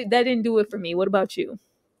 that didn't do it for me. What about you?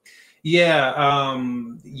 Yeah,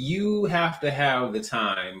 you have to have the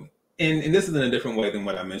time. And this is in a different way than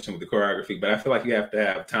what I mentioned with the choreography, but I feel like you have to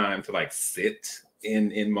have time to like sit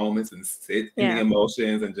in moments and sit in the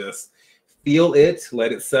emotions and just feel it,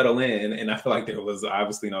 let it settle in. And I feel like there was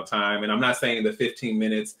obviously no time. And I'm not saying the 15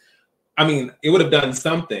 minutes, I mean, it would have done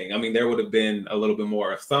something. I mean, there would have been a little bit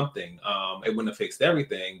more of something. It wouldn't have fixed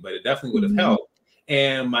everything, but it definitely would have helped.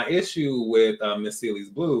 And my issue with Miss Celie's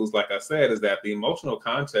Blues, like I said, is that the emotional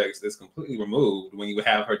context is completely removed when you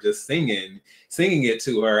have her just singing it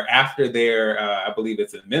to her after their, I believe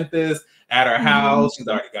it's in Memphis, at her house. She's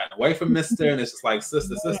already gotten away from Mr. And it's just like,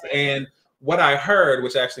 sister. And what I heard,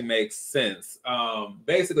 which actually makes sense,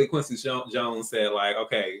 basically Quincy Jones said like,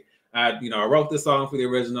 okay, I wrote this song for the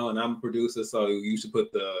original and I'm a producer, so you should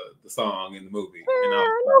put the song in the movie.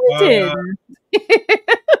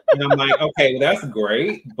 And I'm like, okay, well, that's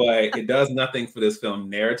great, but it does nothing for this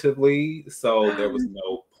film narratively, so there was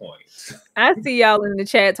no point. I see y'all in the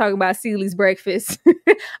chat talking about Celie's breakfast.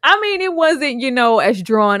 I mean, it wasn't, as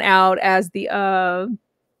drawn out as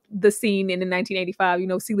the scene in the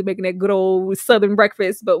 1985, Celie making that good old Southern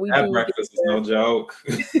breakfast, but that breakfast is no joke.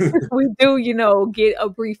 We do, get a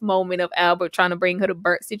brief moment of Albert trying to bring her to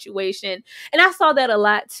Bert situation. And I saw that a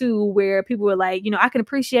lot too, where people were like, I can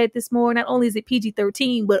appreciate this more. Not only is it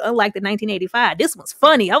PG-13, but unlike the 1985, this one's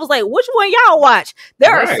funny. I was like, which one y'all watch?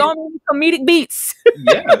 There are so many comedic beats.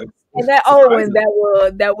 Yeah. And that old one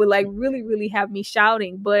that would like really, really have me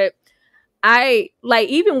shouting. But I like,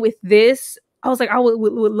 even with this, I was like, I would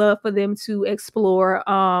love for them to explore,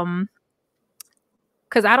 because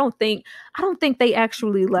I don't think they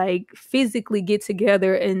actually like physically get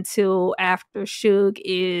together until after Suge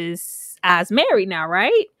is married now,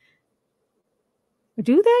 right?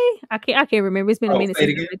 Do they? I can't remember. It's been a minute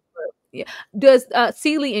since. Yeah. Does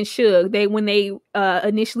Celie and Suge, when they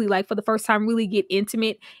initially like for the first time really get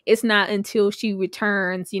intimate, it's not until she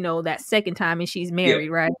returns, that second time and she's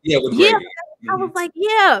married, right? Yeah, with Brady. I was like,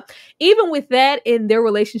 even with that and their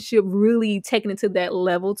relationship really taken it to that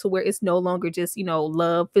level to where it's no longer just,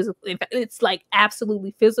 love, physical. In fact, it's like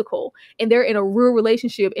absolutely physical. And they're in a real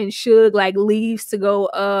relationship, and Suge like leaves to go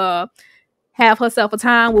have herself a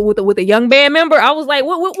time with a young band member. I was like,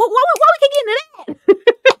 why we can't get into that?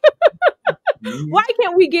 Why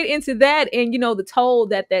can't we get into that and, you know, the toll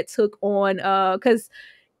that took on, because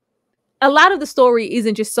a lot of the story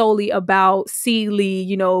isn't just solely about Celie,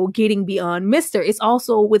 you know, getting beyond Mister. It's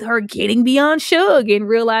also with her getting beyond Shug and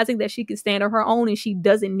realizing that she can stand on her own and she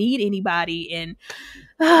doesn't need anybody. And,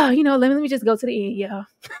 you know, let me just go to the end, yeah.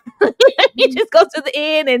 Let me just go to the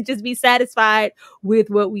end and just be satisfied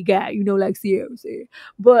with what we got, you know, like Sierra said.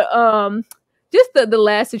 But just the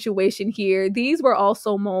last situation here, these were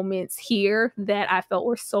also moments here that I felt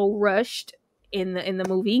were so rushed in the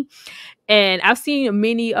movie. And I've seen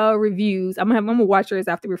many reviews. I'm gonna watch yours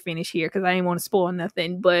after we're finished here because I didn't want to spoil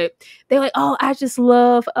nothing. But they're like, oh, I just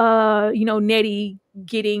love you know, Nettie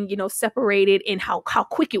getting, you know, separated and how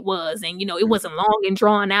quick it was, and you know, it wasn't long and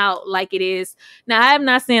drawn out like it is. Now, I'm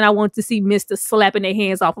not saying I want to see Mr. slapping their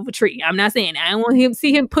hands off of a tree. I'm not saying that. I don't want him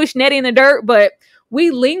see him push Nettie in the dirt, but we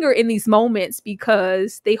linger in these moments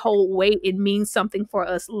because they hold weight. It means something for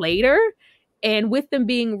us later. And with them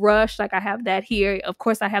being rushed, like I have that here. Of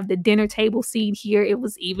course, I have the dinner table scene here. It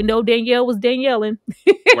was, even though Danielle was Danielleing,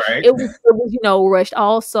 Right. it was, you know, rushed.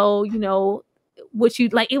 Also, you know, what you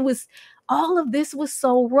like, it was, all of this was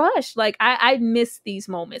so rushed. Like I miss these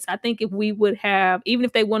moments. I think if we would have, even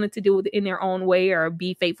if they wanted to do it in their own way or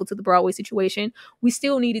be faithful to the Broadway situation, we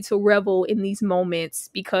still needed to revel in these moments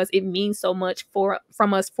because it means so much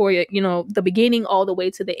from us for, you know, the beginning all the way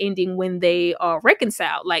to the ending when they are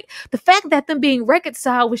reconciled. Like the fact that them being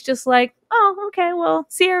reconciled was just like, oh, okay, well,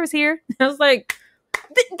 Sierra's here. I was like,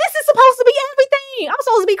 this is supposed to be everything. I'm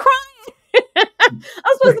supposed to be crying.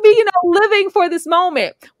 I'm supposed to be, you know, living for this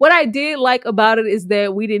moment. What I did like about it is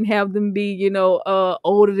that we didn't have them be, you know,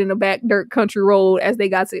 older than a back dirt country road as they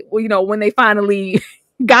got to, you know, when they finally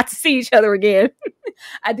got to see each other again.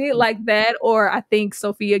 I did like that. Or I think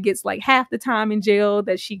Sophia gets like half the time in jail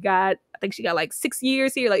that she got. I think she got like 6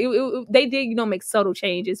 years here. Like they did, you know, make subtle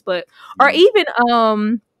changes, but or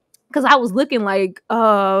even because I was looking like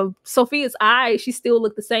Sophia's eyes, she still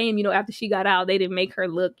looked the same, you know, after she got out. They didn't make her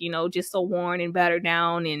look, you know, just so worn and battered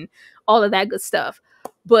down and all of that good stuff.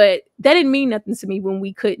 But that didn't mean nothing to me when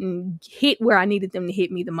we couldn't hit where I needed them to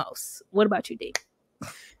hit me the most. What about you, Dave?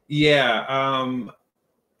 Yeah.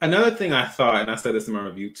 Another thing I thought, and I said this in my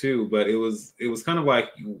review too, but it was kind of like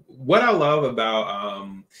what I love about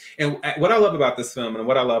and what I love about this film and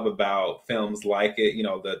what I love about films like it, you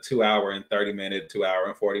know, the 2 hour and 30 minute, 2 hour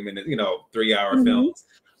and 40 minute, you know, 3 hour films,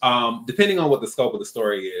 depending on what the scope of the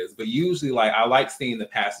story is. But usually, like, I like seeing the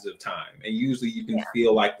passage of time, and usually you can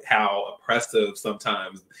feel like how oppressive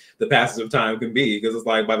sometimes the passage of time can be, because it's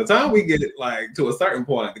like by the time we get it like to a certain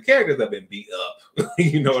point, the characters have been beat up.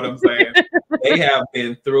 You know what I'm saying? They have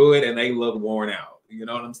been through it and they look worn out. You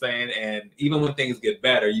know what I'm saying? And even when things get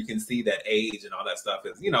better, you can see that age and all that stuff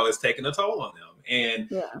is, you know, it's taking a toll on them.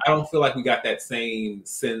 And I don't feel like we got that same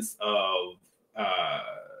sense of,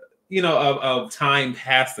 you know, of time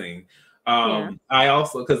passing. I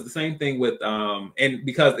also, because the same thing with, and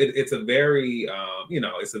because it's a very, you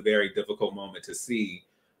know, it's a very difficult moment to see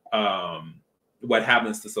what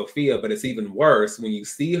happens to Sophia, but it's even worse when you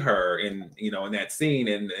see her in, you know, in that scene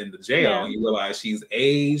in the jail, and you realize she's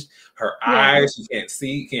aged, her eyes,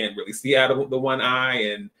 she can't really see out of the one eye,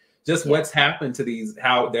 and just what's happened to these,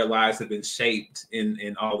 how their lives have been shaped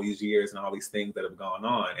in all these years and all these things that have gone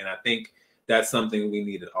on. And I think that's something we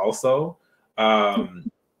needed also.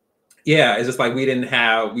 Yeah, it's just like we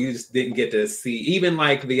just didn't get to see even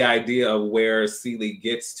like the idea of where Celie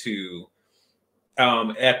gets to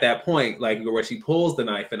at that point, like where she pulls the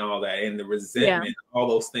knife and all that, and the resentment, all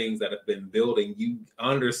those things that have been building. You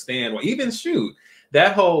understand, well, even shoot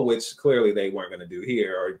that whole, which clearly they weren't going to do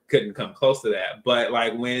here or couldn't come close to that, but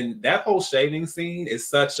like when that whole shaving scene is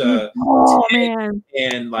such a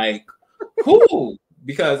and like cool,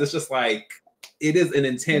 because it's just like it is an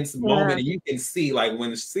intense moment, and you can see like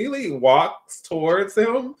when Celie walks towards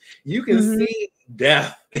him, you can see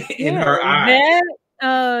death in her eyes.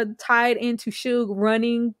 Tied into Shug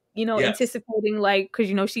running, you know, anticipating, like, because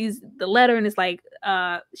you know she's the letter, and it's like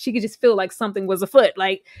she could just feel like something was afoot.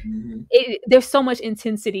 Like there's so much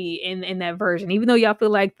intensity in that version, even though y'all feel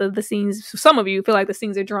like the scenes, some of you feel like the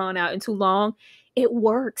scenes are drawn out and too long. It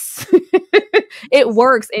works. It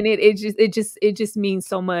works, and it just means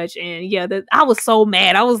so much. And I was so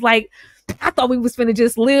mad. I was like, I thought we was finna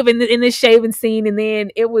just live in this shaving scene, and then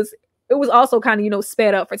it was also kind of, you know,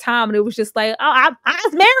 sped up for time, and it was just like, oh, I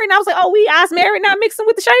was married, and I was like, oh, I was married, not mixing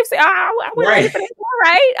with the shave scene. I went ready for that. All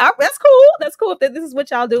right, that's cool if this is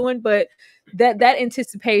what y'all doing. But that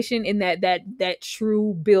anticipation and that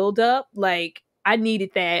true build up, like I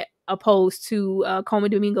needed that opposed to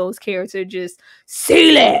Coleman Domingo's character just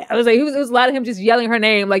Celie. I was like, it was a lot of him just yelling her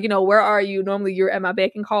name, like, you know, where are you? Normally you're at my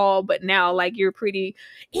beck and call, but now like you're pretty.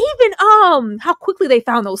 Even how quickly they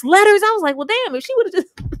found those letters, I was like, well, damn, if she would have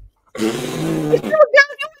just if you would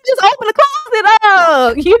just open the closet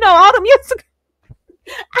up, you know, all the music.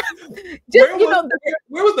 Just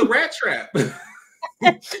where was the rat trap?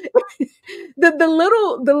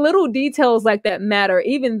 the little details like that matter,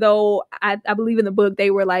 even though I believe in the book they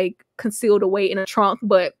were like concealed away in a trunk,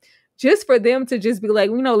 but just for them to just be like,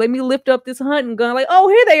 you know, let me lift up this hunting gun, like, oh,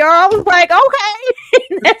 here they are. I was like, okay.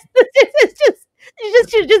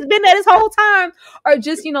 It's just been there this whole time. Or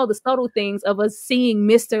just, you know, the subtle things of us seeing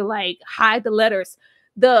Mr. like hide the letters.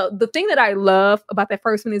 The thing that I love about that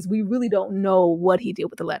first one is we really don't know what he did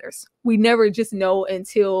with the letters. We never just know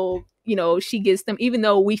until, you know, she gets them, even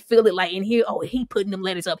though we feel it like in here, oh, he putting them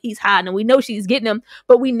letters up, he's hiding them. We know she's getting them,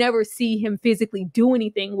 but we never see him physically do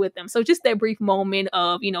anything with them. So just that brief moment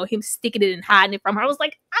of, you know, him sticking it and hiding it from her, I was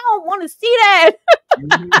like, I don't want to see that.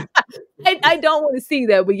 I don't want to see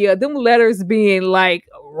that. But yeah, them letters being like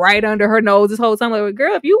right under her nose this whole time, like,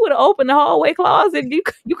 girl, if you would have opened the hallway closet, you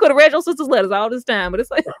could have read your sister's letters all this time. But it's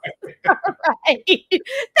like, all right. Thank you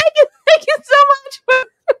so much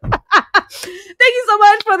thank you so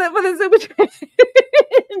much for the super chat.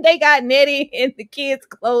 They got Nettie and the kids'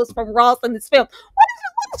 clothes from Ross in this film.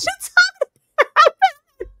 What you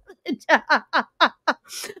talking about? I'm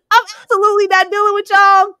absolutely not dealing with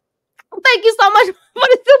y'all. Thank you so much for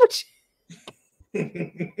the super chat.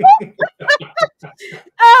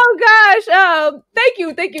 Oh gosh. Thank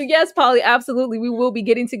you. Yes, Polly, absolutely. We will be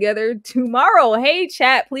getting together tomorrow. Hey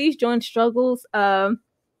chat, please join Struggles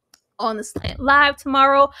on the Slant Live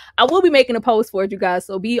tomorrow. I will be making a post for it, you guys,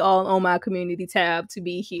 so be all on my community tab to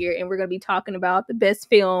be here, and we're gonna be talking about the best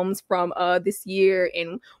films from this year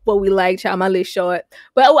and what we liked. My list short,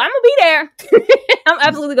 but I'm gonna be there. I'm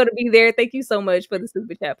absolutely gonna be there. Thank you so much for the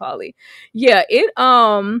super chat, Polly. Yeah,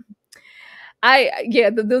 the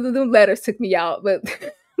letters took me out, but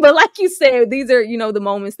but like you said, these are, you know, the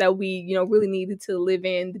moments that we, you know, really needed to live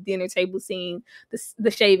in. The dinner table scene, the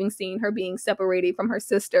shaving scene, her being separated from her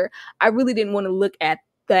sister. I really didn't want to look at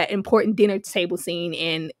that important dinner table scene.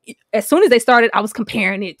 And as soon as they started, I was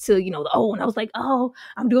comparing it to, you know, and I was like, oh,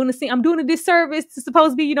 I'm doing a disservice to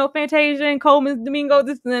supposed to be, you know, Fantasia and Coleman Domingo.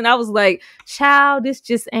 And then I was like, child, this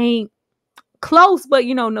just ain't close, but,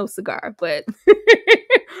 you know, no cigar. But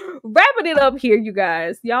wrapping it up here, you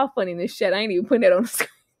guys. Y'all funny in this shit. I ain't even putting that on the screen.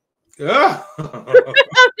 I'm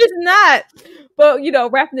just not. But, you know,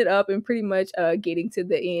 wrapping it up and pretty much getting to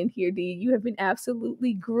the end here, D. You have been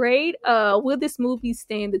absolutely great. Will this movie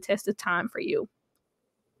stand the test of time for you?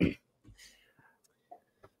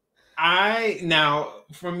 Now,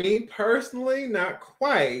 for me personally, not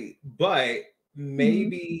quite, but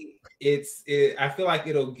maybe I feel like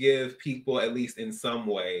it'll give people, at least in some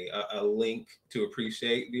way, a link to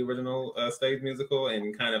appreciate the original stage musical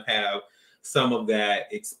and kind of have some of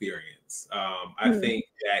that experience. I think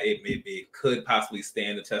that it could possibly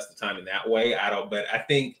stand the test of time in that way. But I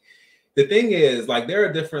think the thing is, like,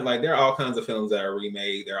 there are all kinds of films that are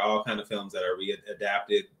remade. There are all kinds of films that are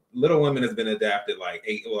readapted. Little Women has been adapted like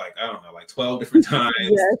 12 different times.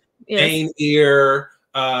 Yes. Jane Eyre.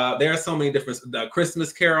 There are so many different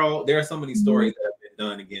Christmas Carol. There are so many stories that have been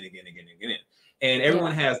done again. And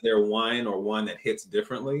everyone has their one that hits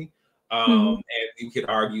differently. And you could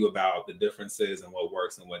argue about the differences and what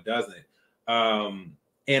works and what doesn't.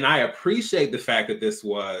 And I appreciate the fact that this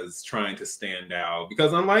was trying to stand out,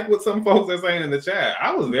 because unlike what some folks are saying in the chat,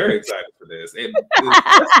 I was very excited for this.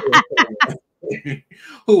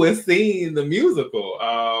 Who has seen the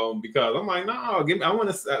musical? Because I'm like, no, I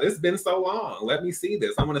want to. It's been so long. Let me see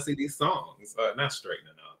this. I want to see these songs. Not straightening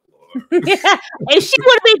up. If she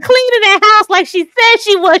would have been cleaning that house like she said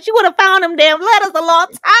she would, she would have found them damn letters a long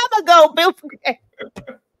time ago, Bill. Girl,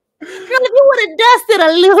 if you would have dusted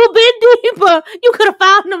a little bit deeper, you could have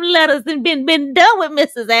found them letters and been done with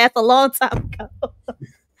Mrs. Ass a long time ago.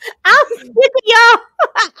 I'm sick of y'all.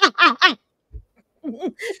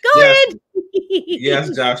 Go ahead.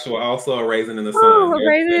 Yes, Joshua, also A Raisin in the Sun.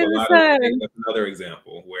 That's another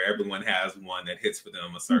example where everyone has one that hits for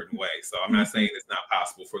them a certain way. So I'm not saying it's not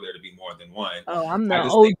possible for there to be more than one. Oh, I'm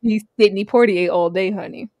not OG Sidney Poitier all day,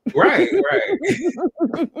 honey. Right.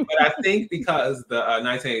 But I think because the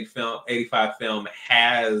 1985 film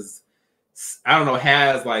has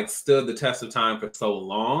like stood the test of time for so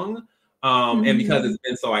long, and because it's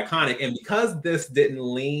been so iconic, and because this didn't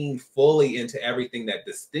lean fully into everything that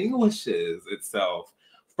distinguishes itself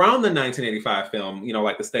from the 1985 film, you know,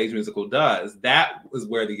 like the stage musical does, that was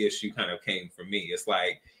where the issue kind of came for me. It's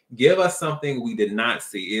like, give us something we did not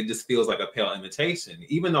see. It just feels like a pale imitation,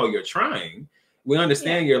 even though you're trying. We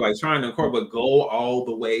understand you're like trying to incorporate, but go all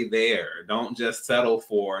the way there. Don't just settle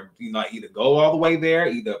for, you know, either go all the way there,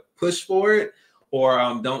 either push for it, or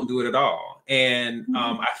don't do it at all. And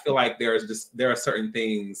I feel like there are certain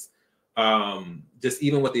things, just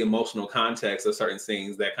even with the emotional context of certain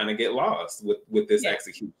scenes that kind of get lost with this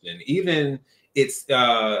execution. Even it's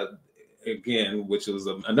again, which was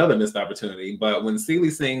another missed opportunity, but when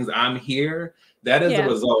Celie sings "I'm Here," that is the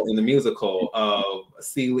result in the musical of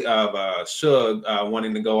Celie, of Suge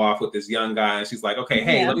wanting to go off with this young guy, and she's like, "Okay,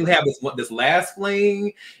 hey, let me have this last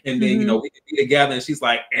fling, and then you know we can be together." And she's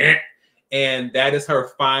like, eh. And that is her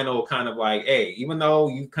final kind of like, hey, even though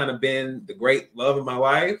you've kind of been the great love of my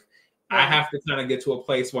life, I have to kind of get to a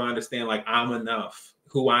place where I understand like I'm enough,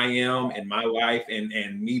 who I am in my life,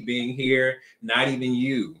 and me being here, not even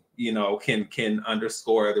you, you know, can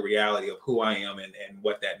underscore the reality of who I am and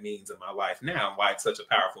what that means in my life now, and why it's such a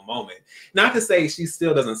powerful moment. Not to say she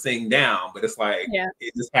still doesn't sing down, but it's like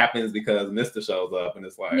it just happens because Mr. shows up, and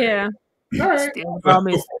it's like, all right.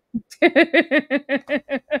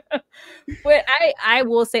 But I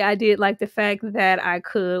will say I did like the fact that I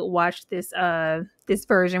could watch this this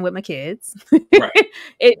version with my kids.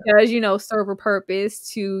 It does, you know, serve a purpose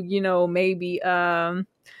to, you know, maybe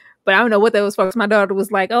but I don't know what that was for. My daughter was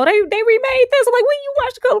like, "Oh, they remade this." I'm like, "When you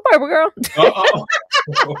watch The Color Purple, girl?"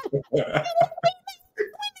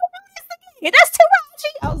 That's too much.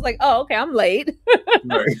 I was like, "Oh, okay, I'm late."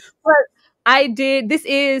 But I did. This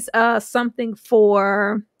is something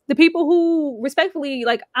for the people who respectfully,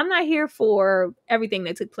 like, I'm not here for everything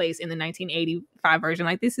that took place in the 1985 version.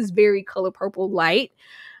 Like, this is very Color Purple light.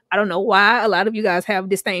 I don't know why a lot of you guys have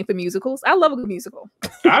disdain for musicals. I love a good musical.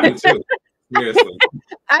 I do too. Seriously.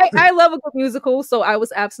 I love a good musical, so I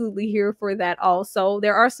was absolutely here for that also.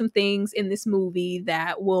 There are some things in this movie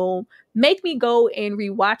that will make me go and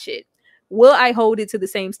rewatch it. Will I hold it to the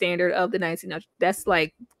same standard of the 1990s? That's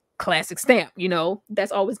like classic stamp, you know,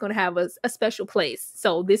 that's always going to have a special place.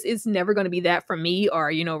 So this is never going to be that for me,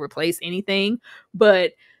 or, you know, replace anything,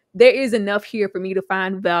 but there is enough here for me to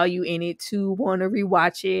find value in it to want to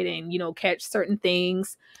rewatch it and, you know, catch certain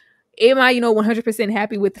things. Am I, you know, 100%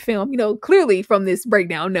 happy with the film? You know, clearly from this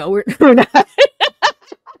breakdown, no, we're not.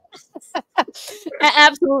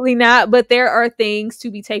 Absolutely not. But there are things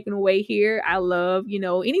to be taken away here. I love, you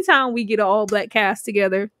know, anytime we get an all black cast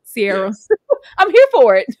together, Sierra, I'm here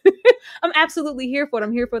for it. I'm absolutely here for it.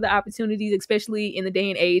 I'm here for the opportunities, especially in the day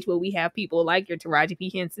and age where we have people like your Taraji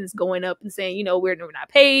P. Henson's going up and saying, you know, we're not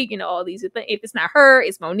paid, you know, all these things. If it's not her,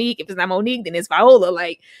 it's Monique. If it's not Monique, then it's Viola.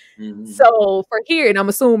 Like, so for here, and I'm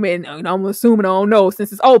assuming, I don't know,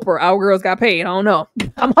 since it's Oprah, our girls got paid. I don't know.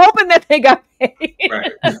 I'm hoping that they got paid.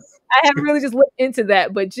 Right. I haven't really just looked into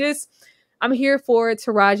that, but I'm here for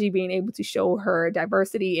Taraji being able to show her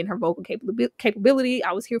diversity and her vocal capability.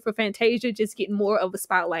 I was here for Fantasia, just getting more of a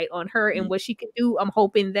spotlight on her and what she can do. I'm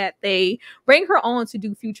hoping that they bring her on to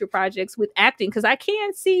do future projects with acting, because I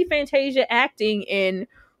can see Fantasia acting and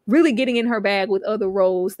really getting in her bag with other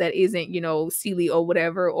roles that isn't, you know, Celie or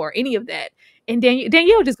whatever, or any of that. And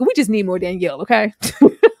Danielle, we just need more Danielle, okay?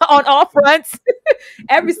 On all fronts.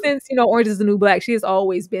 Ever since, you know, Orange is the New Black, she has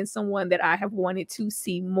always been someone that I have wanted to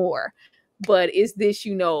see more. But is this,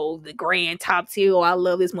 you know, the grand top tier? Oh, I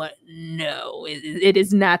love this one. No, it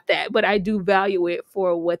is not that. But I do value it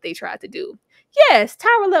for what they tried to do. Yes,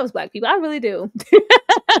 Tyra loves Black people. I really do.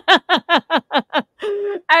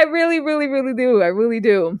 I really, really, really do. I really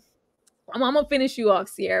do. I'm gonna finish you off,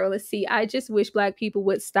 Sierra. Let's see. I just wish Black people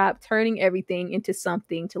would stop turning everything into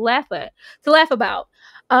something to laugh about.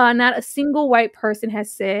 Not a single white person has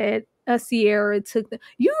said Sierra took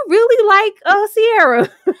you really like Sierra.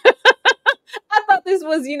 I thought this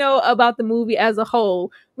was, you know, about the movie as a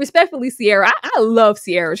whole. Respectfully, Sierra, I love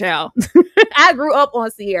Sierra, child. I grew up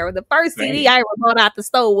on Sierra. The first CD I ever bought out the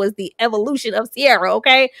store was The Evolution of Sierra,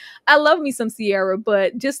 okay? I love me some Sierra,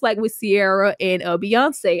 but just like with Sierra and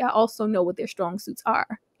Beyonce, I also know what their strong suits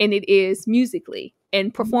are. And it is musically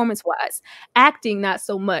and performance-wise. Acting, not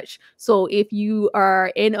so much. So if you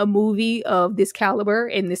are in a movie of this caliber,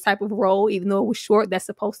 in this type of role, even though it was short, that's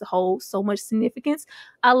supposed to hold so much significance,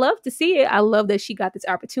 I love to see it. I love that she got this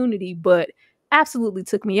opportunity, but absolutely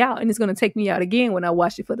took me out. And it's going to take me out again when I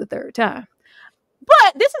watch it for the third time.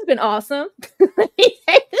 But this has been awesome. Let me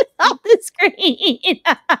take this off the screen.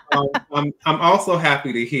 I'm also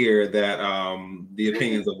happy to hear that the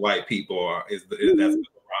opinions of white people that's the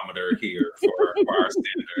barometer here for our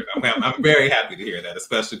standard. I'm very happy to hear that,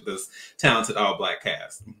 especially with this talented all Black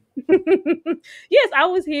cast. Yes, I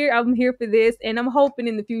was here. I'm here for this, and I'm hoping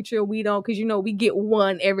in the future we don't, because we get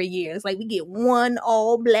one every year. It's like we get one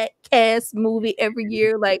all black cast movie every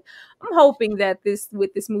year. Like I'm hoping that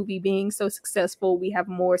with this movie being so successful, we have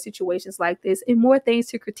more situations like this and more things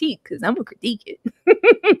to critique, because I'm gonna critique it.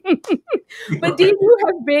 But Dee, you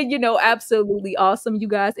have been, absolutely awesome. You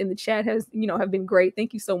guys in the chat have been great.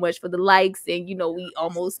 Thank you so much for the likes, and we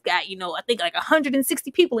almost got, I think like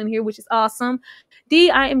 160 people in here, which is awesome. Dee,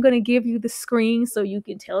 I am going to give you the screen so you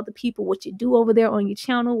can tell the people what you do over there on your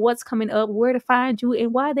channel, what's coming up, where to find you,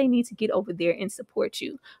 and why they need to get over there and support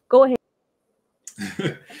you. Go ahead.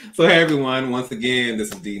 So hey everyone, once again,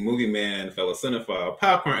 this is the Movieman, fellow cinephile,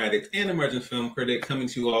 popcorn addict, and emerging film critic, coming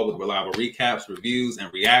to you all with reliable recaps, reviews,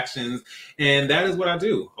 and reactions. And that is what I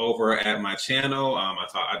do over at my channel. I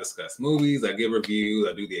discuss movies, I give reviews,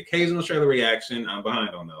 I do the occasional trailer reaction. I'm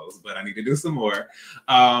behind on those, but I need to do some more.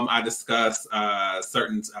 I discuss I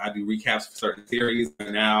do recaps for certain series.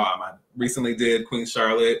 And now I recently did Queen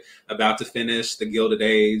Charlotte, about to finish The Gilded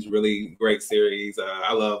Age, really great series.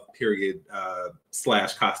 I love period /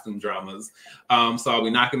 costume dramas. So I'll be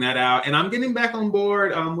knocking that out. And I'm getting back on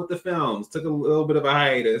board with the films. Took a little bit of a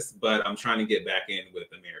hiatus, but I'm trying to get back in with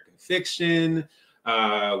American Fiction,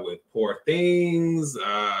 with Poor Things.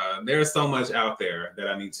 There's so much out there that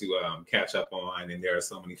I need to catch up on, and there are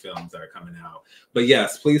so many films that are coming out. But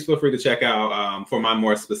yes, please feel free to check out for my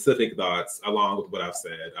more specific thoughts along with what I've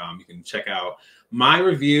said. You can check out my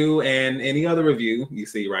review and any other review you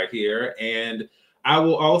see right here. And I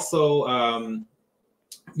will also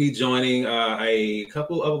be joining a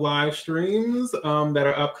couple of live streams that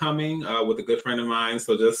are upcoming with a good friend of mine.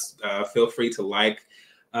 So just feel free to like,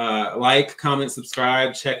 comment,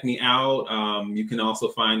 subscribe, check me out. You can also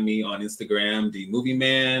find me on Instagram,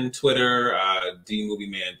 DMovieman, Twitter,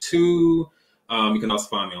 DMovieman2. You can also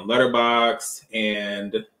find me on Letterboxd.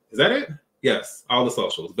 And is that it? Yes, all the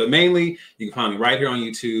socials. But mainly, you can find me right here on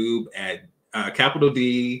YouTube at capital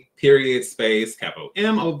D, period, space, capital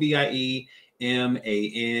MOVIEMAN.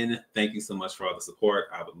 Thank you so much for all the support.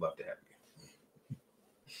 I would love to have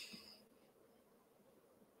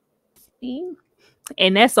you.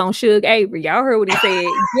 And that's on Suge Avery. Y'all heard what he said.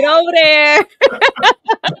 Get over there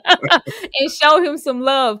and show him some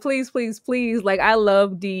love, please, please, please. Like I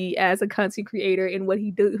love D as a content creator and what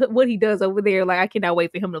he does over there. Like I cannot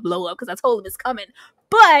wait for him to blow up because I told him it's coming.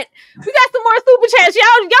 But we got some more super chats.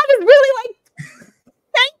 Y'all just really like.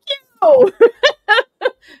 Thank you.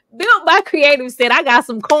 Built by Creative said, I got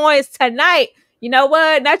some coins tonight. You know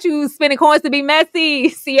what? Not you spending coins to be messy.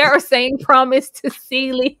 Sierra saying promise to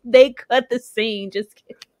Celie. They cut the scene. Just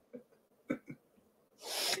kidding.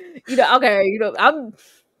 Okay. I'm.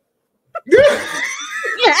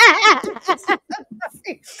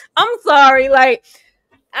 I'm sorry. Like,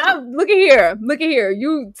 look at here. Look at here.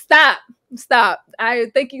 You stop. I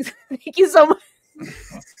thank you. Thank you so much.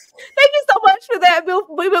 Thank you so much for that, Bill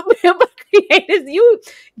Creators.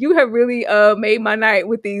 You have really made my night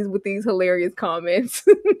with these hilarious comments.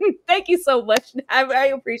 Thank you so much. I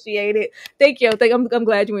appreciate it. Thank you. I'm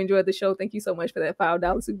glad you enjoyed the show. Thank you so much for that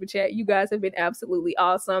 $5 super chat. You guys have been absolutely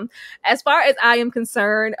awesome. As far as I am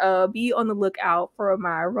concerned, be on the lookout for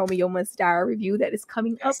my Romeo Must Die review that is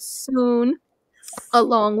coming up soon.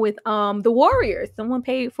 Along with the Warriors. Someone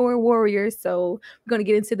paid for Warriors, so we're going to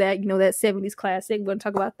get into that, that 70s classic. We're going to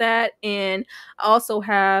talk about that. And I also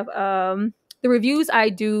have the reviews I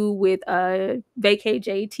do with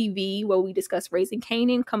VKJ TV, where we discuss Raising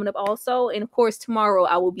Ghanian, coming up also. And of course, tomorrow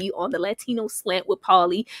I will be on the Latino Slant with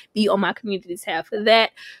Polly. Be on my community tab for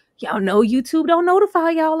that. Y'all know YouTube don't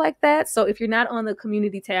notify y'all like that. So if you're not on the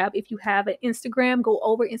community tab, if you have an Instagram, go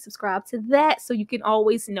over and subscribe to that so you can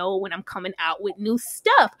always know when I'm coming out with new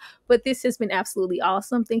stuff. But this has been absolutely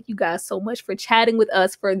awesome. Thank you guys so much for chatting with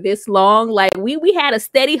us for this long. Like we had a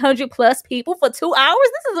steady 100+ people for 2 hours.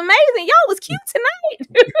 This is amazing. Y'all was cute tonight.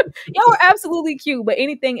 Y'all were absolutely cute. But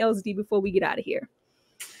anything else, D, before we get out of here?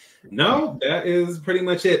 No, that is pretty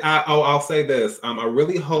much it. I'll say this. I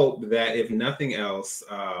really hope that if nothing else,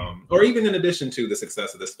 or even in addition to the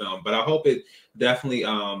success of this film, but I hope it definitely,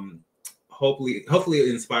 hopefully it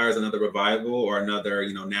inspires another revival or another,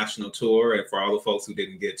 national tour. And for all the folks who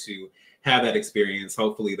didn't get to have that experience,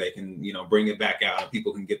 hopefully they can, bring it back out and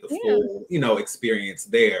people can get the full, experience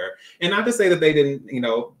there. And not to say that they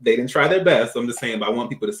didn't try their best. I'm just saying, but I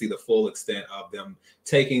want people to see the full extent of them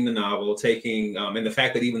taking the novel, and the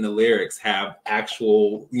fact that even the lyrics have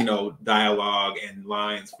actual, dialogue and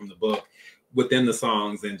lines from the book. within the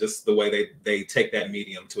songs and just the way they take that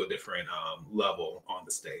medium to a different level on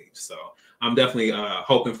the stage. So I'm definitely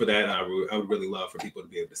hoping for that. And I would really love for people to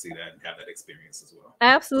be able to see that and have that experience as well.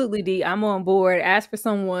 Absolutely, D. I'm on board. As for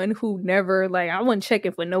someone who never, like, I wasn't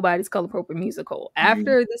checking for nobody's color appropriate musical.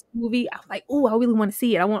 After this movie, I was like, oh, I really want to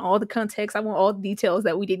see it. I want all the context. I want all the details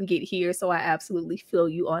that we didn't get here. So I absolutely feel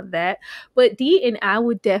you on that. But D and I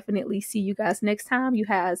would definitely see you guys next time. You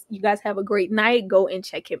guys have a great night. Go and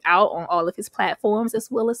check him out on all of his platforms, as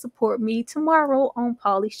well as support me tomorrow on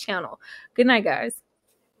Polly's channel. Good night, guys.